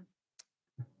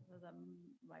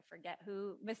 I forget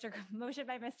who, motion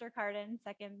by Mr. Cardin,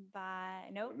 second by,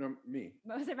 nope. No, me.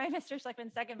 Motion by Mr.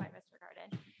 Schlickman, second by Mr.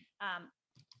 Cardin.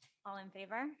 All in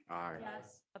favor? Aye.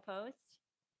 Yes. Opposed?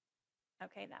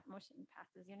 Okay, that motion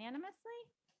passes unanimously.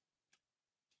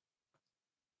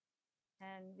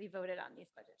 And we voted on these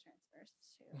budget transfers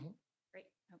too. Great.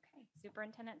 Okay.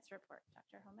 Superintendent's report,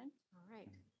 Dr. Homan. All right.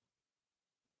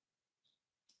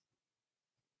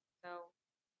 So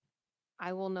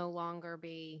I will no longer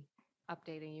be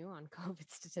updating you on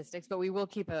COVID statistics, but we will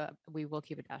keep a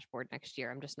dashboard next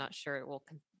year. I'm just not sure it will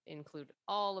include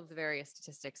all of the various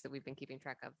statistics that we've been keeping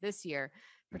track of this year,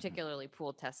 particularly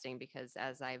pooled testing, because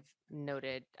as I've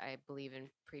noted, I believe in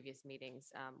previous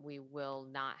meetings, we will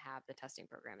not have the testing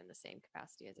program in the same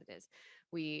capacity as it is.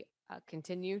 We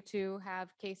continue to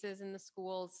have cases in the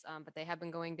schools, but they have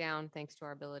been going down thanks to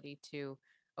our ability to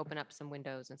open up some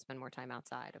windows and spend more time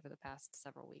outside over the past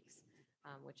several weeks,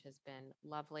 which has been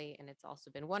lovely. And it's also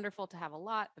been wonderful to have a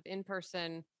lot of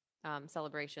in-person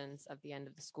celebrations of the end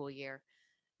of the school year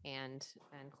and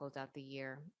close out the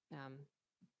year,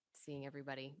 seeing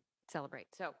everybody celebrate.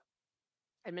 So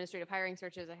administrative hiring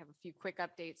searches, I have a few quick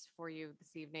updates for you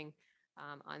this evening.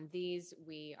 On these,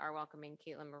 we are welcoming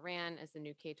Caitlin Moran as the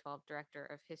new K-12 Director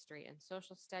of History and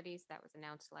Social Studies. That was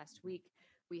announced last week.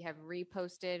 We have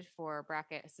reposted for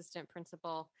Brackett Assistant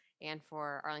Principal and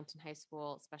for Arlington High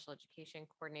School Special Education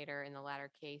Coordinator. In the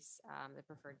latter case, the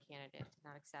preferred candidate did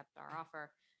not accept our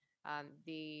offer.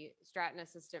 The Stratton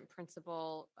Assistant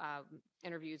Principal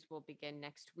interviews will begin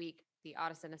next week. The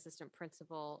Audison Assistant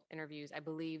Principal interviews, I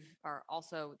believe, are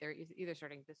also, they're either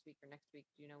starting this week or next week.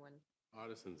 Do you know when?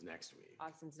 Audison's next week.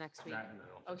 Audison's next week. Stratton, I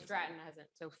don't Oh, think is Stratton next hasn't.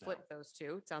 So flip those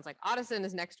two. It sounds like Audison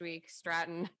is next week.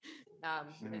 Stratton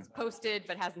is Mm. posted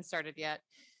but hasn't started yet.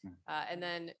 And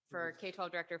then for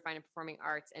K-12 Director of Fine and Performing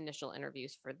Arts, initial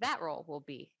interviews for that role will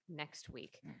be next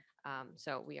week.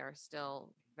 So we are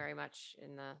still very much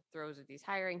in the throes of these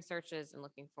hiring searches and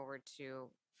looking forward to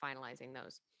finalizing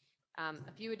those.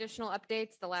 A few additional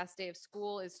updates. The last day of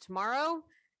school is tomorrow.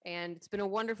 And it's been a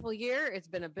wonderful year. It's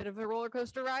been a bit of a roller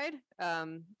coaster ride,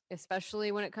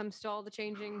 especially when it comes to all the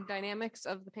changing dynamics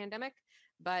of the pandemic.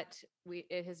 But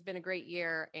it has been a great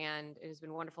year, and it has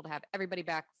been wonderful to have everybody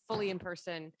back fully in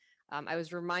person. I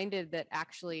was reminded that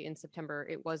actually in September,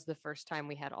 it was the first time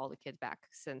we had all the kids back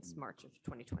since March of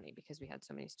 2020 because we had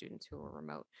so many students who were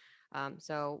remote.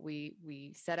 So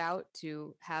we set out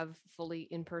to have fully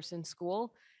in-person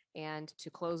school and to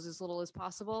close as little as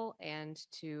possible and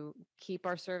to keep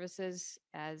our services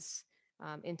as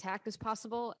intact as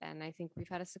possible. And I think we've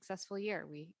had a successful year.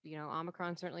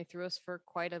 Omicron certainly threw us for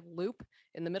quite a loop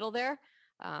in the middle there.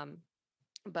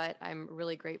 But I'm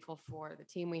really grateful for the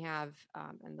team we have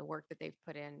and the work that they've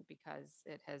put in because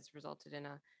it has resulted in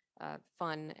a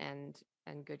fun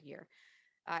and good year.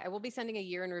 I will be sending a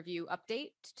year in review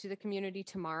update to the community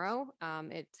tomorrow.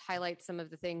 It highlights some of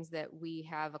the things that we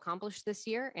have accomplished this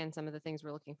year and some of the things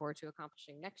we're looking forward to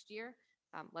accomplishing next year.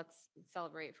 Let's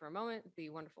celebrate for a moment the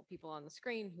wonderful people on the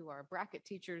screen who are bracket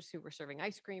teachers who were serving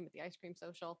ice cream at the ice cream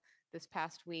social this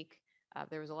past week.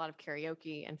 There was a lot of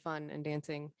karaoke and fun and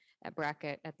dancing at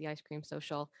bracket at the ice cream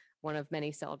social, one of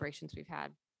many celebrations we've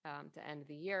had to end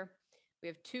the year. We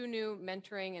have two new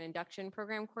mentoring and induction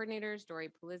program coordinators, Dory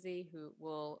Palizzi, who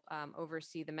will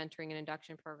oversee the mentoring and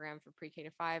induction program for pre-K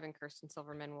to 5, and Kirsten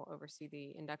Silverman will oversee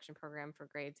the induction program for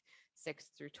grades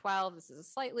 6 through 12. This is a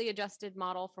slightly adjusted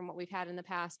model from what we've had in the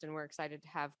past, and we're excited to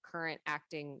have current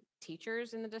acting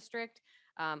teachers in the district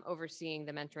overseeing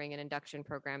the mentoring and induction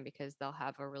program because they'll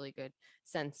have a really good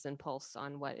sense and pulse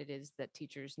on what it is that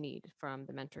teachers need from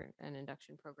the mentoring and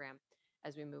induction program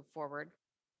as we move forward.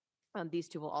 These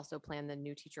two will also plan the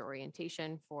new teacher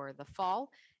orientation for the fall,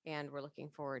 and we're looking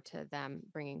forward to them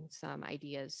bringing some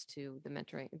ideas to the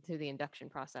mentoring, to the induction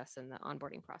process and the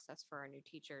onboarding process for our new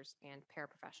teachers and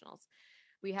paraprofessionals.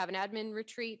 We have an admin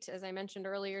retreat, as I mentioned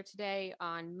earlier today,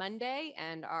 on Monday,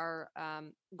 and our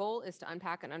goal is to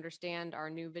unpack and understand our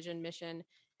new vision, mission,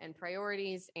 and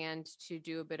priorities, and to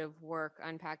do a bit of work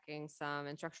unpacking some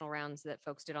instructional rounds that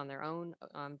folks did on their own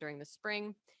during the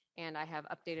spring. And I have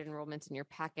updated enrollments in your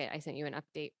packet. I sent you an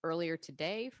update earlier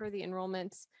today for the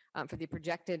enrollments, for the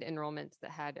projected enrollments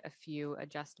that had a few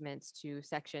adjustments to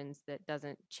sections that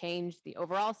doesn't change the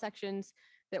overall sections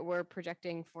that we're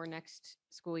projecting for next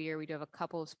school year. We do have a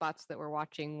couple of spots that we're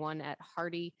watching, one at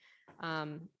Hardy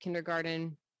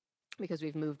Kindergarten, because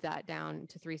we've moved that down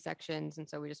to 3 sections. And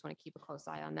so we just want to keep a close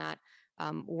eye on that.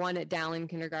 One at Dowling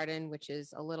Kindergarten, which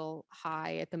is a little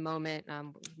high at the moment,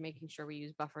 making sure we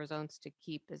use buffer zones to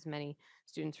keep as many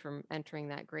students from entering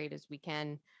that grade as we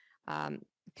can.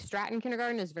 Stratton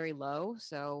Kindergarten is very low,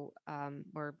 so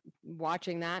we're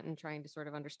watching that and trying to sort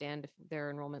of understand if there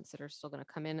are enrollments that are still going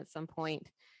to come in at some point.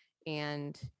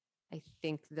 And I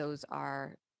think those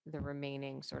are the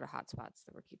remaining sort of hotspots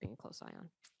that we're keeping a close eye on.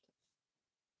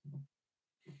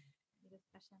 Any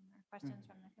discussion or questions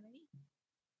from the committee?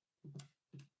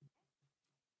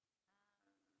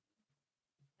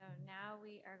 So now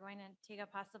we are going to take a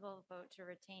possible vote to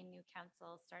retain new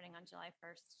council starting on July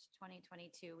 1st,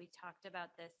 2022. We talked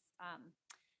about this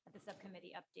at the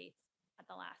subcommittee updates at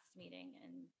the last meeting,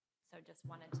 and so just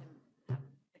wanted to have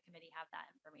the committee have that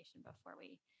information before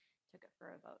we took it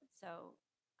for a vote. So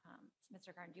Mr.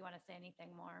 Karn, do you want to say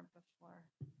anything more before?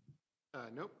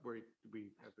 Nope.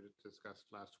 We, as we discussed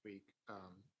last week,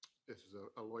 this is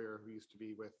a lawyer who used to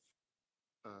be with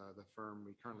the firm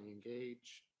we currently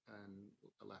engage and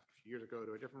left a few years ago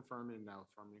to a different firm and now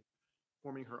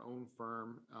forming her own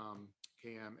firm,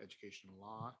 KM Educational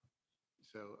Law.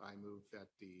 So I move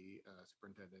that the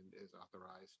superintendent is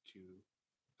authorized to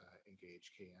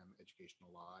engage KM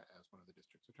Educational Law as one of the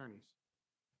district's attorneys.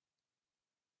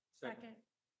 Second.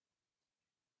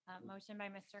 Motion by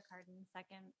Mr. Carden,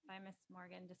 second by Ms.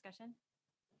 Morgan. Discussion?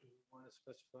 Do you want to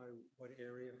specify what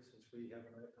area, since we have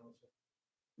another council?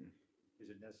 Is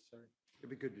it necessary?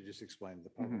 It'd be good to just explain to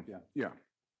the public. Yeah.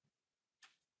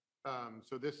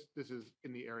 So this is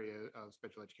in the area of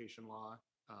special education law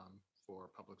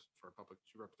for public.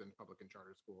 She represents public and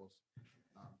charter schools,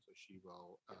 so she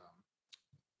will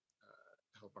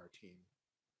help our team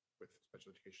with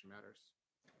special education matters.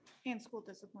 And school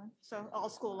discipline. So all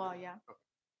school law, yeah.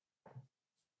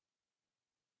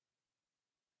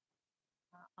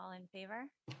 All in favor?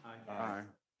 Aye.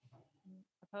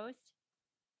 Opposed?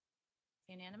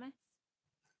 Unanimous?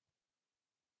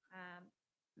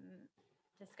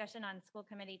 Discussion on school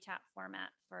committee chat format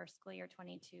for school year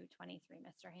 22-23.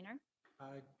 Mr. Hayner?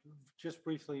 Just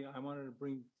briefly, I wanted to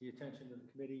bring the attention to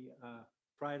the committee.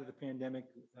 Prior to the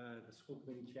pandemic, the school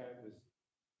committee chat was,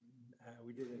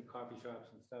 we did it in coffee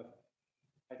shops and stuff.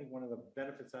 I think one of the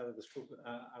benefits out of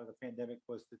the pandemic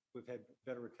was that we've had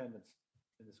better attendance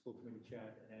in the school committee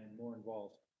chat and more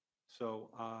involved. So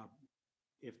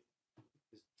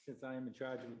since I am in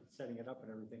charge of setting it up and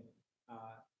everything,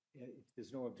 if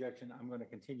there's no objection, I'm going to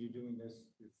continue doing this.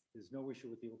 There's no issue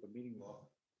with the open meeting law.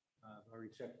 I've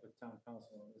already checked with town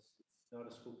council on this. It's not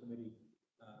a school committee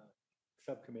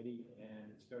subcommittee, and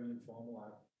it's very informal.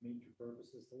 Our major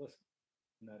purpose is to listen,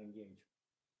 not engage.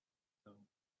 So.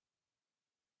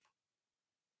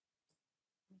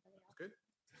 Good.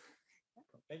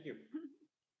 Thank you.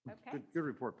 Okay. Good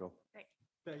report, Bill. Great.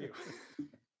 Thank you.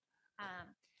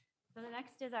 So the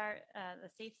next is our the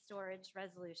safe storage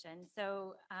resolution.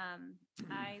 So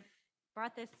I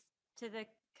brought this to the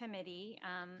committee.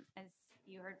 As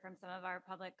you heard from some of our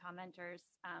public commenters,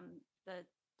 the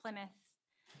Plymouth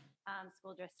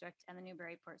School District and the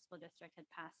Newburyport School District had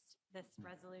passed this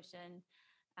resolution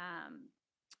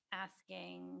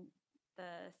asking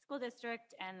the school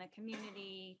district and the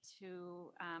community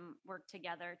to work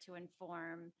together to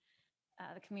inform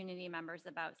the community members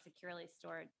about securely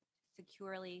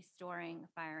storing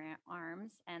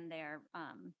firearms and their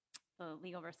the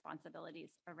legal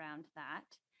responsibilities around that.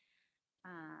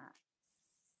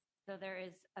 So there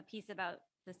is a piece about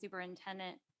the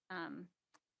superintendent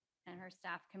and her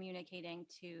staff communicating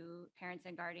to parents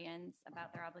and guardians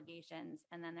about their obligations.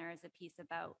 And then there is a piece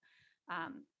about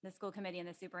the school committee and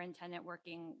the superintendent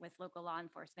working with local law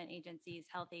enforcement agencies,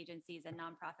 health agencies, and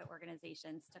nonprofit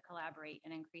organizations to collaborate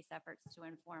and increase efforts to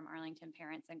inform Arlington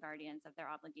parents and guardians of their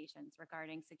obligations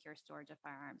regarding secure storage of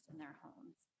firearms in their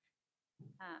homes.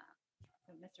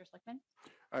 So Mr. Schlickman?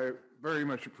 I very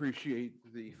much appreciate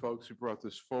the folks who brought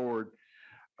this forward.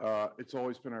 It's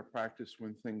always been our practice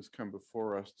when things come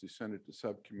before us to send it to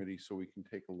subcommittee so we can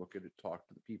take a look at it, talk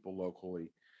to the people locally,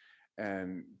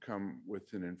 and come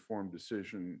with an informed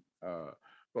decision,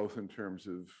 both in terms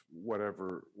of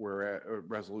whatever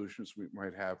resolutions we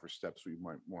might have or steps we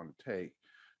might want to take.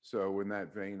 So in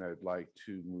that vein, I'd like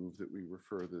to move that we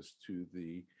refer this to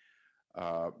the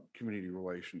Community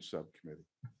Relations Subcommittee.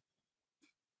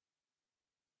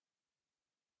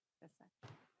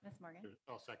 Ms. Morgan.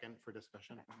 I'll second for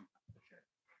discussion.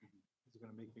 It's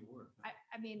going to make me work.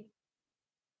 I mean,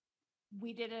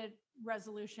 we did a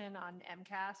resolution on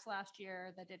MCAS last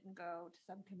year that didn't go to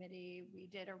subcommittee. We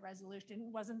did a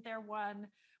resolution, wasn't there one?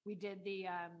 We did the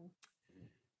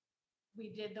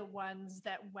ones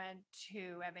that went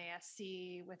to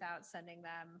MASC without sending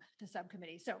them to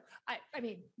subcommittee. So I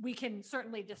mean, we can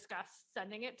certainly discuss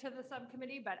sending it to the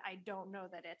subcommittee, but I don't know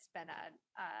that it's been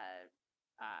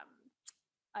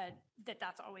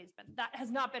that's always been, that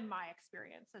has not been my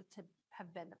experience to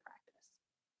have been the practice.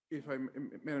 If I,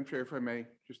 Madam Chair, if I may,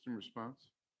 just in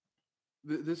response.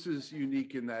 This is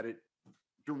unique in that it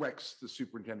directs the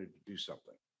superintendent to do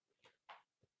something.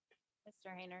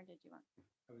 Mr. Hayner, did you want?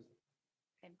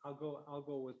 I'll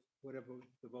go with whatever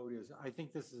the vote is. I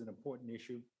think this is an important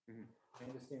issue. I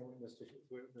understand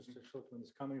where Mr. Schlickman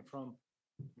is coming from.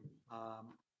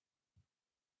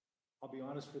 I'll be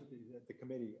honest with the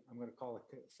committee. I'm going to call a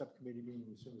subcommittee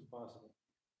meeting as soon as possible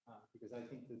because I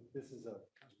think that this is a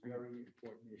very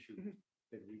important issue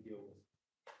that we deal with.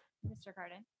 Mr.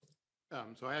 Cardin.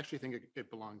 So I actually think it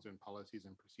belongs in policies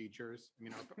and procedures. I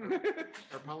mean,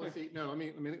 our policy. No, let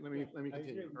me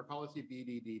continue. Our policy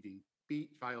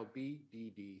file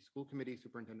BDD, School Committee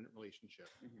Superintendent Relationship.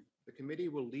 The committee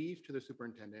will leave to the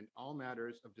superintendent all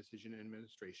matters of decision and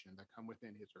administration that come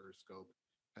within his or her scope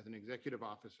as an executive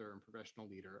officer and professional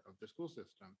leader of the school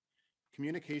system.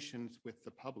 Communications with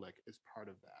the public is part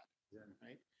of that,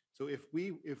 right? So if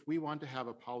we want to have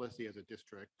a policy as a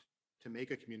district to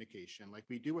make a communication like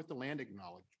we do with the land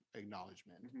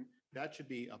acknowledgement, that should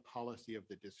be a policy of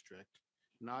the district,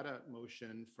 not a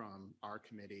motion from our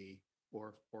committee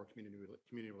or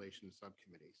community relations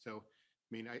subcommittee. So, I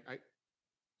mean,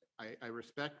 I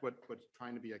respect what's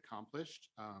trying to be accomplished.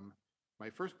 My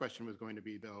first question was going to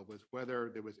be, though, was whether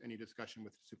there was any discussion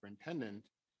with the superintendent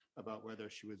about whether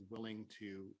she was willing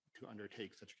to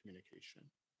undertake such communication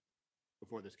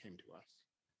before this came to us.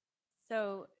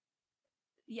 So,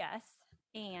 yes,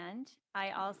 and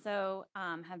I also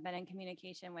have been in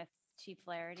communication with Chief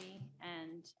Flaherty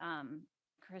and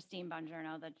Christine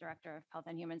Bongiorno, the Director of Health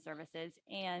and Human Services,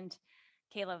 and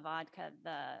Kayla Vodka,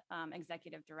 the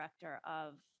Executive Director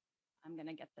of, I'm going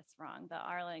to get this wrong, the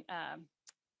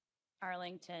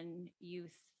Arlington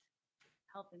Youth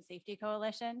Health and Safety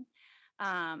Coalition,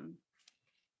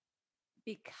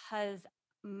 because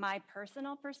my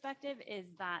personal perspective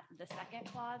is that the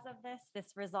second clause of this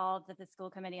resolves that the school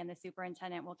committee and the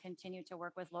superintendent will continue to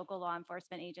work with local law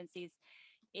enforcement agencies,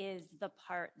 is the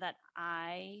part that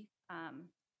I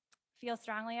feel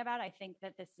strongly about. I think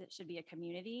that this should be a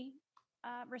community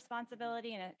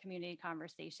responsibility and a community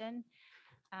conversation.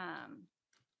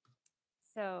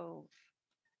 So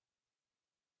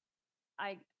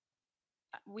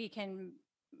we can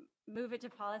move it to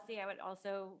policy. I would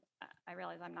also, I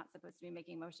realize I'm not supposed to be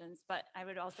making motions, but I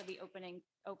would also be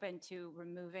open to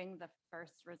removing the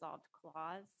first resolved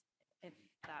clause if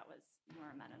that was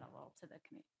more amenable to the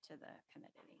committee.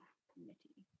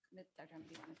 Dr.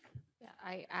 Humphrey, you want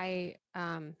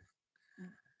to-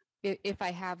 Yeah, if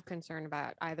I have concern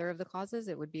about either of the clauses,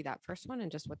 it would be that first one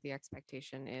and just what the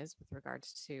expectation is with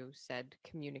regards to said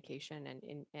communication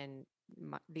and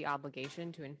the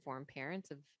obligation to inform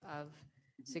parents of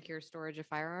secure storage of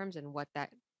firearms and what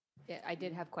that. I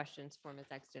did have questions for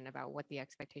Ms. Exton about what the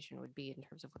expectation would be in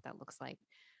terms of what that looks like,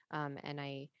 and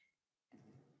I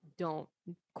don't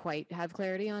quite have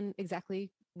clarity on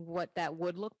exactly what that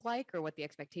would look like or what the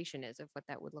expectation is of what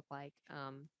that would look like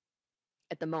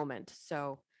at the moment.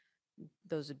 So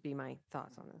those would be my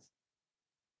thoughts on this.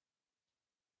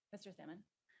 Mr. Salmon.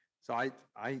 So I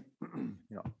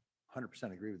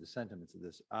 100% agree with the sentiments of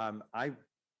this.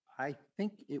 I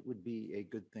think it would be a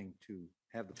good thing to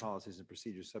have the policies and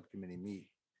procedures subcommittee meet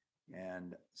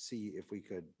and see if we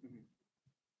could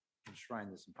enshrine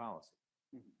this in policy.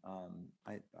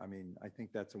 I mean, I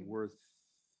think that's a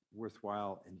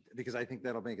worthwhile, and because I think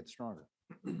that'll make it stronger.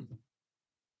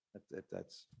 If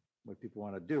that's what people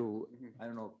want to do. I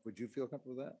don't know. Would you feel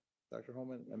comfortable with that, Dr.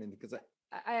 Holman? I mean, because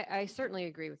I certainly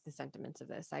agree with the sentiments of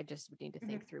this. I just would need to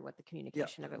think through what the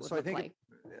communication of it would so look I think like.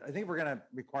 I think we're going to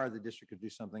require the district to do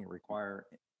something. Require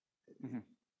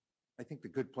I think the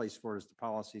good place for it is the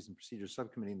Policies and Procedures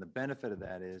Subcommittee. And the benefit of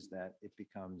that is that it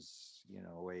becomes,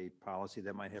 a policy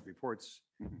that might have reports,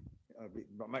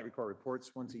 might require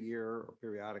reports once a year or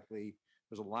periodically.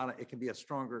 There's a lot of, it can be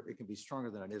stronger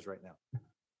than it is right now.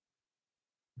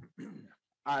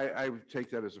 I would take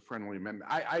that as a friendly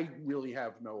amendment. I really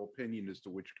have no opinion as to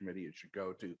which committee it should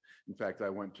go to. In fact, I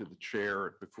went to the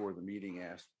chair before the meeting,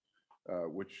 asked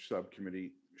which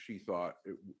subcommittee she thought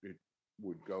it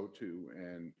would go to,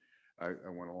 and I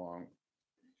went along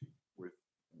with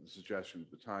the suggestion at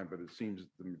the time, but it seems that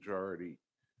the majority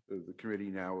of the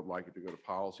committee now would like it to go to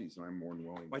policies, and I'm more than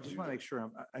willing. I just want to make sure,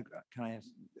 can I ask,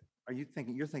 you're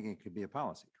thinking it could be a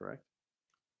policy, correct?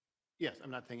 Yes,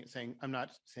 I'm not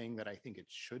saying that I think it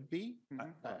should be.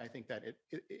 I think that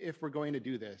if we're going to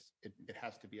do this, it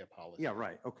has to be a policy. Yeah,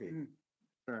 right. Okay.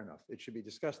 Fair enough. It should be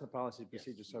discussed in the Policy and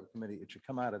Procedure Subcommittee. It should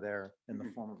come out of there in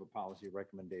the form of a policy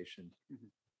recommendation.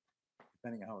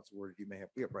 Depending on how it's worded,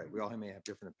 right. We all may have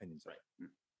different opinions. Right.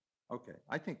 Okay.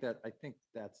 I think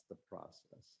that's the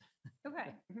process.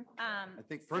 Okay. I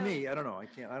think for me, I don't know.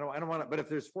 I don't want to, but if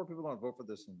there's 4 people want to vote for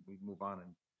this and we move on,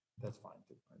 and that's fine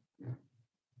too. Right?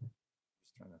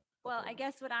 Just trying to. Well, I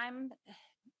guess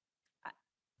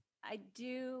I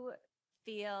do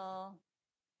feel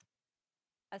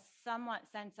a somewhat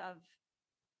sense of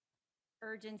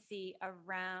urgency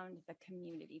around the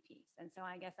community piece. And so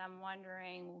I guess I'm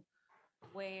wondering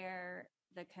where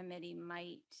the committee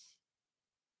might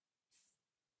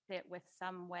sit with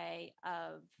some way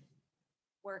of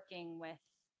working with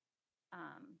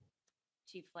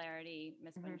Chief Flaherty,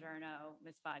 Ms. Bongiorno,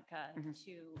 Ms. Vodka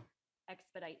to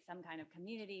expedite some kind of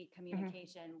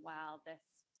communication while this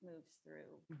moves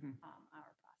through our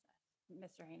process.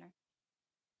 Mr. Hayner?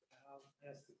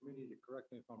 I'll ask the committee to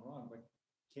correct me if I'm wrong, but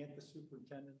can't the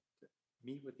superintendent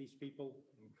meet with these people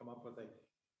and come up with a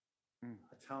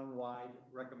town-wide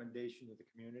recommendation to the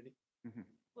community?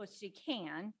 Well, she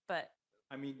can, but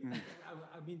I mean,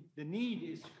 the need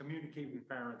is to communicate with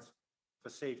parents for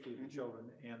safety of the children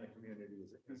and the community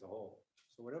as a whole.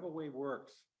 So whatever way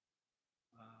works,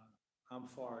 I'm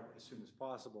for it as soon as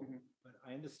possible. But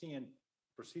I understand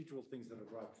procedural things that are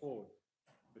brought forward.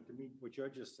 But to me, what you're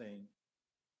just saying,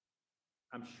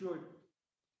 I'm sure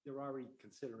they're already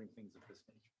considering things of this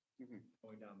nature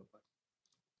going down the pipe.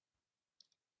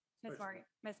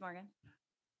 Ms. Morgan.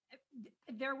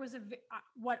 There was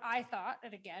what I thought,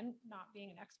 and again, not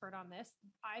being an expert on this,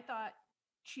 I thought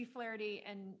Chief Flaherty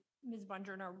and Ms.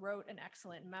 Bongiorno wrote an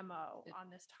excellent memo on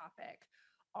this topic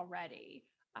already.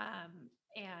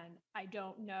 And I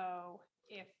don't know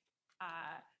if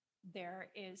there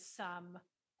is some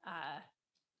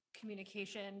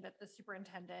communication that the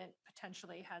superintendent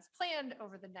potentially has planned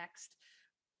over the next,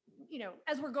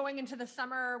 as we're going into the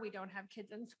summer, we don't have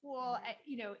kids in school,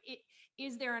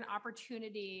 is there an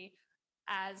opportunity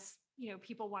as,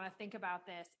 people want to think about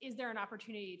this, is there an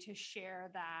opportunity to share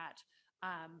that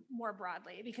more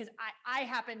broadly? Because I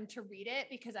happen to read it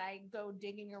because I go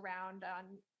digging around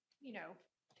on,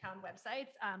 town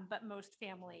websites, but most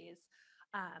families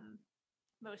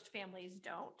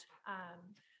don't.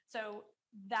 So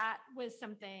that was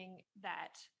something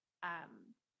that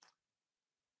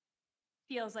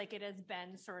feels like it has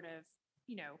been sort of,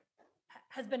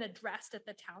 has been addressed at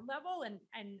the town level, and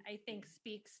I think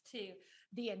speaks to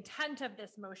the intent of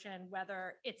this motion,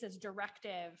 whether it's as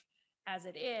directive as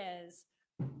it is.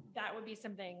 That would be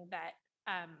something that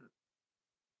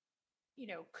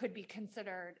could be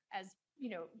considered as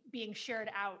being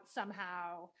shared out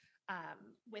somehow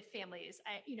with families.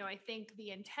 I think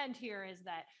the intent here is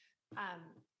that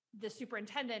the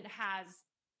superintendent has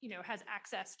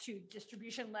access to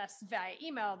distribution lists via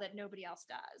email that nobody else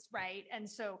does, right? And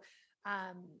so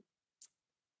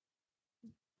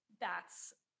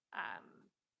that's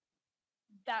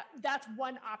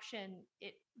one option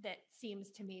that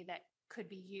seems to me that could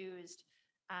be used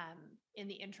in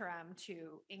the interim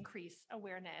to increase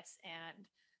awareness and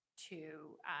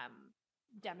to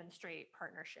demonstrate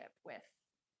partnership with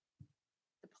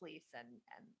the police and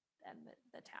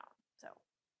the town. So.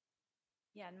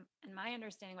 Yeah, and my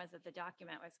understanding was that the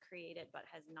document was created but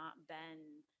has not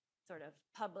been sort of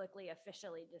publicly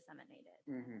officially disseminated.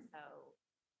 So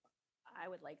I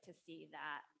would like to see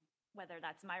that, whether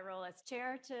that's my role as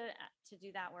chair to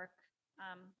do that work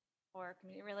or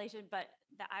community relation, but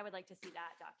that I would like to see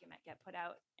that document get put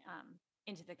out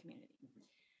into the community.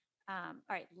 All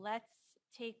right, let's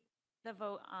take the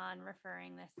vote on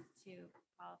referring this to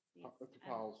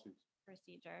policies and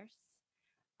procedures.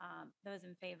 Those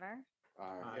in favor?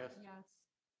 Yes.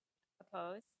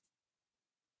 Opposed?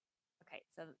 Okay,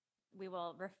 so we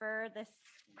will refer this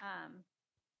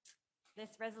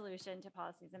this resolution to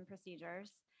policies and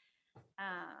procedures.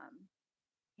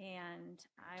 And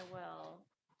I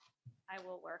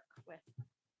will work with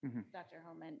Mhm. Dr.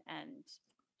 Holman and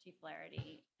Chief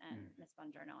Flaherty and Ms.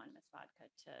 Bongiorno and Ms. Vodka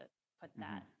to put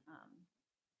that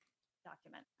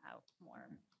document out more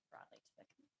broadly to the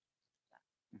community.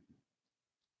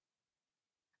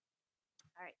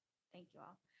 All right, thank you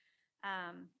all.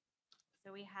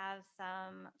 So we have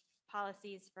some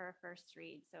policies for first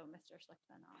read. So Mr.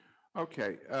 Schlichtman,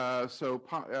 Okay,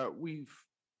 we've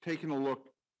taken a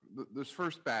look, this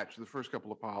first batch, the first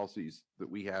couple of policies that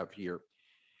we have here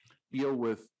deal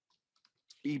with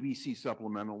EBC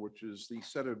supplemental, which is the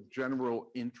set of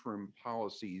general interim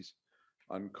policies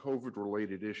on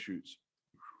COVID-related issues.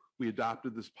 We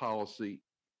adopted this policy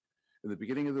in the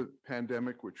beginning of the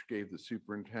pandemic, which gave the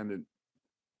superintendent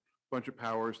a bunch of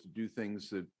powers to do things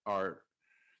that are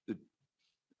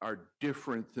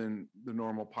different than the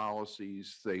normal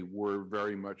policies. They were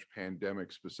very much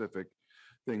pandemic specific,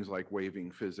 things like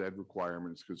waiving phys ed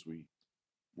requirements because we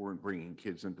weren't bringing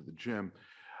kids into the gym.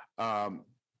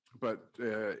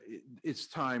 It's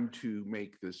time to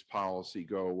make this policy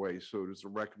go away. So it is a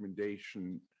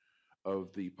recommendation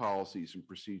of the Policies and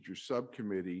Procedures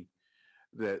Subcommittee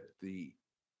that the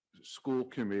school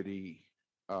committee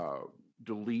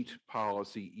delete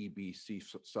policy EBC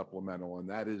supplemental, and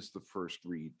that is the first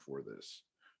read for this,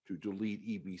 to delete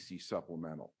EBC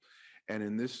supplemental. And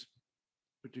in this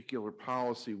particular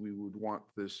policy, we would want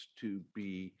this to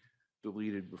be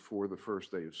deleted before the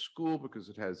first day of school because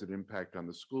it has an impact on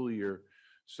the school year.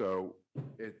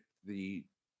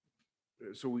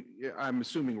 I'm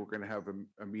assuming we're going to have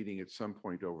a meeting at some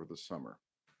point over the summer.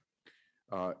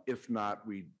 If not,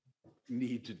 we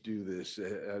need to do this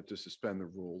to suspend the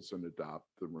rules and adopt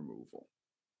the removal.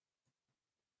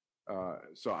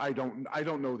 So I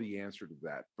don't know the answer to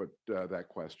that, but that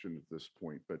question at this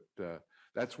point, but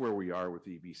that's where we are with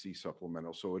EBC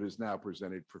supplemental. So it is now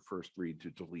presented for first read to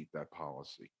delete that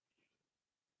policy.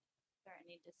 is there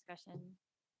any discussion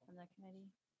from the committee?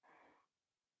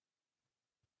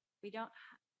 We don't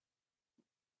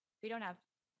have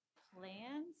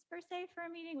plans per se for a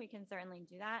meeting. We can certainly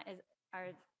do that.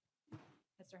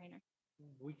 Mr. Hayner?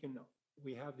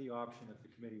 We have the option if the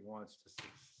committee wants to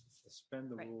suspend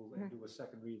the rule and do a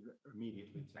second read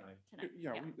immediately tonight.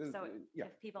 So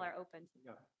if people are open.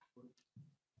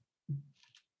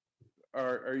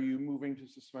 Are you moving to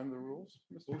suspend the rules?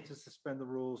 Move to suspend the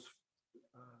rules.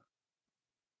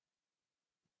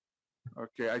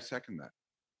 Okay, I second that.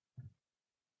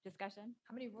 Discussion?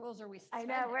 How many rules are we I suspending?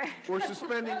 know, We're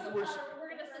suspending, We're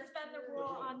going to suspend the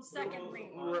rule on second read.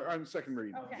 we're on second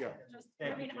read, Okay, yeah.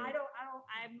 I mean,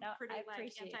 I'm pretty I like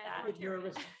appreciate that. I get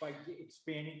nervous by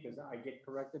expanding because I get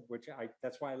corrected,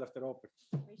 that's why I left it open.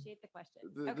 Appreciate the question.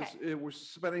 We're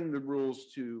suspending the rules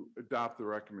to adopt the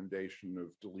recommendation of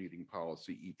deleting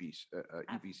policy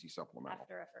EBC supplemental.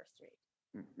 After a first read.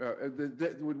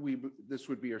 This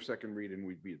would be our second read and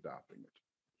we'd be adopting it.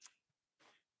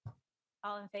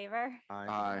 All in favor?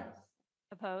 Aye.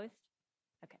 Opposed?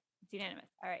 Okay, it's unanimous.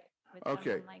 All right. Would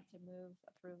Okay. someone like to move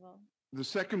approval? The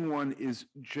second one is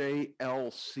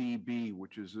JLCB,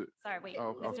 which is a. Sorry, wait,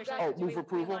 Oh, Mr. okay. Schlechter, Oh, do move we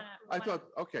approval? wanna- I thought,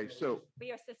 okay, so,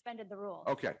 We are suspended the rule.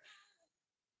 okay.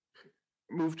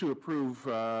 Move to approve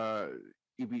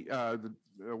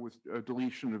with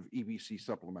deletion of EBC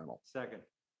supplemental. Second.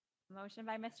 Motion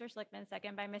by Mr. Schlickman,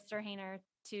 second by Mr. Hayner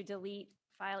to delete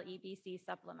file EBC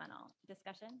supplemental.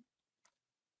 Discussion?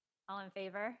 All in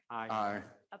favor? Aye.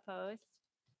 Opposed?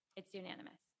 It's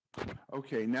unanimous.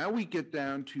 Okay, now we get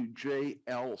down to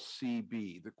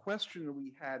JLCB. The question that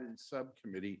we had in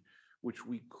subcommittee, which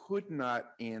we could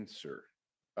not answer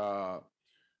for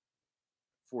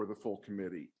the full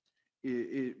committee,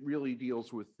 it really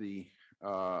deals with the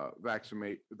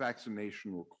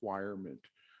vaccination requirement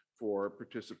for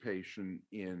participation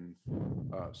in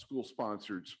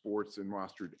school-sponsored sports and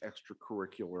rostered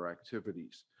extracurricular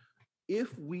activities.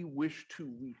 If we wish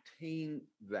to retain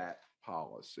that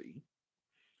policy,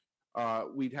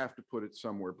 we'd have to put it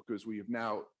somewhere because we have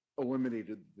now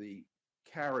eliminated the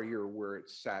carrier where it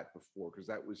sat before, because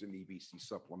that was an EBC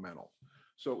supplemental.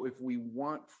 So if we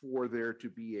want for there to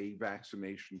be a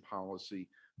vaccination policy,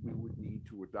 we would need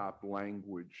to adopt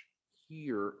language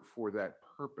here for that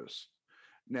purpose.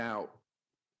 Now,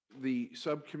 the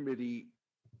subcommittee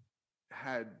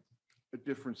had a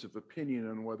difference of opinion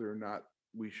on whether or not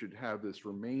we should have this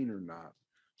remain or not.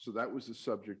 So that was the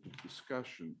subject of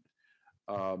discussion.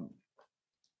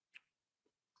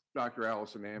 Dr.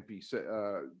 Allison Ampe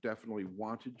definitely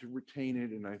wanted to retain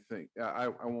it, and I think I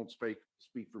won't speak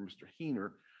for Mr.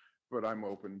 Heener, but I'm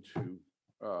open to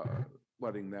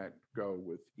letting that go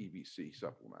with EBC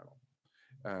supplemental.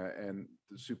 And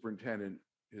the superintendent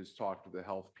has talked to the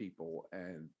health people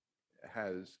and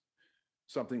has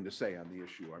something to say on the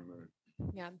issue.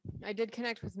 Yeah, I did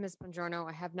connect with Ms. Bongiorno.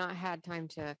 I have not had time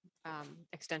to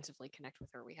extensively connect with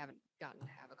her. We haven't gotten to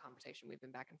have a conversation. We've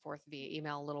been back and forth via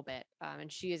email a little bit.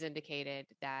 And she has indicated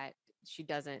that she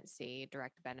doesn't see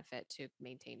direct benefit to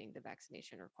maintaining the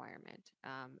vaccination requirement,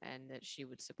 and that she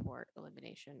would support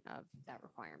elimination of that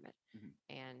requirement,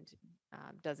 and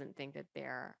doesn't think that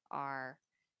there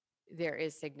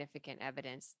is significant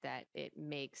evidence that it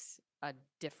makes a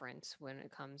difference when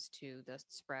it comes to the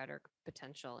spread or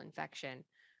potential infection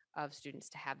of students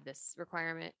to have this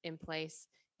requirement in place,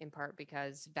 in part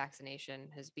because vaccination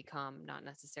has become not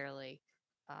necessarily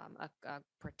a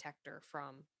protector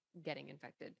from getting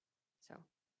infected. So,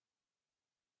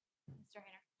 Mr.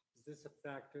 Hayner. Is this a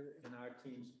factor in our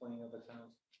teams playing other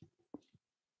towns?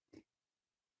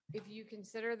 if you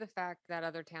consider the fact that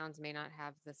other towns may not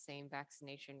have the same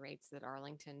vaccination rates that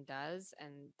Arlington does,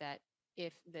 and that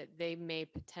they may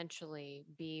potentially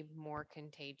be more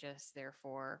contagious,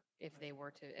 therefore, if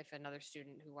another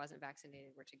student who wasn't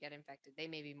vaccinated were to get infected, they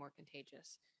may be more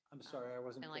contagious. I'm sorry, I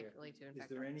wasn't and clear. likely to Is infect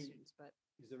there other any, students, but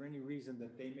is there any reason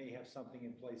that they may have something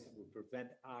in place that would prevent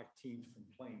our teams from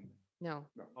playing? no.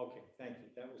 Okay, thank you.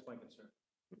 That was my concern.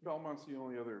 Belmont's the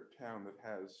only other town that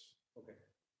has Okay.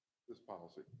 this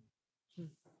policy.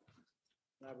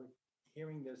 Now,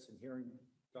 hearing this and hearing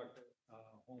Dr.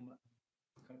 Holm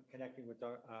connecting with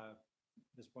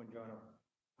Ms. Bongiorno,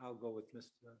 I'll go with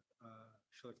Mr.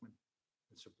 Schlickman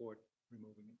and support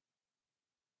removing it.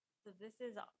 So this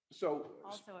is So,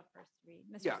 also a first read.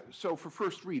 Mr. yeah, so for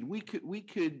first read, we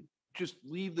could just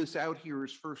leave this out here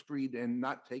as first read and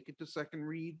not take it to second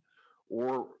read,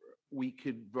 or we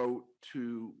could vote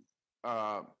to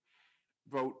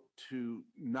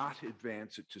not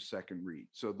advance it to second read.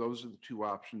 So those are the two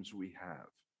options we have.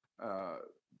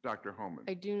 Dr. Homan.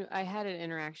 I had an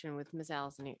interaction with Ms.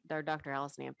 Allison, or Dr.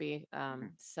 Allison Ampe,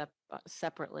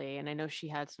 separately, and I know she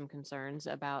had some concerns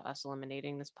about us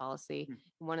eliminating this policy.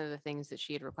 One of the things that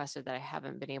she had requested that I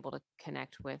haven't been able to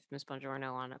connect with Ms.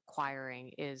 Bongiorno on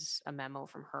acquiring is a memo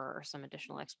from her or some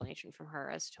additional explanation from her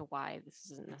as to why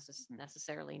this isn't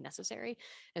necessarily necessary.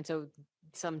 And so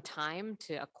some time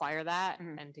to acquire that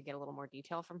and to get a little more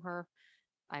detail from her,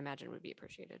 I imagine would be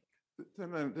appreciated.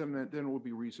 Then it would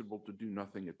be reasonable to do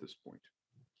nothing at this point.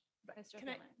 Mr. Can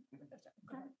I-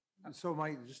 Finley. So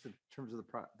just in terms of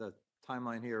the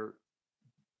timeline here,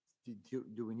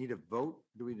 do we need a vote?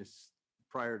 Do we just,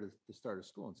 prior to the start of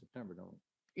school in September, don't we?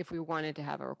 If we wanted to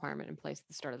have a requirement in place at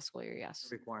the start of the school year, yes.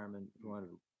 Requirement, we wanted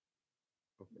to.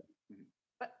 Okay.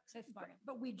 But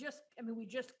we just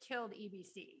killed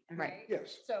EBC, Right. right?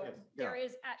 Yes. So Yes, there yeah.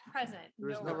 is at present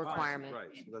There is no no requirement.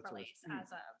 Right, in so that's what place it's-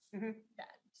 as of then.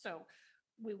 So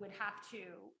we would have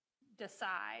to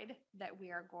decide that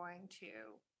we are going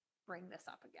to bring this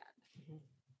up again.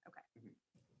 Okay.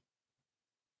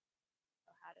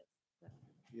 So how does the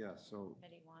Yeah, so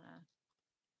committee want to?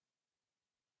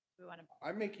 We want to.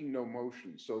 I'm making no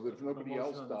motion, so that if nobody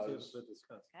else does,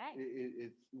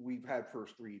 Okay. we've had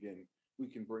first read and we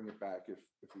can bring it back if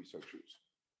we so choose.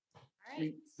 All I right.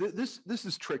 mean, this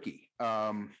is tricky.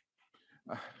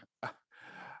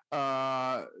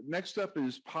 Next up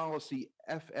is policy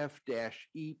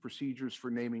FF-E, procedures for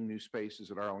naming new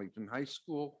spaces at Arlington High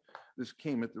School. This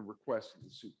came at the request of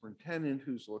the superintendent,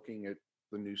 who's looking at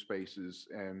the new spaces,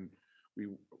 and we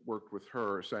worked with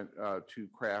her to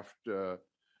craft a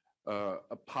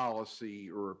policy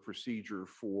or a procedure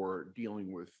for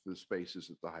dealing with the spaces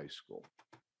at the high school.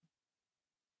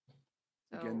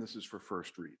 Again, this is for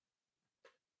first read.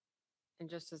 And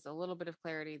just as a little bit of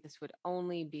clarity, this would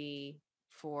only be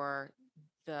for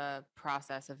the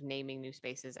process of naming new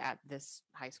spaces at this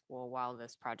high school while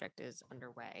this project is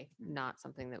underway, not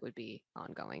something that would be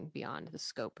ongoing beyond the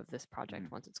scope of this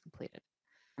project once it's completed.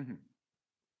 And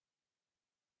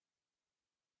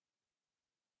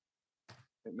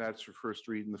that's for first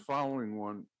read. And the following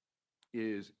one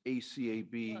is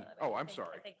ACAB. Oh, I'm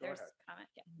sorry. I think Go there's ahead. comment.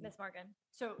 Yeah, Ms. Morgan.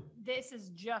 So this is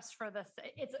just for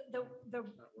it's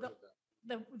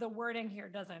the wording here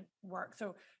doesn't work.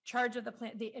 So charge of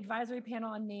the advisory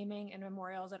panel on naming and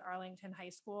memorials at Arlington High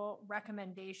School,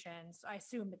 recommendations. I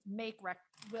assume it's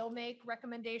will make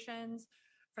recommendations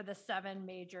for the 7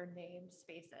 major named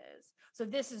spaces. So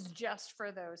this is just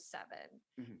for those 7.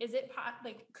 Is it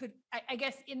I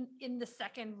guess in the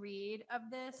second read of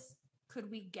this,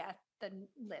 could we get the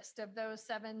list of those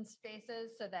 7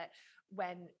 spaces so that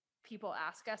when people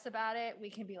ask us about it, we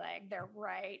can be like, they're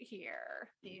right here.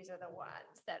 These are the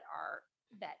ones that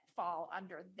fall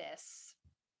under this.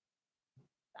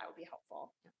 That would be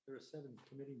helpful. There are 7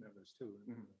 committee members too.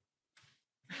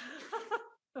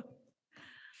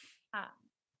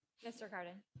 Mr.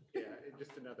 Carden. Yeah,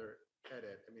 just another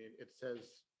edit. I mean, it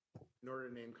says, in order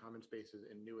to name common spaces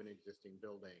in new and existing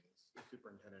buildings, the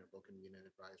superintendent will convene an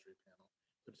advisory panel.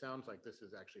 So it sounds like this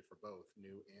is actually for both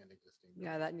new and existing.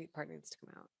 Yeah, that part needs to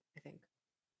come out, I think.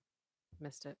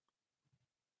 Missed it.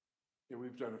 Yeah,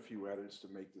 we've done a few edits to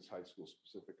make this high school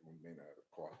specific, and we may not have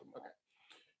caught them all.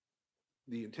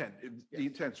 The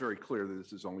intent's very clear that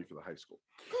this is only for the high school.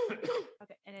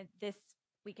 Okay, and this,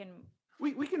 we can.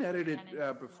 We can edit it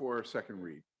before second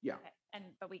read. Yeah. Okay,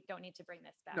 but we don't need to bring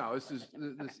this back. No, this before is the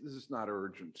different- this is not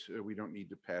urgent. We don't need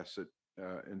to pass it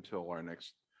until our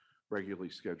next regularly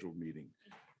scheduled meeting.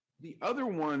 The other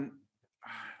one,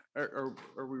 are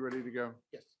we ready to go?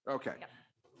 Yes. Okay. Yep.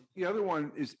 The other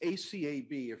one is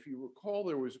ACAB. If you recall,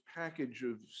 there was a package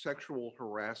of sexual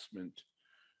harassment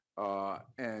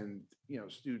and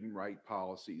student right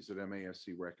policies that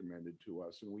MASC recommended to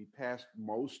us, and we passed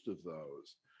most of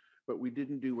those, but we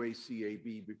didn't do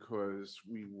ACAB because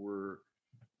we were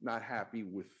not happy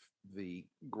with the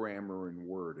grammar and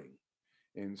wording.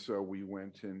 And so we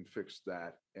went and fixed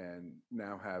that and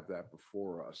now have that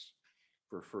before us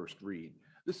for first read.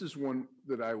 This is one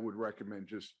that I would recommend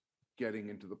just getting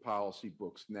into the policy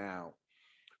books now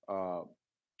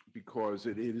because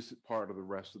it is part of the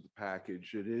rest of the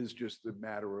package. It is just a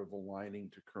matter of aligning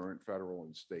to current federal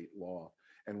and state law,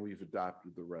 and we've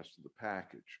adopted the rest of the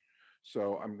package.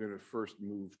 So I'm going to first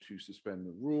move to suspend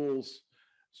the rules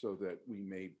so that we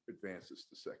may advance this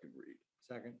to second read.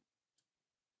 Second.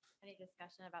 Any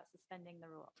discussion about suspending the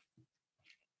rules?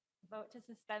 Vote to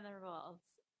suspend the rules.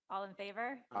 All in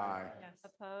favor? Aye. Yes.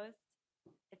 Opposed?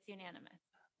 It's unanimous.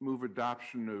 Move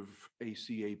adoption of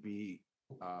ACAB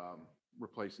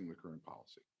replacing the current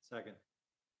policy. Second.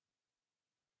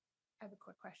 I have a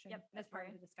quick question. Yep, As Ms. part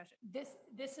of Morgan. the discussion.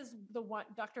 This is the one,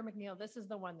 Dr. McNeil, this is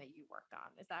the one that you worked on.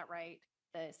 Is that right?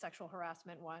 The sexual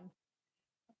harassment one?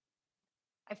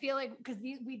 I feel like, because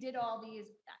we did all these,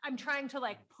 I'm trying to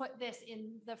like put this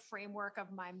in the framework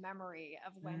of my memory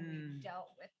of when we dealt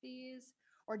with these,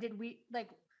 or did we like,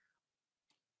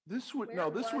 This would, Where no,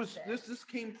 this was was, this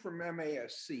came from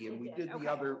MASC and we did Okay.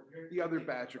 the other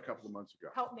batch a couple of months ago.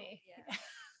 help me?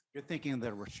 You're thinking of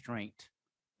the restraint.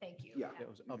 Thank you. Yeah. That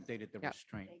was updated the Yeah.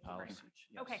 restraint Thank you very policy. much.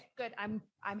 Yes. Okay, good. I'm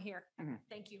here. Mhm.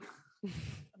 Thank you. A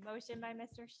motion by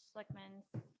Mr. Schlickman,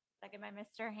 second by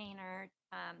Mr. Hayner,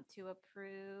 to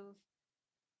approve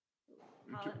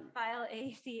file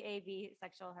ACAB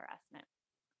sexual harassment.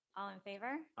 All in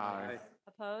favor? Aye.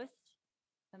 Opposed?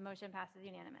 The motion passes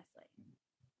unanimously.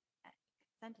 Okay,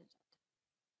 consent agenda.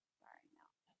 Sorry, no.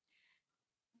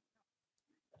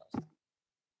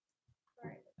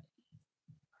 Sorry, everybody.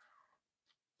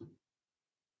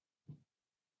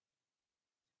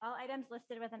 All items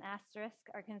listed with an asterisk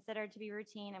are considered to be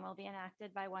routine and will be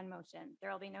enacted by one motion.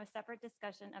 There will be no separate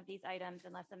discussion of these items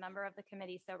unless a member of the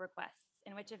committee so requests,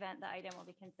 in which event the item will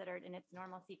be considered in its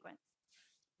normal sequence.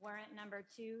 Warrant number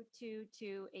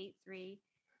 22283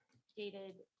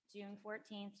 dated June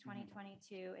 14th,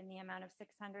 2022, in the amount of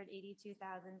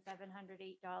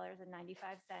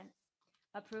 $682,708.95.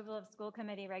 Approval of school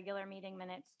committee regular meeting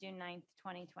minutes, June 9th,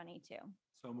 2022.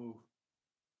 So move.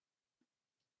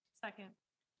 Second.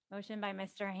 Motion by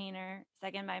Mr. Hayner,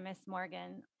 second by Ms.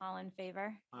 Morgan. All in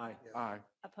favor? Aye. Aye.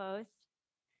 Opposed?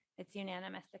 It's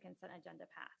unanimous. The consent agenda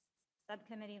passed.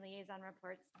 Subcommittee liaison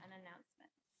reports and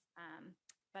announcements.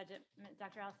 Budget,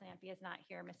 Dr. Al-Sampi is not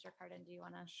here. Mr. Cardin, do you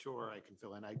want to? Sure, I can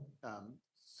fill in.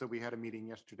 So we had a meeting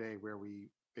yesterday where we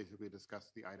basically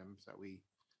discussed the items that we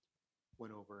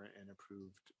went over and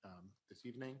approved this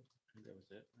evening. I think that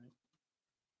was it, right?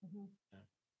 Yeah.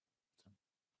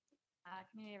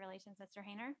 Community relations, Mr.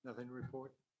 Hayner. Nothing to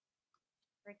report?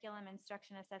 Curriculum,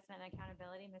 instruction, assessment, and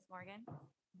accountability, Ms. Morgan.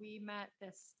 We met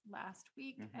this last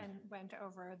week Mhm. and went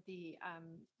over the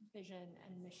vision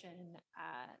and mission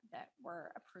that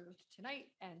were approved tonight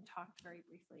and talked very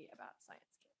briefly about Science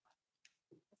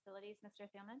Kit. Facilities, Mr.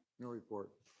 Thielman. No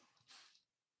report.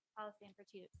 Policy and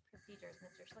procedures,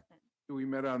 Mr. Schlickman. We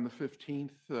met on the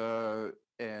 15th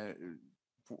and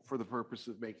for the purpose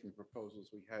of making the proposals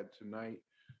we had tonight.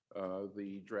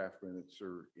 The draft minutes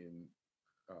are in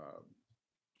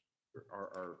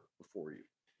are before you.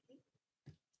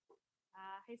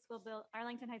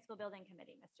 Arlington High School Building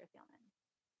Committee, Mr. Thielman.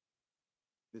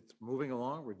 It's moving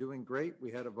along. We're doing great.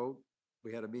 We had a vote.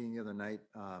 We had a meeting the other night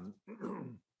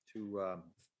to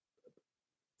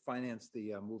finance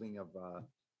the moving of the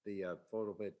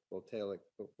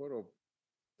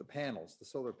the panels, the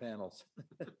solar panels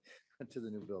to the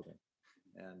new building.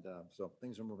 And so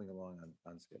things are moving along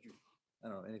on schedule. I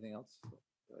don't know, anything else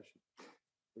that I should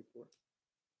report?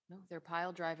 No, they're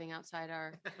pile driving outside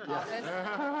our Yeah.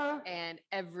 office and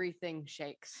everything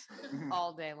shakes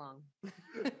all day long.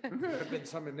 There have been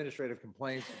some administrative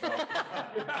complaints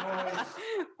about.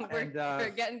 We're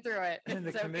getting through it. And the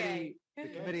It's okay.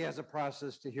 committee has a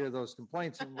process to hear those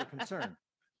complaints, and we're concerned.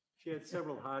 She had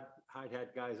several hard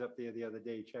hat guys up there the other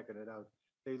day checking it out.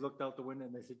 They looked out the window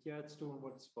and they said, yeah, it's doing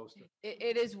what it's supposed to.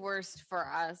 It is worst for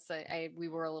us. We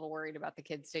were a little worried about the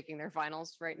kids taking their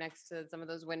finals right next to some of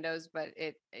those windows, but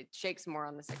it shakes more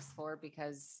on the 6th floor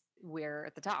because we're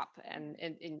at the top and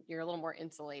you're a little more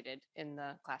insulated in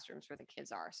the classrooms where the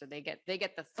kids are. So they get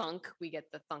the thunk, we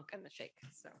get the thunk and the shake.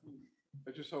 So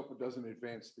I just hope it doesn't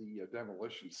advance the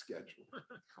demolition schedule.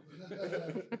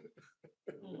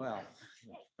 Well.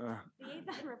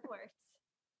 Liaison reports.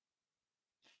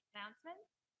 Announcement,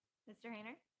 Mr.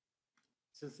 Hayner.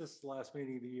 Since this is the last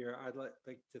meeting of the year, I'd like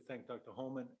to thank Dr.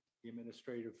 Holman, the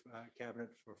administrative cabinet,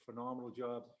 for a phenomenal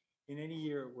job. In any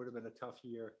year, it would have been a tough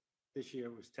year. This year,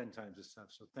 it was 10 times as tough.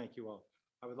 So thank you all.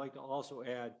 I would like to also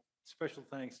add special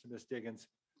thanks to Ms. Diggins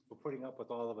for putting up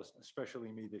with all of us, especially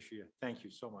me this year. Thank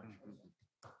you so much.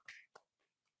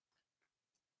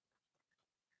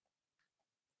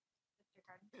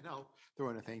 And I'll throw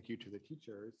in a thank you to the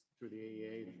teachers through the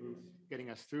AEA through getting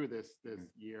us through this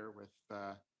year with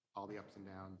all the ups and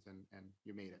downs, and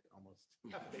you made it almost.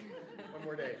 One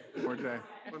more day. More day.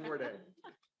 One more day.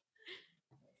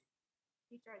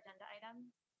 Future agenda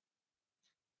items.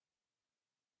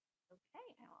 Okay,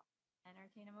 I will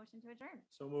entertain a motion to adjourn.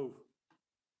 So move.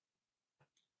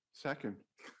 Second.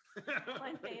 All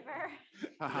in favor?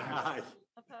 Aye.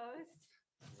 Opposed?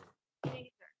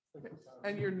 Meeting adjourned.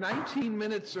 And you're 19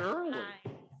 minutes early. Aye.